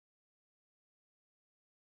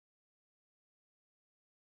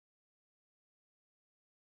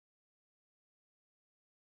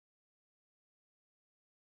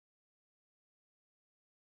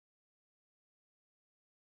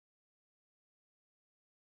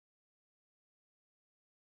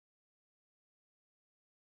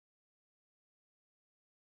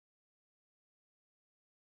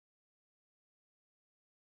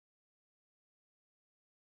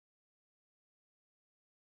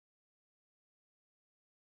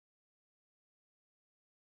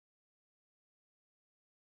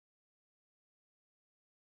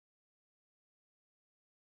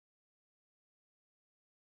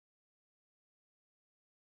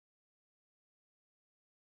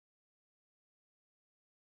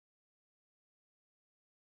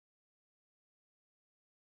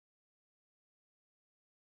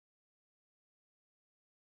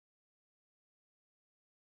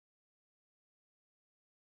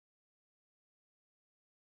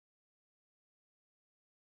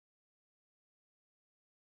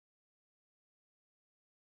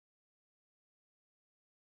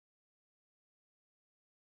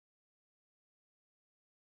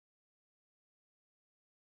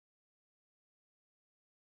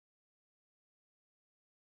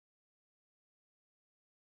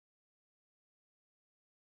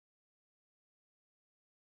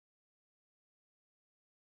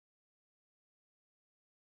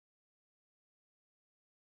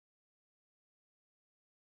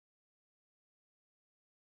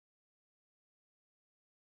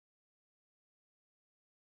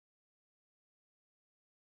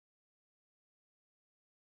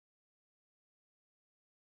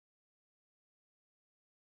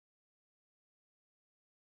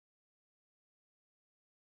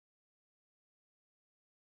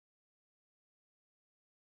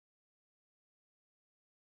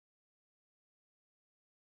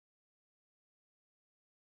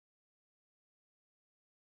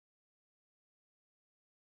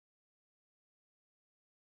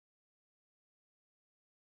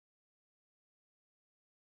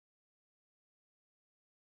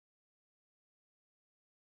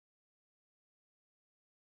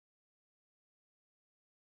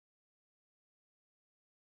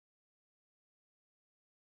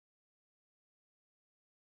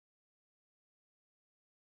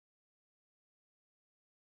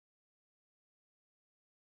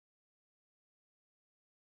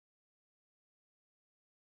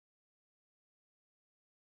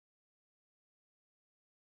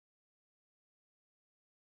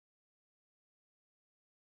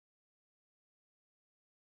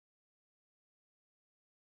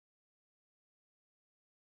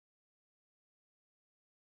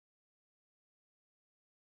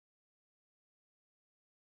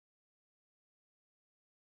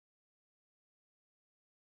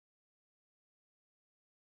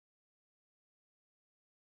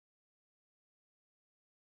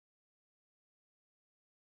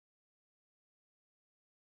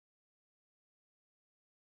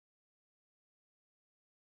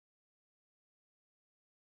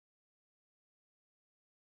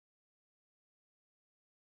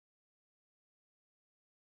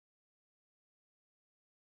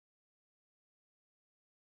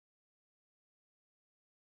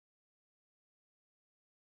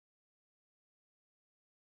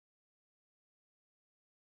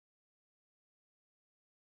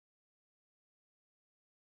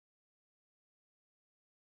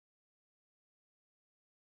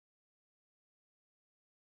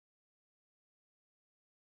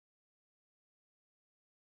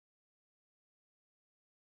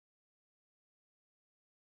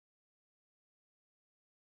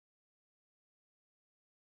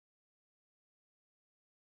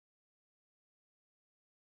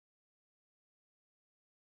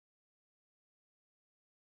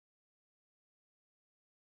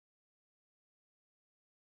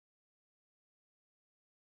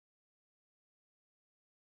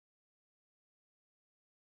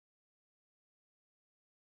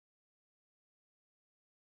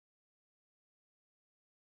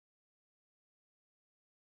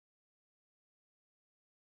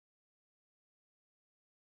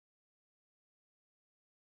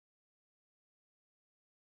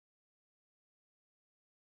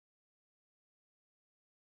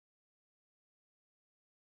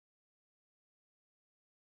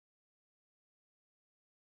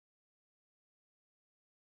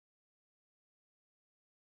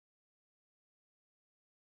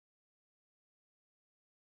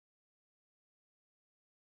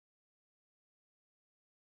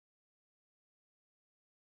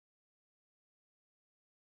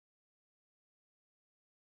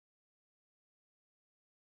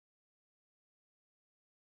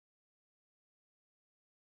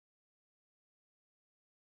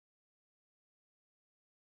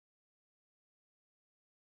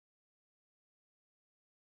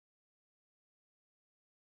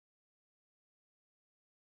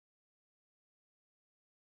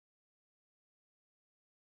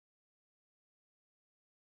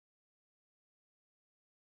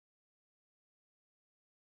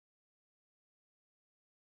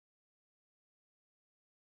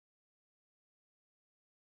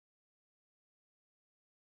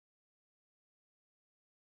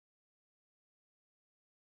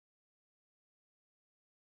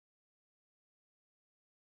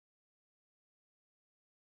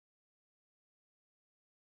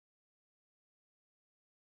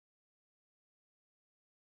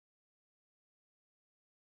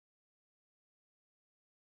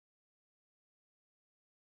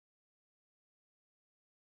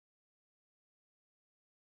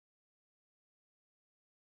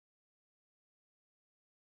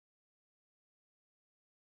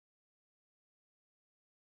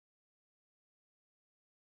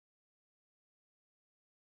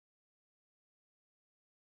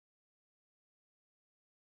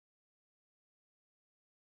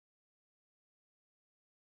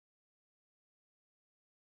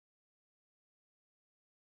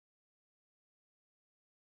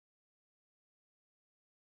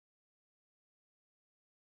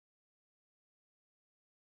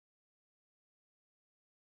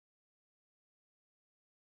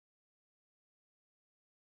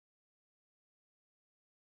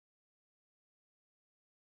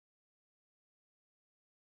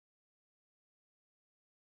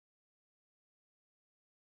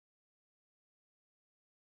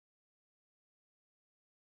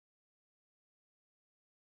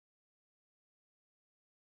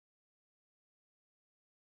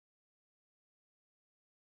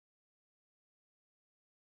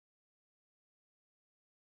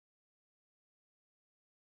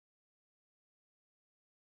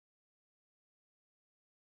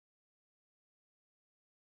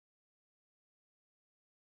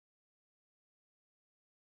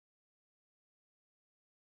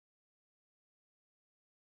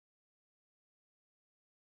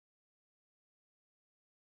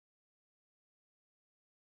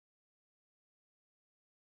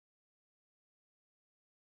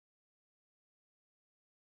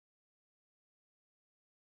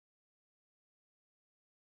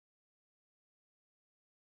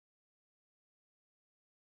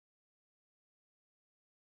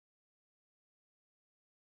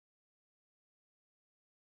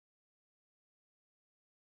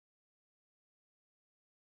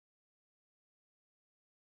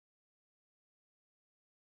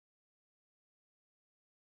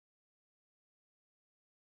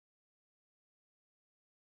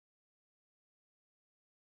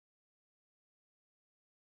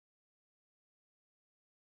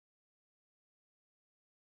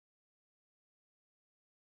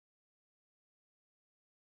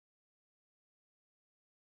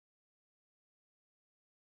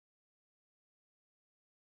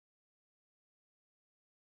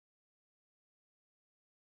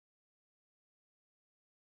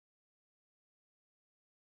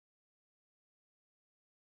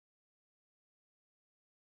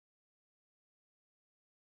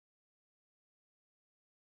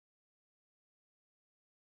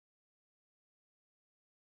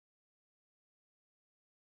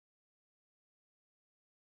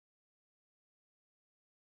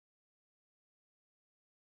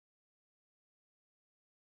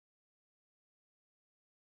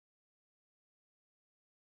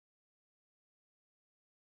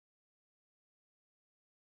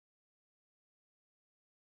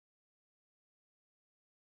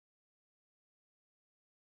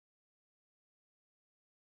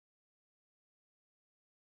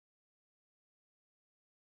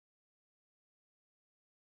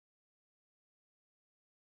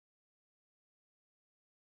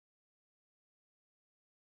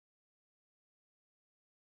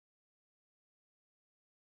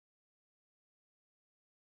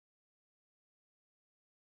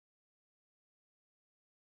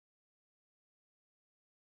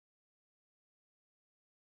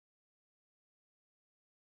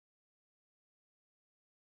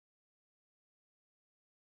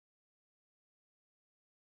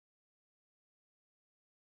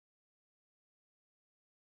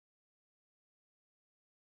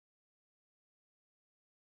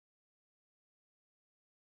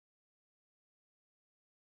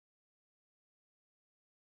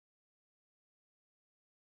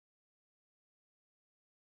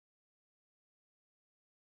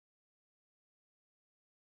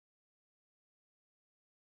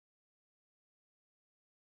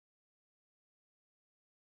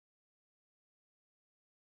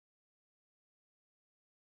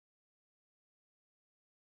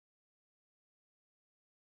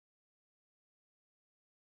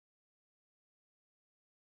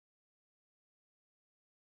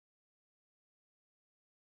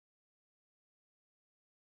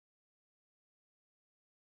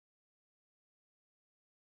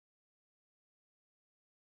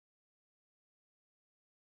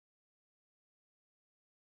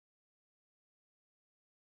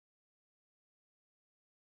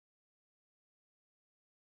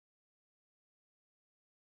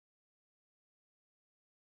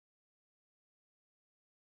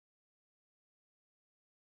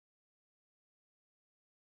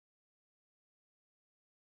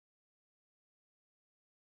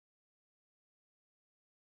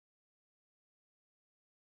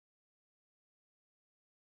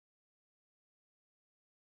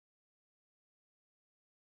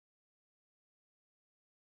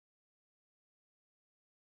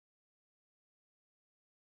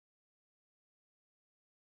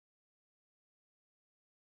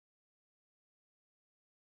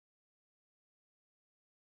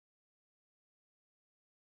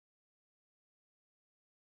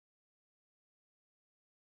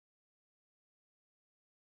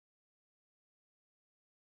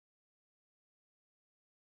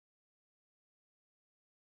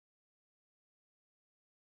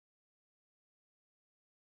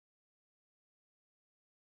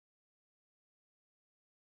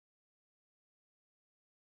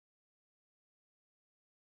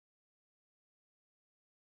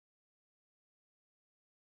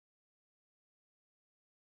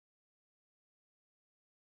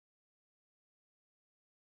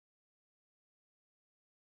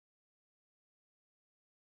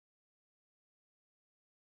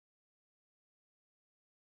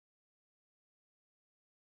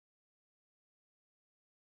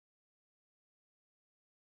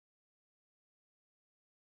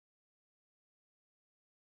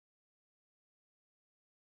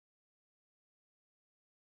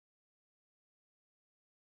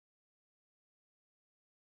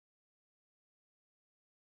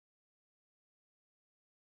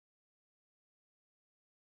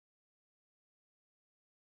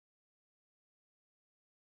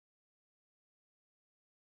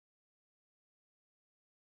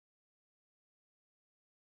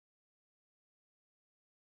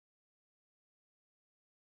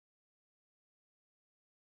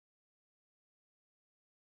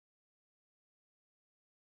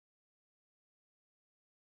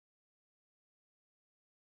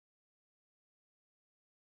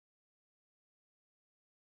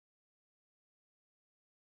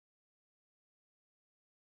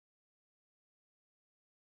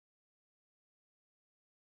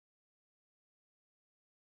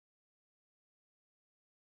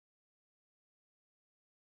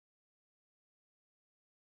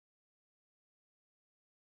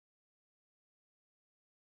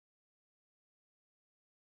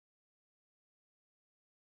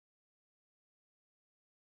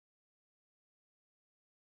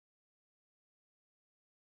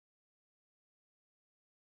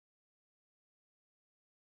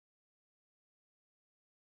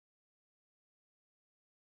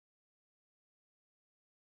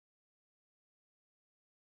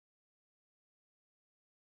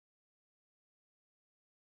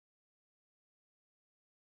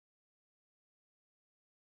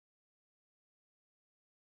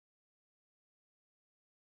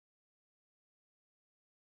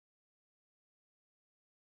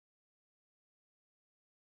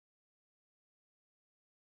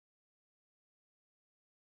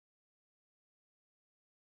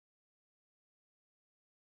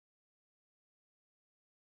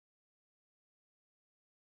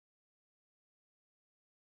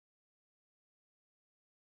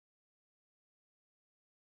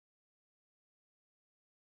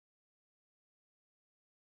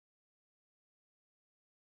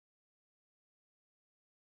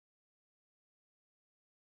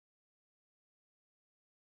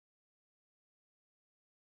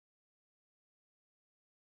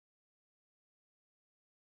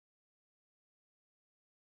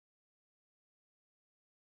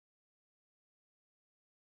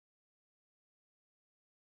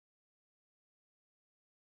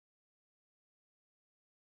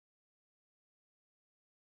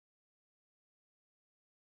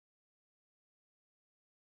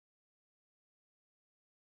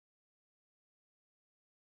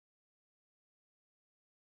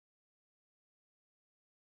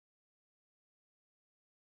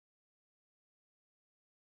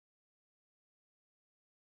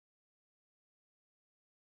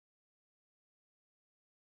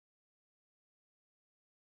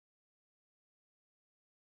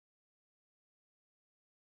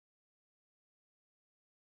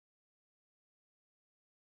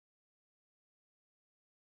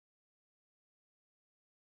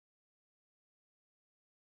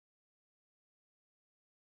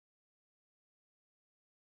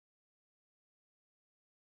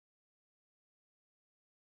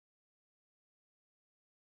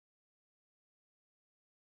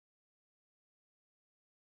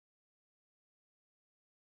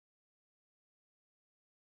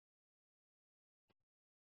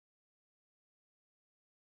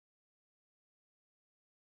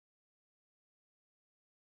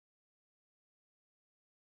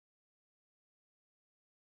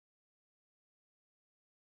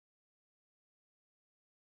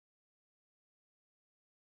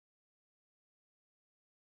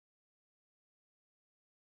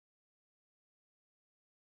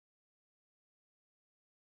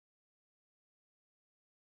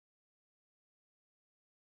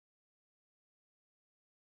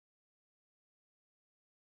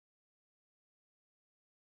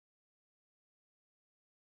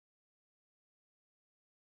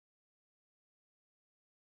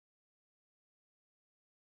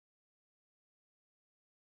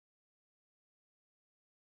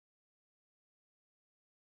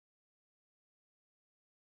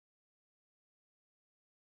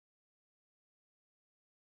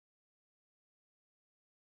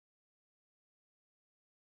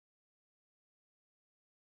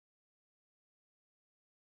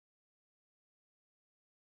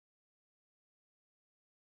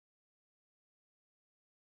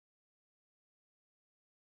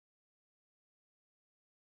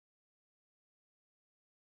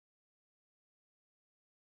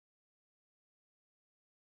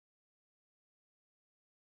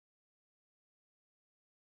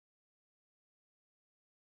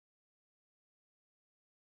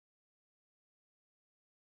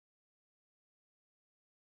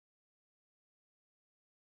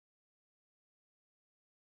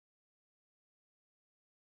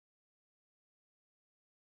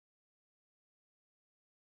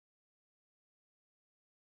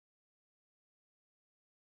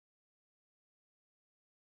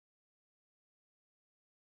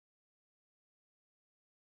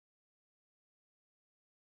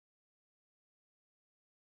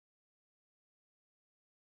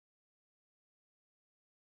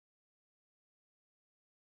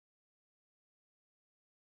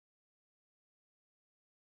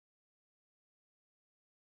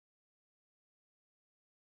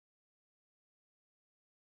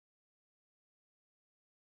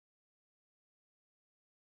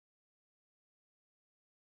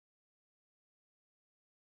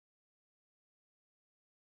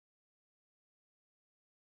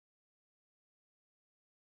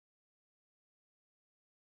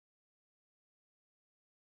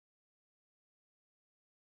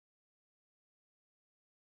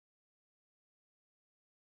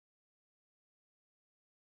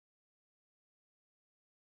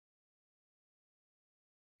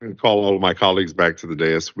 And call all of my colleagues back to the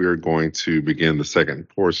dais. We are going to begin the second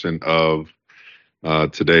portion of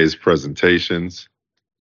today's presentations.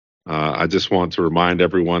 I just want to remind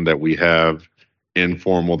everyone that we have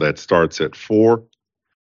informal that starts at 4,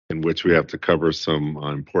 in which we have to cover some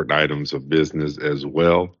important items of business as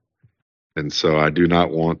well. And so I do not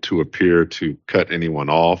want to appear to cut anyone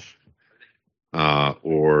off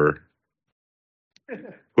or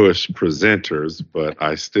push presenters, but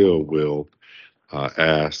I still will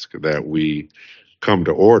ask that we come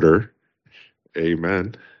to order.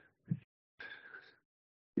 Amen.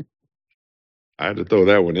 I had to throw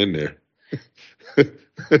that one in there. I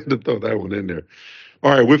had to throw that one in there.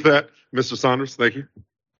 All right, with that, Mr. Saunders, thank you.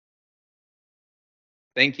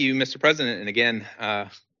 Thank you, Mr. President. And again,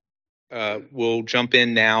 we'll jump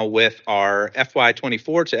in now with our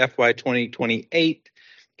FY24 to FY 2028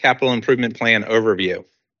 Capital Improvement Plan overview.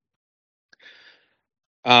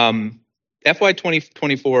 FY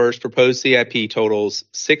 2024's proposed CIP totals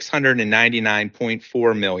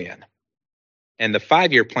 $699.4 million, and the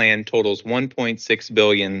 5-year plan totals $1.6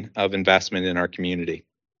 billion of investment in our community.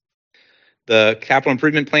 The capital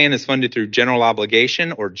improvement plan is funded through general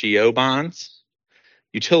obligation or GO bonds,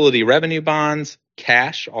 utility revenue bonds,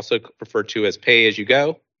 cash, also referred to as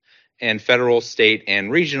pay-as-you-go, and federal, state,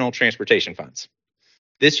 and regional transportation funds.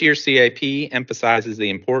 This year's CIP emphasizes the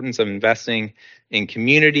importance of investing in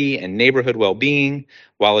community and neighborhood well-being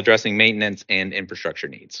while addressing maintenance and infrastructure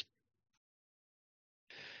needs.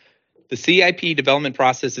 The CIP development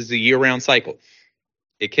process is a year-round cycle.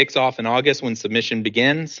 It kicks off in August when submission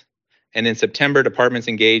begins, and in September, departments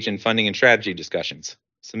engage in funding and strategy discussions.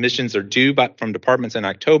 Submissions are due from departments in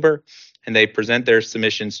October, and they present their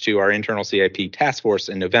submissions to our internal CIP task force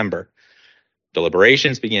in November.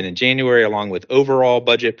 Deliberations begin in January, along with overall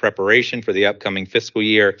budget preparation for the upcoming fiscal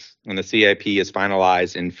year, and the CIP is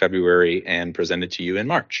finalized in February and presented to you in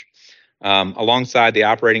March. Alongside the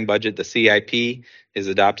operating budget, the CIP is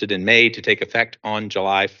adopted in May to take effect on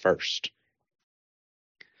July 1st.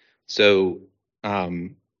 So,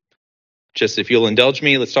 just if you'll indulge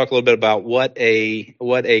me, let's talk a little bit about what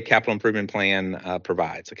a capital improvement plan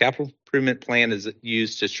provides. A capital improvement plan is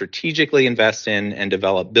used to strategically invest in and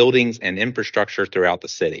develop buildings and infrastructure throughout the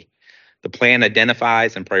city. The plan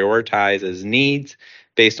identifies and prioritizes needs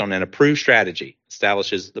based on an approved strategy,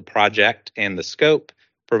 establishes the project and the scope,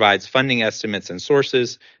 provides funding estimates and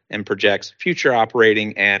sources, and projects future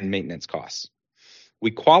operating and maintenance costs.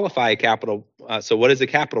 We qualify a capital, so what is a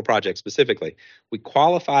capital project specifically? We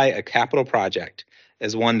qualify a capital project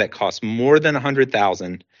as one that costs more than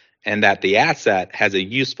 $100,000 and that the asset has a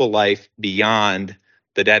useful life beyond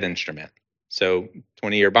the debt instrument. So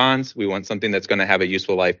 20-year bonds, we want something that's going to have a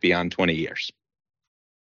useful life beyond 20 years.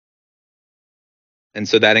 And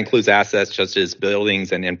so that includes assets such as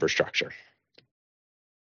buildings and infrastructure.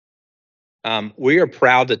 We are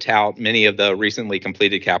proud to tout many of the recently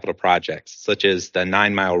completed capital projects, such as the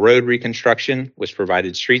 9 Mile Road reconstruction, which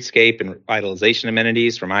provided streetscape and revitalization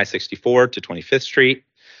amenities from I-64 to 25th Street.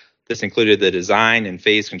 This included the design and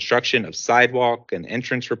phased construction of sidewalk and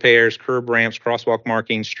entrance repairs, curb ramps, crosswalk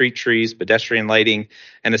markings, street trees, pedestrian lighting,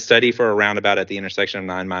 and a study for a roundabout at the intersection of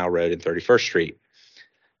 9 Mile Road and 31st Street.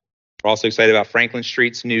 We're also excited about Franklin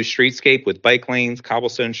Street's new streetscape with bike lanes,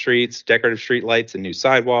 cobblestone streets, decorative street lights, and new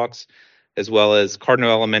sidewalks, as well as Cardinal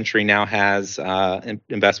Elementary now has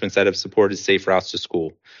investments that have supported safe routes to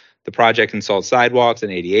school. The project installed sidewalks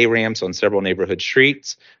and ADA ramps on several neighborhood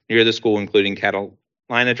streets near the school, including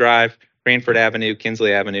Catalina Drive, Cranford Avenue,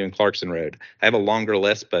 Kinsley Avenue, and Clarkson Road. I have a longer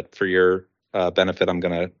list, but for your benefit, I'm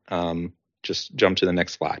going to just jump to the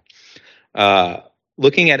next slide.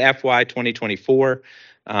 Looking at FY 2024,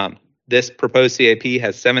 this proposed CIP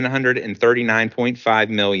has $739.5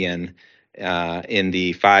 million in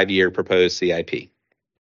the 5-year proposed CIP.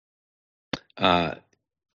 So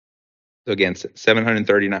again,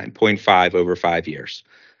 739.5 over 5 years.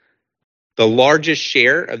 The largest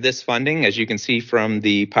share of this funding, as you can see from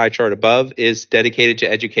the pie chart above, is dedicated to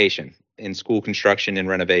education in school construction and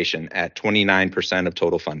renovation at 29% of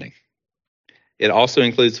total funding. It also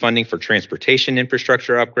includes funding for transportation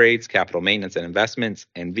infrastructure upgrades, capital maintenance and investments,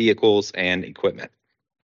 and vehicles and equipment.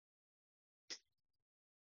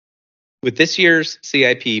 With this year's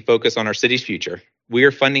CIP focus on our city's future, we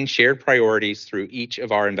are funding shared priorities through each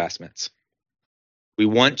of our investments. We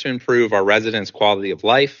want to improve our residents' quality of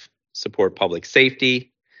life, support public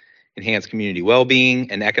safety, enhance community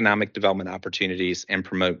well-being and economic development opportunities, and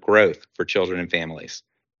promote growth for children and families.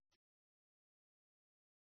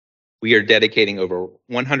 We are dedicating over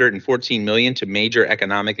 $114 million to major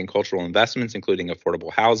economic and cultural investments, including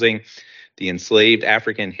affordable housing, the Enslaved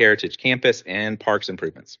African Heritage Campus, and parks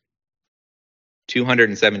improvements.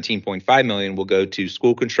 $217.5 million will go to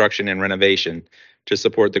school construction and renovation to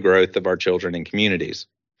support the growth of our children and communities.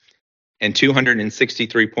 And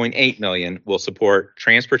 $263.8 million will support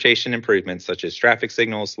transportation improvements such as traffic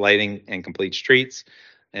signals, lighting, and complete streets,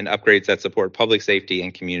 and upgrades that support public safety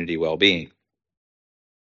and community well-being.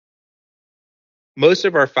 Most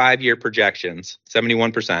of our 5-year projections,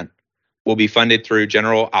 71%, will be funded through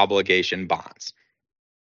general obligation bonds.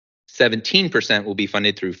 17% will be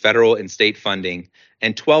funded through federal and state funding,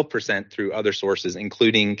 and 12% through other sources,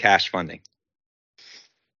 including cash funding.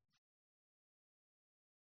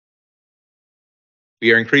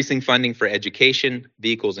 We are increasing funding for education,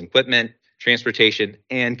 vehicles and equipment, transportation,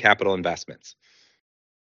 and capital investments.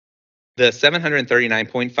 The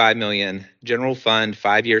 $739.5 million general fund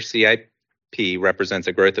 5-year CIP represents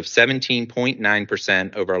a growth of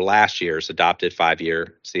 17.9% over last year's adopted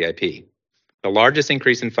 5-year CIP. The largest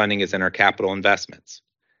increase in funding is in our capital investments.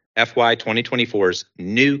 FY 2024's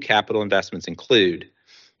new capital investments include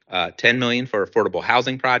 $10 million for affordable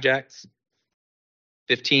housing projects,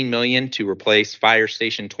 $15 million to replace Fire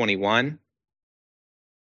Station 21,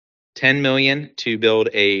 $10 million to build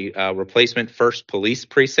a replacement first police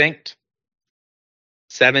precinct,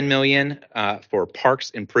 $7 million for parks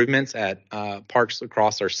improvements at parks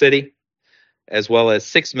across our city, as well as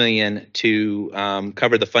 $6 million to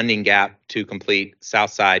cover the funding gap to complete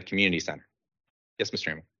Southside Community Center. Yes, Mr.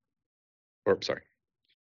 Chairman. Or sorry.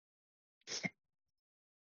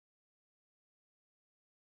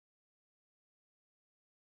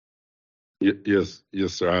 Yes,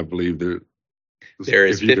 sir. I believe There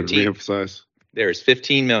is if you could 15 reemphasize. There is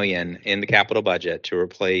 $15 million in the capital budget to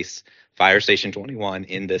replace Fire Station 21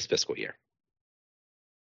 in this fiscal year.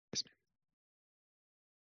 Yes,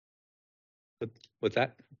 ma'am. What's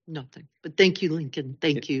that? Nothing. But thank you, Lincoln.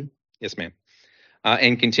 Thank you. Yes, ma'am.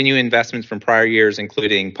 And continue investments from prior years,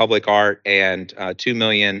 including public art and $2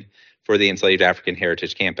 million for the Enslaved African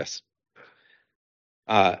Heritage Campus.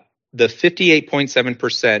 The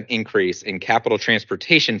 58.7% increase in capital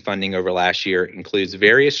transportation funding over last year includes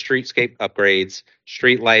various streetscape upgrades,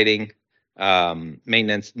 street lighting,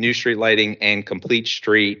 maintenance, new street lighting, and complete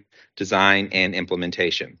street design and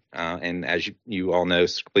implementation. And as you all know,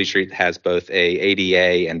 Complete Street has both a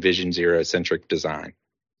ADA and Vision Zero centric design.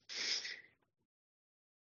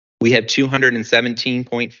 We have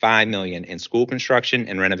 $217.5 million in school construction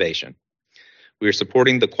and renovation. We are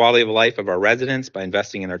supporting the quality of life of our residents by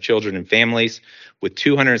investing in our children and families with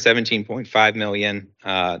 $217.5 million.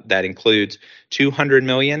 That includes $200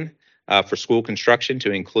 million for school construction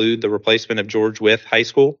to include the replacement of George Wythe High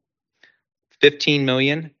School, $15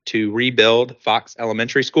 million to rebuild Fox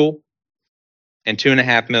Elementary School, and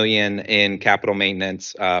 $2.5 million in capital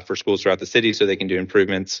maintenance for schools throughout the city so they can do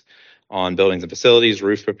improvements on buildings and facilities,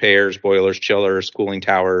 roof repairs, boilers, chillers, cooling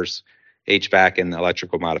towers, HVAC, and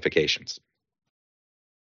electrical modifications.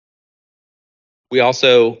 We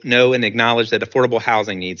also know and acknowledge that affordable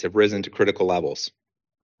housing needs have risen to critical levels.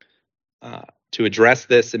 To address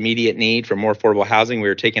this immediate need for more affordable housing, we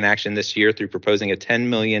are taking action this year through proposing a $10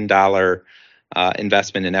 million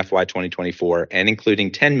investment in FY 2024 and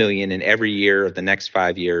including $10 million in every year of the next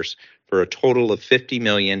 5 years for a total of $50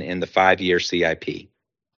 million in the 5-year CIP.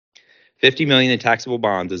 $50 million in taxable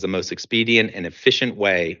bonds is the most expedient and efficient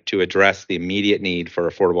way to address the immediate need for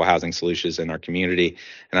affordable housing solutions in our community,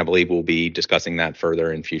 and I believe we'll be discussing that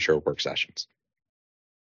further in future work sessions.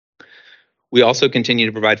 We also continue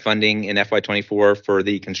to provide funding in FY24 for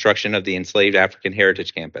the construction of the Enslaved African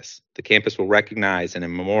Heritage Campus. The campus will recognize and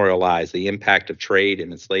memorialize the impact of trade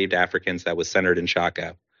in enslaved Africans that was centered in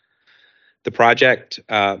Chaco. The project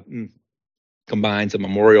combines a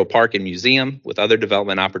memorial park and museum with other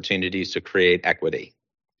development opportunities to create equity.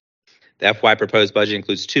 The FY proposed budget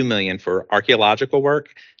includes $2 million for archaeological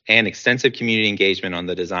work and extensive community engagement on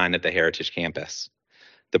the design of the Heritage Campus.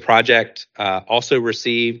 The project also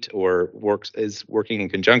received or is working in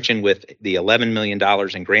conjunction with the $11 million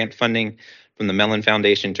in grant funding from the Mellon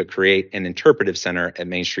Foundation to create an interpretive center at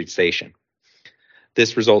Main Street Station.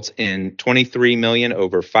 This results in $23 million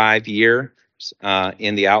over 5 years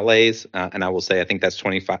in the outlays, and I will say I think that's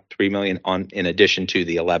 $23 million in addition to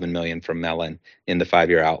the $11 million from Mellon in the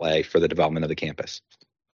 5-year outlay for the development of the campus.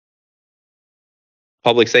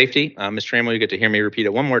 Public safety, Mr. Trammell, you get to hear me repeat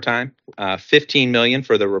it one more time. $15 million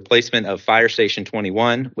for the replacement of Fire Station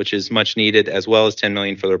 21, which is much needed, as well as $10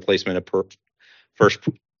 million for the replacement of First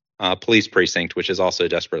Police Precinct, which is also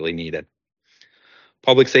desperately needed.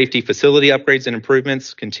 Public safety facility upgrades and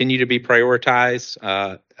improvements continue to be prioritized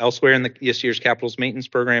elsewhere in this year's capital maintenance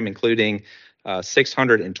program, including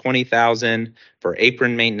 $620,000 for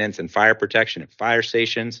apron maintenance and fire protection at fire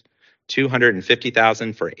stations,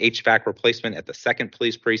 $250,000 for HVAC replacement at the 2nd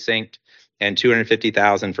Police Precinct, and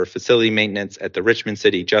 $250,000 for facility maintenance at the Richmond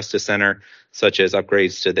City Justice Center, such as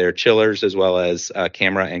upgrades to their chillers as well as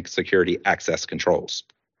camera and security access controls.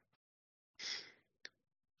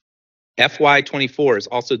 FY24 is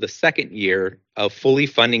also the 2nd year of fully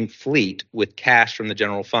funding fleet with cash from the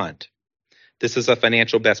general fund. This is a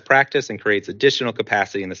financial best practice and creates additional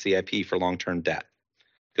capacity in the CIP for long-term debt.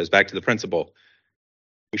 Goes back to the principle.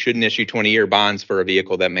 We shouldn't issue 20-year bonds for a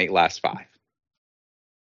vehicle that may last 5.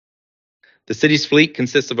 The city's fleet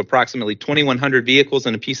consists of approximately 2,100 vehicles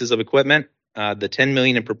and pieces of equipment. The $10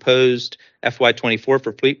 million in proposed FY24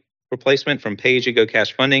 for fleet replacement from pay-as-you-go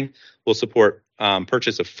cash funding will support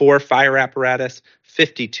purchase of 4 fire apparatus,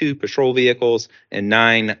 52 patrol vehicles, and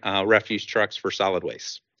 9 refuse trucks for solid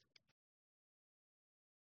waste.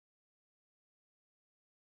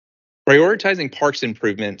 Prioritizing parks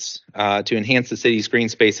improvements to enhance the city's green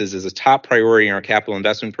spaces is a top priority in our capital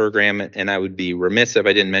investment program, and I would be remiss if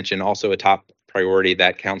I didn't mention also a top priority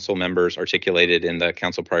that council members articulated in the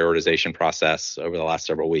council prioritization process over the last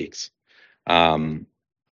several weeks. A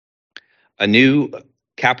new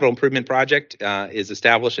capital improvement project is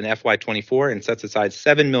established in FY24 and sets aside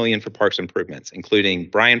 $7 million for parks improvements, including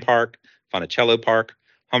Bryan Park, Fonticello Park,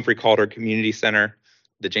 Humphrey Calder Community Center,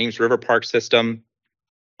 the James River Park System,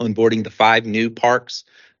 onboarding the 5 new parks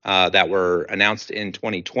that were announced in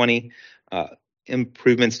 2020,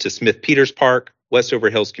 improvements to Smith Peters Park, Westover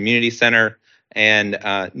Hills Community Center, and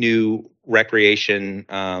new recreation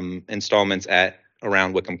installments at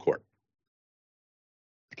around Wickham Court.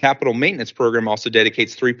 The capital maintenance program also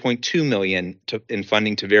dedicates $3.2 million in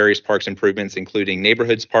funding to various parks improvements, including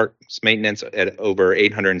neighborhoods parks maintenance at over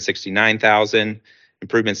 $869,000,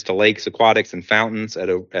 improvements to lakes, aquatics, and fountains at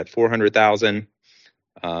 $400,000.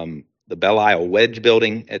 The Belle Isle Wedge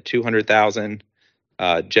building at $200,000,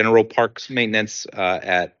 general parks maintenance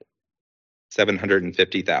at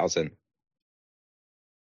 $750,000.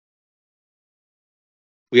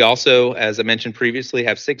 We also, as I mentioned previously,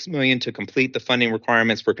 have $6 million to complete the funding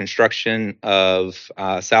requirements for construction of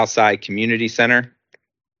Southside Community Center,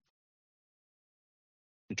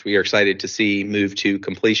 which we are excited to see move to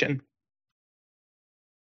completion.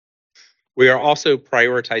 We are also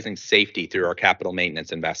prioritizing safety through our capital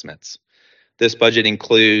maintenance investments. This budget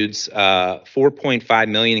includes $4.5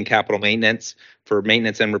 million in capital maintenance for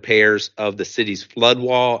maintenance and repairs of the city's flood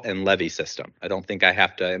wall and levee system. I don't think I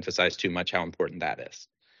have to emphasize too much how important that is.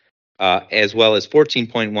 As well as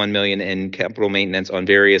 $14.1 million in capital maintenance on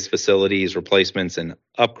various facilities, replacements, and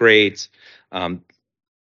upgrades.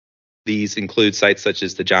 These include sites such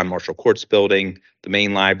as the John Marshall Courts building, the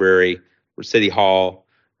main library, City Hall,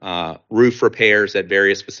 roof repairs at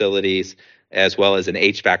various facilities, as well as an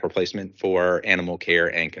HVAC replacement for animal care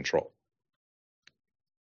and control.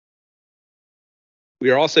 We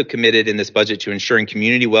are also committed in this budget to ensuring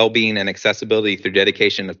community well-being and accessibility through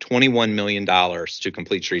dedication of $21 million to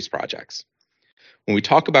Complete Streets projects. When we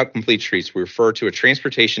talk about Complete Streets, we refer to a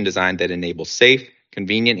transportation design that enables safe,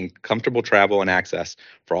 convenient, and comfortable travel and access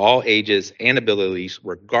for all ages and abilities,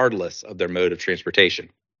 regardless of their mode of transportation.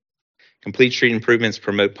 Complete street improvements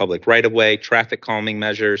promote public right-of-way, traffic calming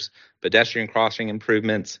measures, pedestrian crossing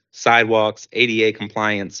improvements, sidewalks, ADA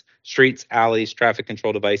compliance, streets, alleys, traffic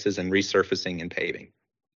control devices, and resurfacing and paving.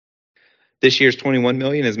 This year's $21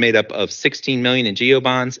 million is made up of $16 million in GEO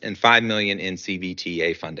bonds and $5 million in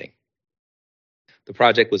CVTA funding. The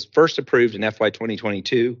project was first approved in FY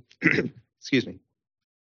 2022. Excuse me.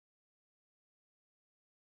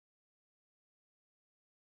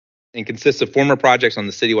 And consists of former projects on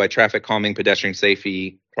the citywide traffic calming, pedestrian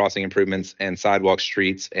safety, crossing improvements, and sidewalk,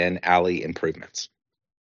 streets, and alley improvements.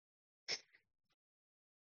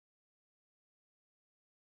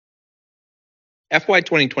 FY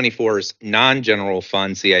 2024's non-general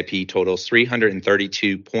fund CIP totals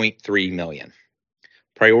 $332.3 million.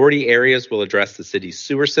 Priority areas will address the city's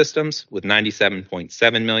sewer systems with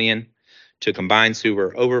 $97.7 million to combined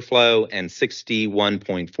sewer overflow and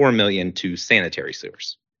 $61.4 million to sanitary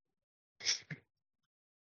sewers.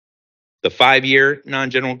 The 5-year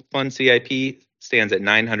non-general fund CIP stands at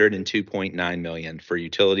 $902.9 million for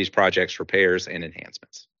utilities projects, repairs, and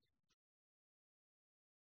enhancements.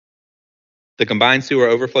 The combined sewer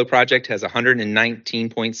overflow project has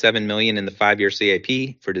 $119.7 million in the 5-year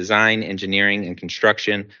CIP for design, engineering, and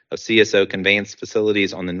construction of CSO conveyance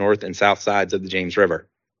facilities on the north and south sides of the James River.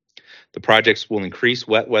 The projects will increase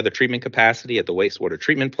wet weather treatment capacity at the wastewater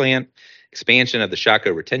treatment plant, expansion of the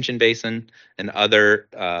Shockoe retention basin, and other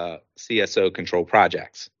CSO control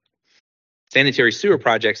projects. Sanitary sewer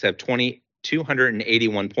projects have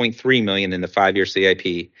 $281.3 million in the 5-year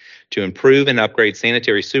CIP to improve and upgrade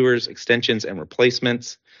sanitary sewers, extensions, and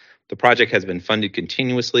replacements. The project has been funded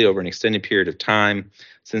continuously over an extended period of time.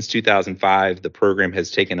 Since 2005, the program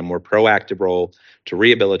has taken a more proactive role to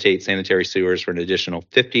rehabilitate sanitary sewers for an additional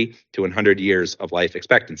 50 to 100 years of life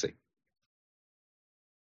expectancy.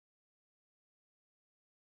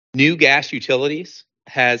 New gas utilities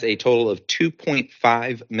has a total of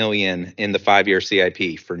 $2.5 million in the 5-year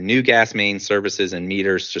CIP for new gas main services and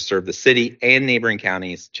meters to serve the city and neighboring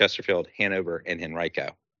counties, Chesterfield, Hanover, and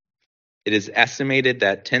Henrico. It is estimated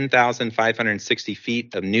that 10,560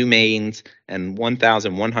 feet of new mains and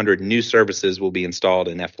 1,100 new services will be installed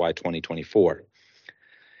in FY 2024.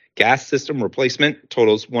 Gas system replacement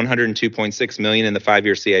totals $102.6 million in the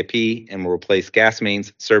 5-year CIP and will replace gas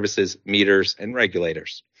mains, services, meters, and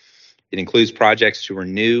regulators. It includes projects to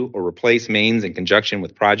renew or replace mains in conjunction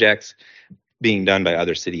with projects being done by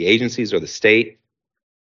other city agencies or the state.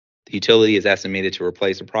 The utility is estimated to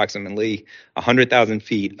replace approximately 100,000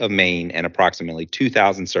 feet of main and approximately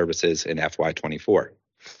 2,000 services in FY 24.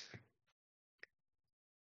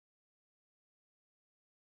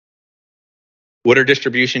 Water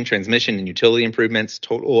distribution, transmission, and utility improvements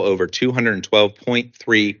total over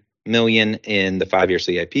 $212.3 million in the 5-year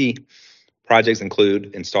CIP. Projects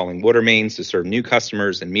include installing water mains to serve new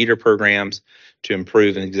customers and meter programs to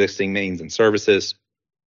improve existing mains and services,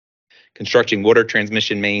 constructing water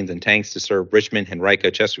transmission mains and tanks to serve Richmond, Henrico,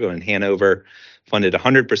 Chesterfield, and Hanover, funded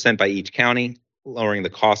 100% by each county, lowering the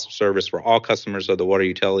cost of service for all customers of the water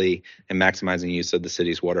utility and maximizing use of the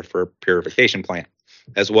city's water purification plant,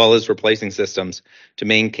 as well as replacing systems to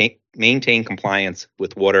maintain compliance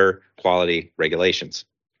with water quality regulations.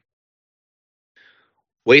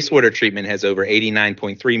 Wastewater treatment has over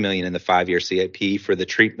 $89.3 million in the 5-year CIP for the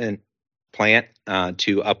treatment plant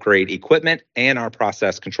to upgrade equipment and our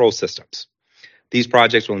process control systems. These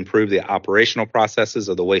projects will improve the operational processes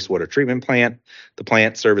of the wastewater treatment plant. The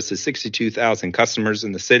plant services 62,000 customers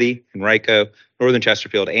in the city, Henrico, Northern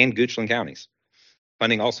Chesterfield, and Goochland counties.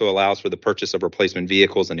 Funding also allows for the purchase of replacement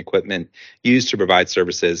vehicles and equipment used to provide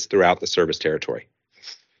services throughout the service territory.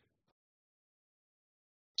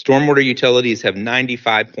 Stormwater utilities have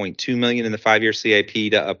 $95.2 million in the 5-year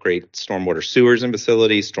CIP to upgrade stormwater sewers and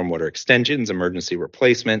facilities, stormwater extensions, emergency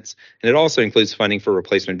replacements, and it also includes funding for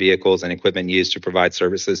replacement vehicles and equipment used to provide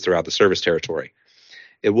services throughout the service territory.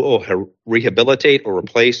 It will rehabilitate or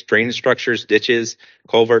replace drainage structures, ditches,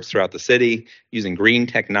 culverts throughout the city. Using green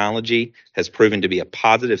technology has proven to be a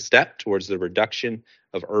positive step towards the reduction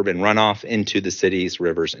of urban runoff into the city's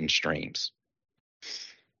rivers and streams.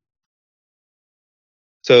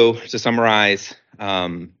 So to summarize,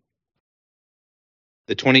 the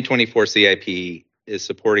 2024 CIP is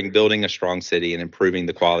supporting building a strong city and improving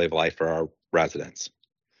the quality of life for our residents.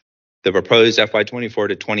 The proposed FY 24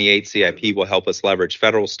 to 28 CIP will help us leverage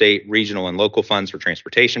federal, state, regional, and local funds for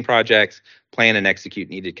transportation projects, plan and execute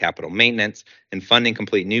needed capital maintenance, and funding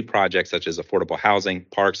complete new projects such as affordable housing,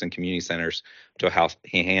 parks, and community centers to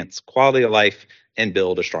enhance quality of life and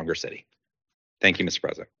build a stronger city. Thank you, Mr.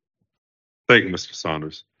 President. Thank you, Mr.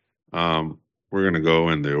 Saunders. We're going to go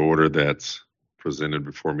in the order that's presented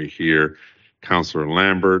before me here. Councilor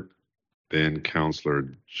Lambert, then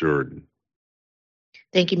Councilor Jordan.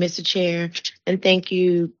 Thank you, Mr. Chair, and thank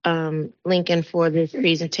you, Lincoln, for this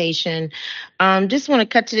presentation. Just want to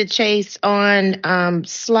cut to the chase on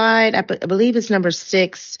slide, I believe it's number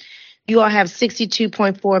 6. You all have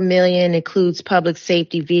 $62.4 million, includes public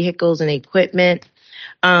safety vehicles and equipment.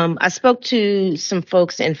 I spoke to some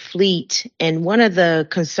folks in Fleet, and one of the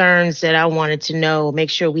concerns that I wanted to know, make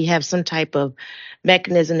sure we have some type of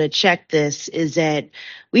mechanism to check this, is that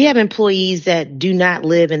we have employees that do not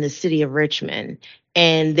live in the city of Richmond,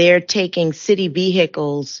 and they're taking city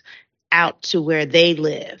vehicles out to where they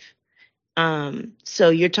live. So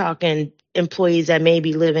you're talking employees that may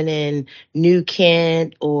be living in New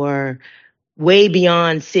Kent or way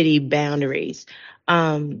beyond city boundaries.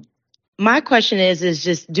 My question is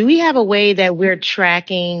just, do we have a way that we're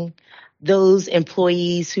tracking those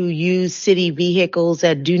employees who use city vehicles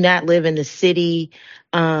that do not live in the city?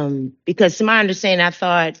 Because to my understanding, I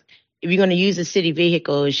thought if you're going to use a city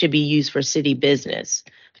vehicle, it should be used for city business.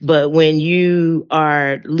 But when you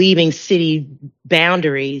are leaving city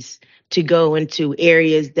boundaries to go into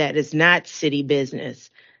areas that is not city business,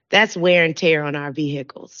 that's wear and tear on our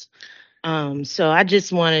vehicles. So I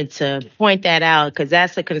just wanted to point that out because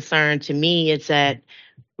that's a concern to me. It's that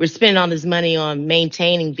we're spending all this money on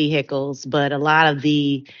maintaining vehicles, but a lot of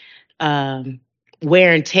the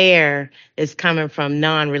wear and tear is coming from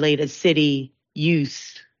non-related city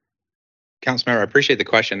use. Councilmember, I appreciate the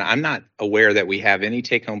question. I'm not aware that we have any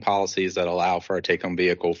take-home policies that allow for a take-home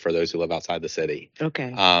vehicle for those who live outside the city.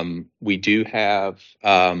 Okay. We do have,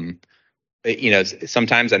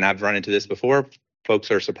 sometimes, and I've run into this before, folks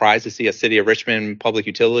are surprised to see a City of Richmond public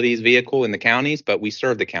utilities vehicle in the counties, but we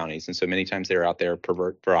serve the counties. And so many times they're out there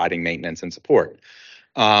providing maintenance and support.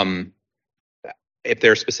 If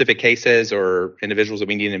there are specific cases or individuals that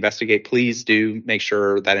we need to investigate, please do make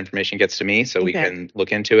sure that information gets to me so we can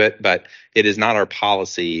look into it. But it is not our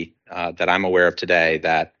policy that I'm aware of today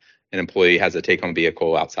that an employee has a take-home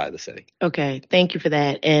vehicle outside the city. Okay, thank you for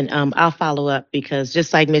that. And I'll follow up because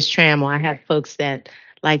just like Ms. Trammell, I have folks that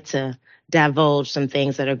like to divulge some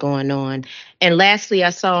things that are going on. And lastly,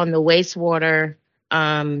 I saw on the wastewater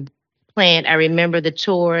plant, I remember the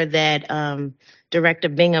tour that Director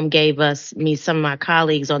Bingham gave some of my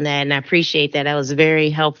colleagues on that, and I appreciate that. That was very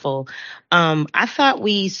helpful. I thought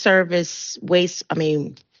we service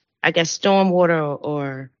stormwater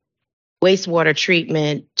or wastewater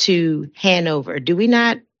treatment to Hanover. Do we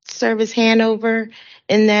not service Hanover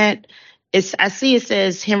in that? I see it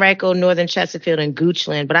says Henrico, Northern Chesterfield, and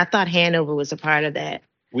Goochland, but I thought Hanover was a part of that.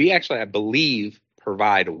 We actually, I believe,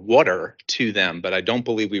 provide water to them, but I don't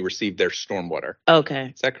believe we receive their stormwater.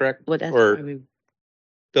 Okay. Is that correct? Well, that's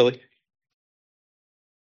Billy?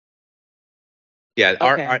 Yeah,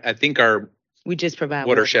 Okay. I think our we just provide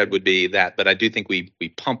watershed would be that, but I do think we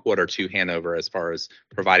pump water to Hanover as far as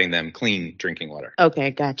providing them clean drinking water.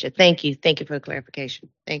 Okay, gotcha. Thank you. Thank you for the clarification.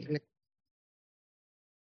 Thank you.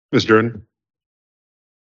 Ms. Jordan?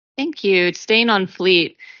 Thank you. Staying on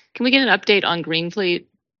fleet, can we get an update on Green Fleet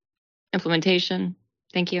implementation?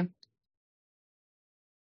 Thank you.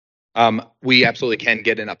 We absolutely can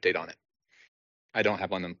get an update on it. I don't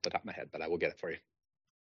have one on the top of my head, but I will get it for you.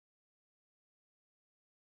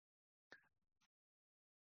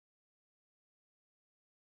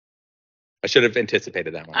 I should have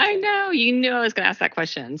anticipated that one. I know, you knew I was going to ask that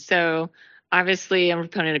question. So obviously I'm a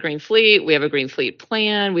proponent of Green Fleet. We have a Green Fleet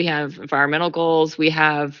plan. We have environmental goals. We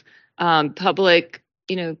have public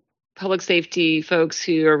safety folks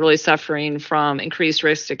who are really suffering from increased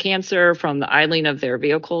risk to cancer from the idling of their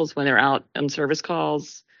vehicles when they're out on service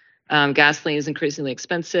calls. Gasoline is increasingly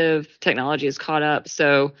expensive. Technology is caught up.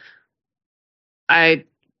 So I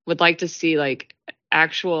would like to see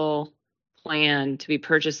actual plan to be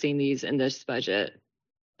purchasing these in this budget.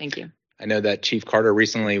 Thank you. I know that Chief Carter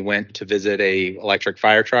recently went to visit a electric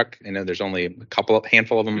fire truck. I know there's only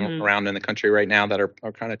handful of them around in the country right now that are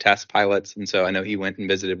kind of test pilots. And so I know he went and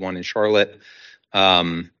visited one in Charlotte.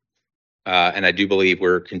 And I do believe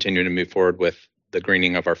we're continuing to move forward with the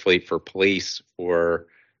greening of our fleet for police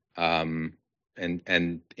and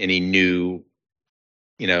any new,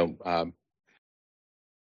 kind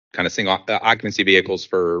of single occupancy vehicles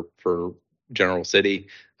for general city.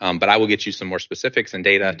 But I will get you some more specifics and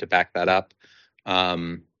data to back that up.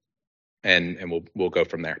 And we'll go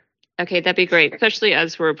from there. Okay, that'd be great, especially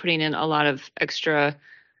as we're putting in a lot of extra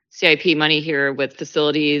CIP money here with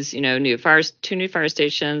facilities, two new fire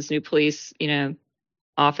stations, new police,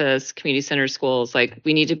 office, community center, schools.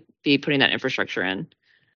 We need to be putting that infrastructure in.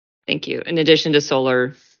 Thank you. In addition to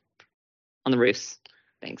solar on the roofs.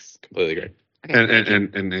 Thanks. Completely agree. Okay,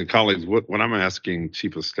 And colleagues, what I'm asking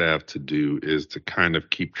Chief of Staff to do is to kind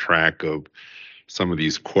of keep track of some of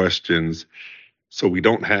these questions so we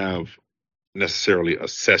don't have necessarily a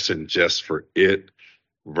session just for it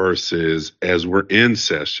versus as we're in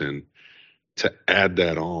session to add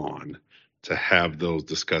that on, to have those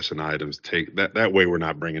discussion items take that way we're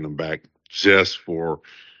not bringing them back just for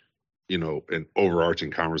an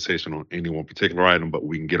overarching conversation on any one particular item, but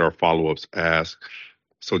we can get our follow-ups asked.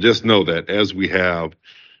 So just know that as we have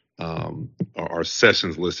our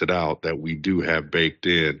sessions listed out, that we do have baked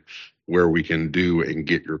in where we can do and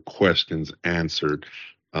get your questions answered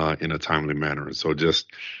in a timely manner. And so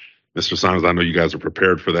just, Mr. Saunders, I know you guys are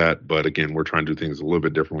prepared for that, but again, we're trying to do things a little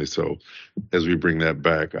bit differently. So as we bring that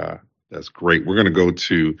back, that's great. We're going to go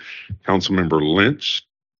to Councilmember Lynch.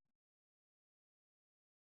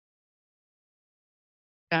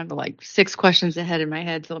 I have 6 questions ahead in my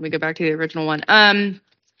head, so let me go back to the original one.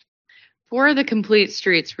 For the complete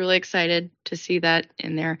streets, really excited to see that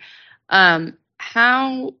in there.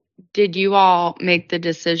 How did you all make the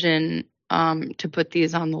decision to put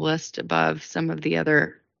these on the list above some of the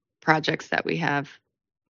other projects that we have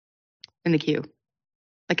in the queue?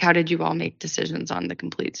 How did you all make decisions on the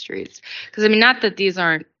complete streets? Because not that these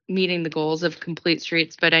aren't meeting the goals of complete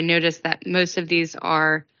streets, but I noticed that most of these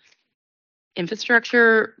are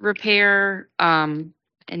infrastructure repair and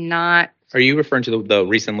not. Are you referring to the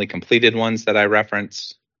recently completed ones that I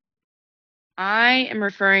referenced? I am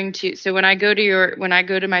referring to, so when I go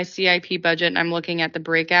to my CIP budget and I'm looking at the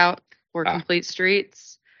breakout for complete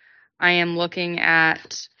streets, I am looking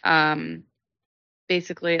at,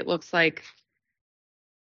 basically it looks like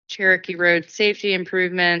Cherokee Road safety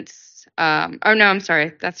improvements. Oh no, I'm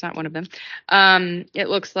sorry. That's not one of them. It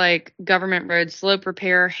looks like Government Road slope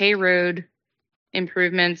repair, Hay Road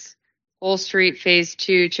improvements, Whole Street Phase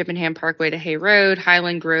 2, Chippenham Parkway to Hay Road,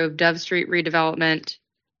 Highland Grove, Dove Street redevelopment.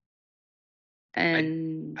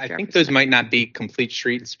 And I think those might not be complete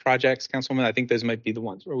streets projects, Councilwoman. I think those might be the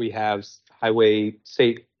ones where we have highway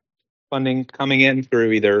state funding coming in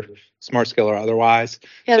through either smart scale or otherwise.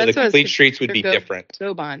 Yeah, so that's the what complete streets would be go, different.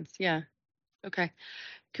 Go bonds, yeah. Okay.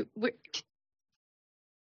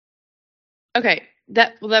 Okay,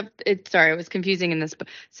 sorry, I was confusing in this.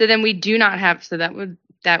 So then we do not have. So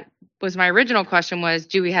that was my original question was,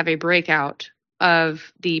 do we have a breakout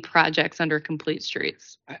of the projects under complete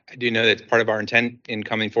streets? I do know that's part of our intent in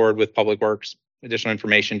coming forward with Public Works, additional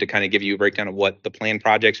information to kind of give you a breakdown of what the planned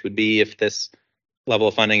projects would be if this level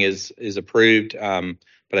of funding is approved.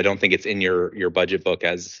 But I don't think it's in your budget book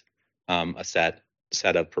as a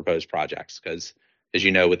set of proposed projects, because as you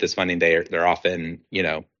know, with this funding, they're often,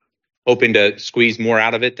 hoping to squeeze more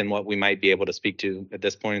out of it than what we might be able to speak to at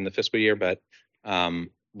this point in the fiscal year. But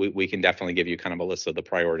we can definitely give you kind of a list of the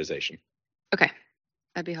prioritization. Okay,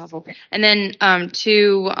 that'd be helpful. And then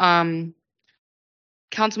to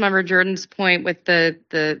Councilmember Jordan's point with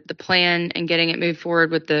the plan and getting it moved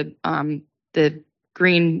forward with the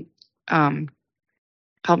green,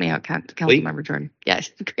 help me out, Councilmember Jordan.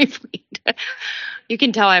 Yes, green fleet. You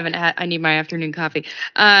can tell I need my afternoon coffee.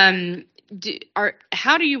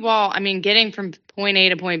 How do you all, getting from point A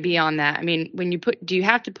to point B on that? Do you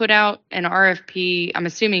have to put out an RFP? I'm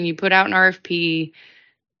assuming you put out an RFP.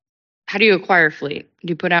 How do you acquire fleet?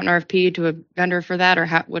 Do you put out an RFP to a vendor for that, or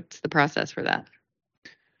what's the process for that?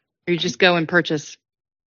 Or you just go and purchase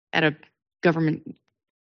at a government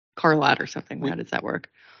car lot or something? How does that work?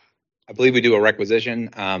 I believe we do a requisition,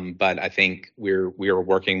 but I think we are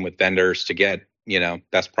working with vendors to get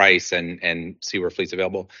best price and see where fleet's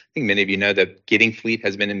available. I think many of you know that getting fleet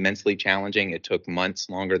has been immensely challenging. It took months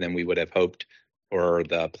longer than we would have hoped for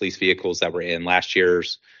the police vehicles that were in last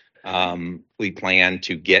year's fleet plan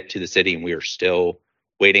to get to the city, and we are still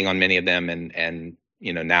waiting on many of them. And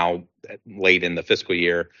now late in the fiscal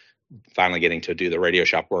year, finally getting to do the radio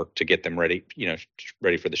shop work to get them ready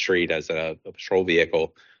for the street as a patrol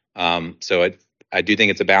vehicle. So I do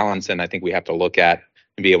think it's a balance, and I think we have to look at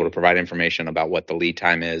and be able to provide information about what the lead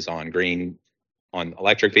time is on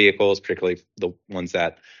electric vehicles, particularly the ones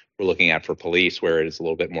that we're looking at for police, where it is a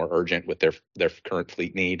little bit more urgent with their current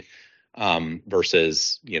fleet need,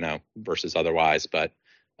 versus otherwise. But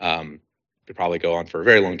could probably go on for a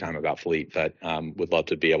very long time about fleet, but would love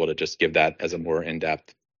to be able to just give that as a more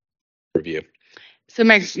in-depth review. So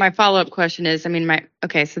my follow-up question is,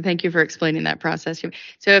 so thank you for explaining that process.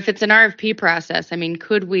 So if it's an RFP process,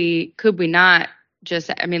 could we not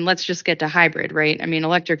just, let's just get to hybrid, right?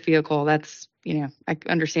 Electric vehicle, that's, I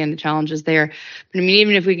understand the challenges there. But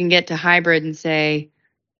even if we can get to hybrid and say,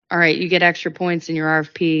 all right, you get extra points in your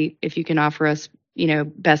RFP if you can offer us,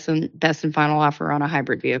 best and final offer on a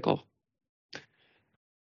hybrid vehicle.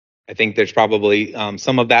 I think there's probably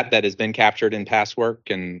some of that has been captured in past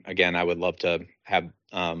work. And again, I would love to have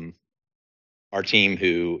our team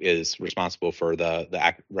who is responsible for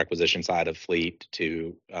the requisition side of fleet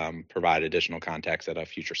to provide additional context at a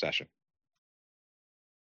future session.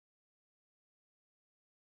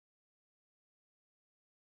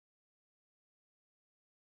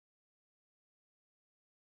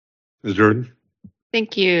 Ms. Jordan?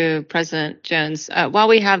 Thank you, President Jones. While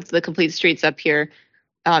we have the complete streets up here,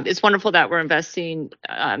 it's wonderful that we're investing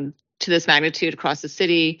to this magnitude across the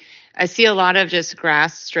city. I see a lot of just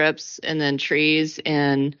grass strips and then trees,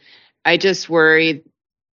 and I just worry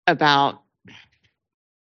about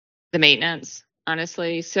the maintenance,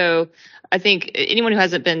 honestly. So I think anyone who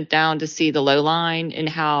hasn't been down to see the low line and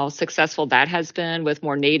how successful that has been with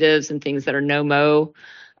more natives and things that are no-mow,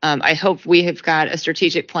 I hope we have got a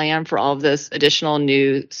strategic plan for all of this additional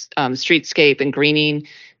new streetscape and greening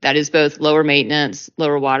that is both lower maintenance,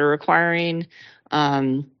 lower water requiring,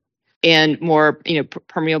 and more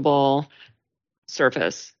permeable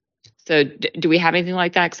surface. So do we have anything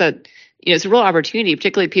like that? Because it's a real opportunity,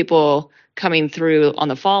 particularly people coming through on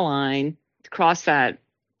the fall line to cross that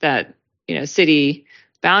city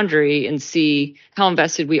boundary and see how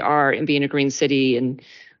invested we are in being a green city and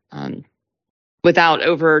without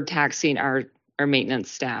overtaxing our maintenance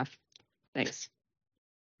staff. Thanks.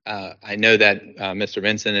 I know that Mr.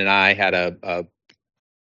 Vinson and I had a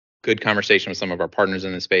good conversation with some of our partners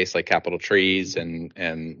in the space, like Capital Trees,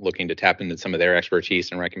 and looking to tap into some of their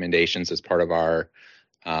expertise and recommendations as part of our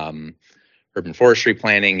urban forestry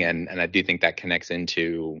planning. And I do think that connects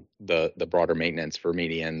into the broader maintenance for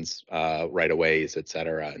medians, right of ways, et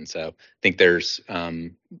cetera. And so I think there's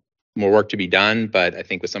more work to be done, but I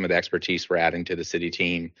think with some of the expertise we're adding to the city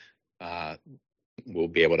team, we'll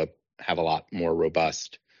be able to have a lot more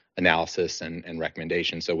robust analysis and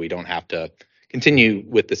recommendations, so we don't have to continue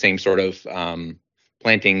with the same sort of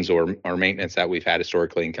plantings or maintenance that we've had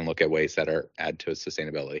historically, and can look at ways that add to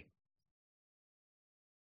sustainability.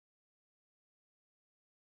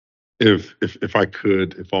 If I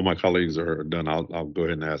could, if all my colleagues are done, I'll go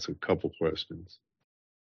ahead and ask a couple questions.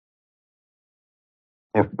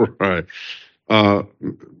 All right.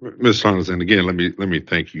 Ms. Tonneson, again, let me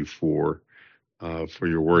thank you for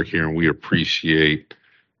your work here, and we appreciate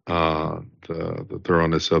the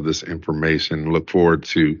thoroughness of this information. Look forward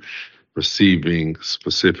to receiving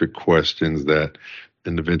specific questions that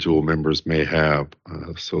individual members may have,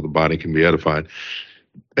 so the body can be edified.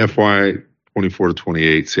 FY 24 to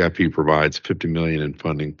 28, CIP provides $50 million in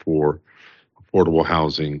funding for affordable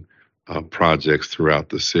housing projects throughout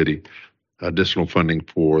the city. Additional funding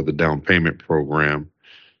for the down payment program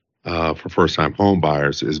for first-time home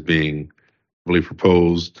buyers is being, I believe,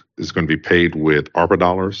 proposed, is going to be paid with ARPA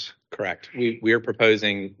dollars. Correct. We are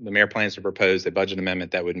proposing, the mayor plans to propose a budget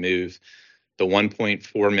amendment that would move the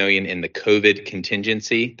 $1.4 million in the COVID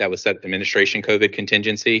contingency that was set, administration COVID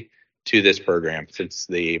contingency, to this program. Since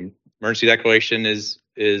the emergency declaration is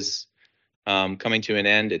coming to an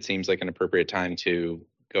end, it seems like an appropriate time to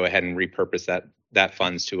go ahead and repurpose that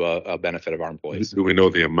funds to a benefit of our employees. Do we know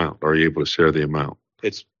the amount? Are you able to share the amount?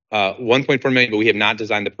 It's 1.4 million, but we have not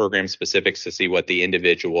designed the program specifics to see what the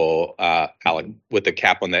individual what the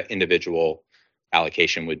cap on that individual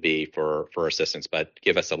allocation would be for assistance. But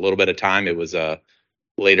give us a little bit of time. It was a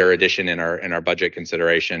later addition in our budget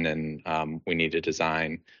consideration, and we need to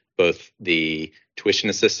design both the tuition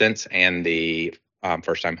assistance and the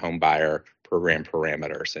first-time home buyer program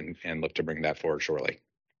parameters, and look to bring that forward shortly.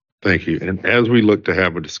 Thank you. And as we look to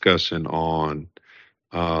have a discussion on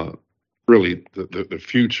really the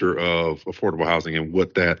future of affordable housing and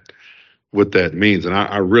what that means, and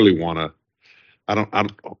I really want to,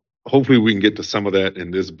 hopefully we can get to some of that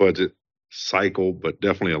in this budget cycle, but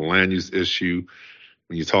definitely a land use issue.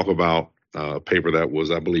 When you talk about a paper that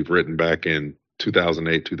was, I believe, written back in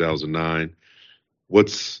 2008, 2009, where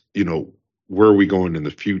are we going in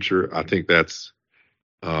the future? I think that's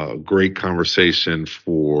a great conversation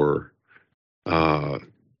for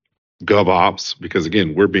GovOps, because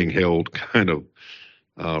again, we're being held kind of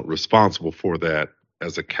responsible for that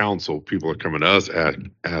as a council. People are coming to us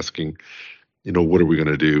asking, what are we going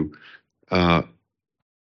to do? When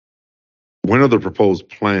are the proposed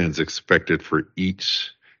plans expected for each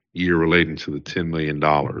year relating to the $10 million?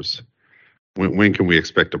 When can we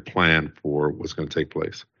expect a plan for what's going to take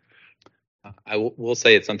place? I will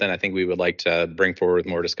say it's something I think we would like to bring forward with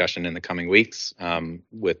more discussion in the coming weeks,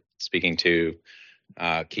 with speaking to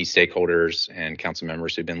key stakeholders and council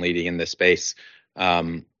members who've been leading in this space.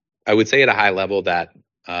 I would say at a high level that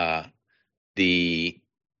the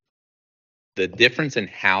difference in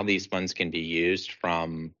how these funds can be used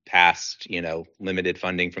from past, limited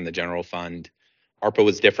funding from the general fund, ARPA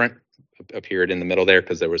was different, appeared in the middle there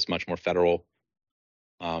because there was much more federal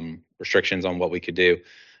restrictions on what we could do.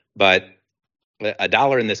 But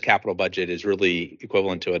 $1 in this capital budget is really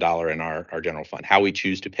equivalent to $1 in our general fund. How we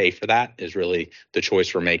choose to pay for that is really the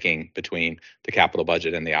choice we're making between the capital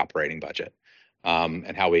budget and the operating budget,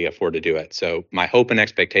 and how we afford to do it. So my hope and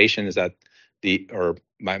expectation is that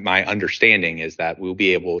my understanding is that we'll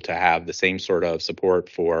be able to have the same sort of support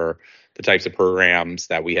for the types of programs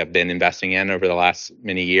that we have been investing in over the last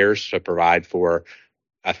many years to provide for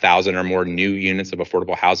 1,000 or more new units of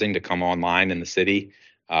affordable housing to come online in the city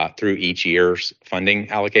through each year's funding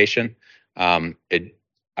allocation.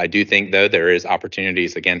 I do think, though, there is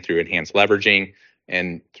opportunities, again, through enhanced leveraging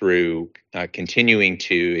and through continuing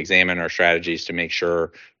to examine our strategies to make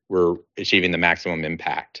sure we're achieving the maximum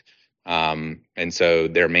impact. And so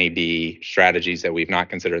there may be strategies that we've not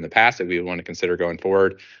considered in the past that we would want to consider going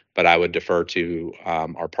forward, but I would defer to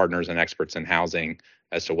our partners and experts in housing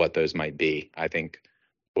as to what those might be. I think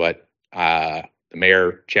what the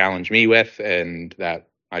mayor challenged me with, and that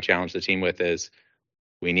I challenge the team with, is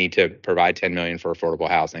we need to provide $10 million for affordable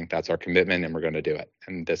housing. That's our commitment, and we're going to do it.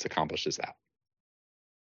 And this accomplishes that.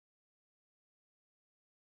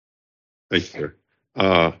 Thank you,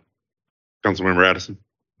 sir. Councilmember Addison.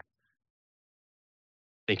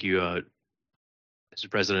 Thank you, Mr.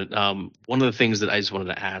 President. One of the things that I just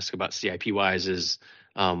wanted to ask about CIP-wise is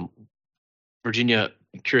Virginia,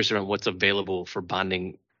 curious around what's available for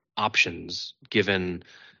bonding options, given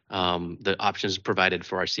the options provided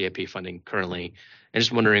for our CIP funding currently. And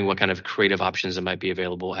just wondering what kind of creative options that might be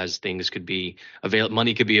available as things could be available,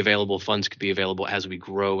 money could be available, funds could be available as we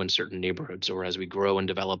grow in certain neighborhoods, or as we grow and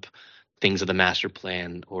develop things of the master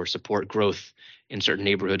plan, or support growth in certain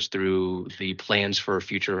neighborhoods through the plans for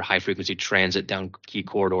future high frequency transit down key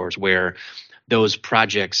corridors, where those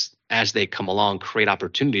projects, as they come along, create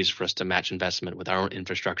opportunities for us to match investment with our own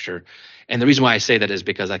infrastructure. And the reason why I say that is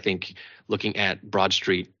because I think looking at Broad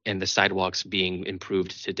Street and the sidewalks being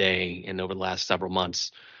improved today and over the last several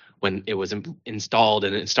months, when it was installed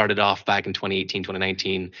and it started off back in 2018,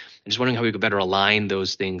 2019, I'm just wondering how we could better align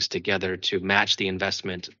those things together to match the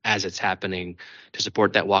investment as it's happening, to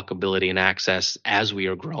support that walkability and access as we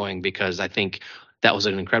are growing, because I think that was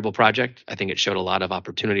an incredible project. I think it showed a lot of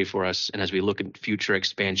opportunity for us. And as we look at future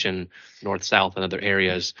expansion, north, south, and other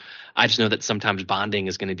areas, I just know that sometimes bonding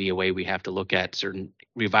is going to be a way we have to look at certain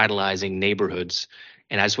revitalizing neighborhoods.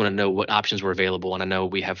 And I just want to know what options were available. And I know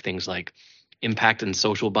we have things like impact and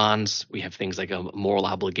social bonds. We have things like a moral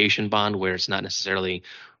obligation bond, where it's not necessarily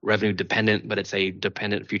revenue dependent, but it's a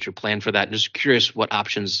dependent future plan for that. And just curious what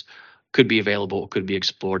options could be available, could be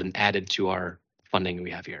explored and added to our funding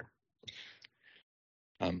we have here.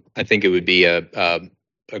 I think it would be a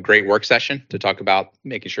great work session to talk about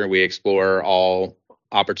making sure we explore all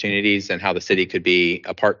opportunities and how the city could be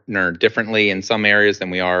a partner differently in some areas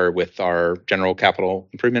than we are with our general capital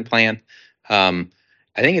improvement plan. I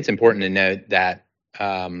think it's important to note that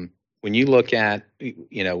when you look at,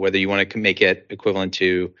 whether you want to make it equivalent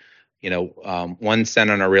to, 1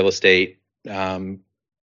 cent on our real estate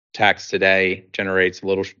tax today generates a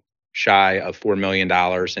little shy of $4 million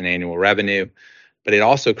in annual revenue, but it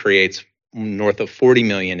also creates north of 40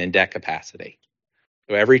 million in debt capacity.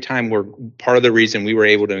 So every time part of the reason we were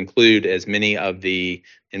able to include as many of the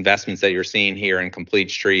investments that you're seeing here in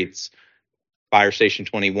Complete Streets, Fire Station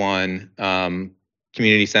 21,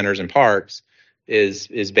 community centers and parks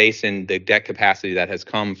is based in the debt capacity that has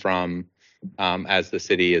come from as the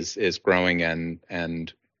city is growing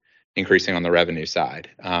and increasing on the revenue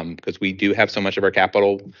side. Because we do have so much of our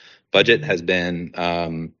capital budget has been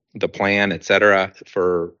the plan, et cetera,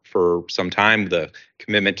 for some time. The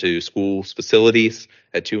commitment to schools facilities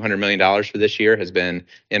at $200 million for this year has been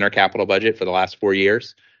in our capital budget for the last 4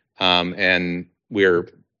 years. And we're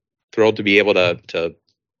thrilled to be able to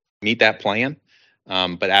meet that plan.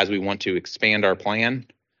 But as we want to expand our plan,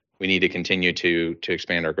 we need to continue to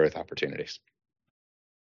expand our growth opportunities.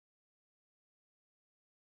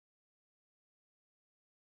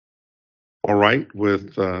 All right,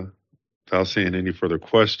 without seeing any further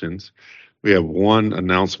questions, we have one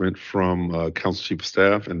announcement from Council Chief of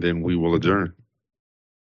Staff, and then we will adjourn.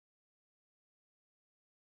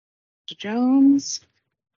 Jones.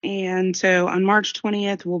 And so on March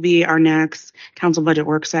 20th will be our next council budget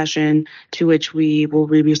work session, to which we will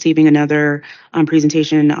be receiving another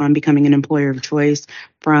presentation on becoming an employer of choice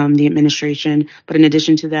from the administration. But in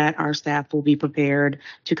addition to that, our staff will be prepared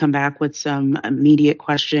to come back with some immediate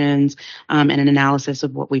questions and an analysis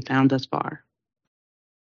of what we found thus far.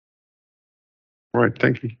 All right,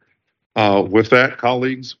 thank you. With that,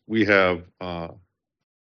 colleagues, we're going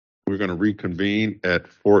to reconvene at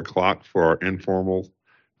 4:00 for our informal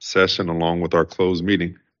session along with our closed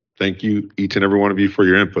meeting. Thank you, each and every one of you, for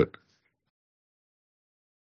your input.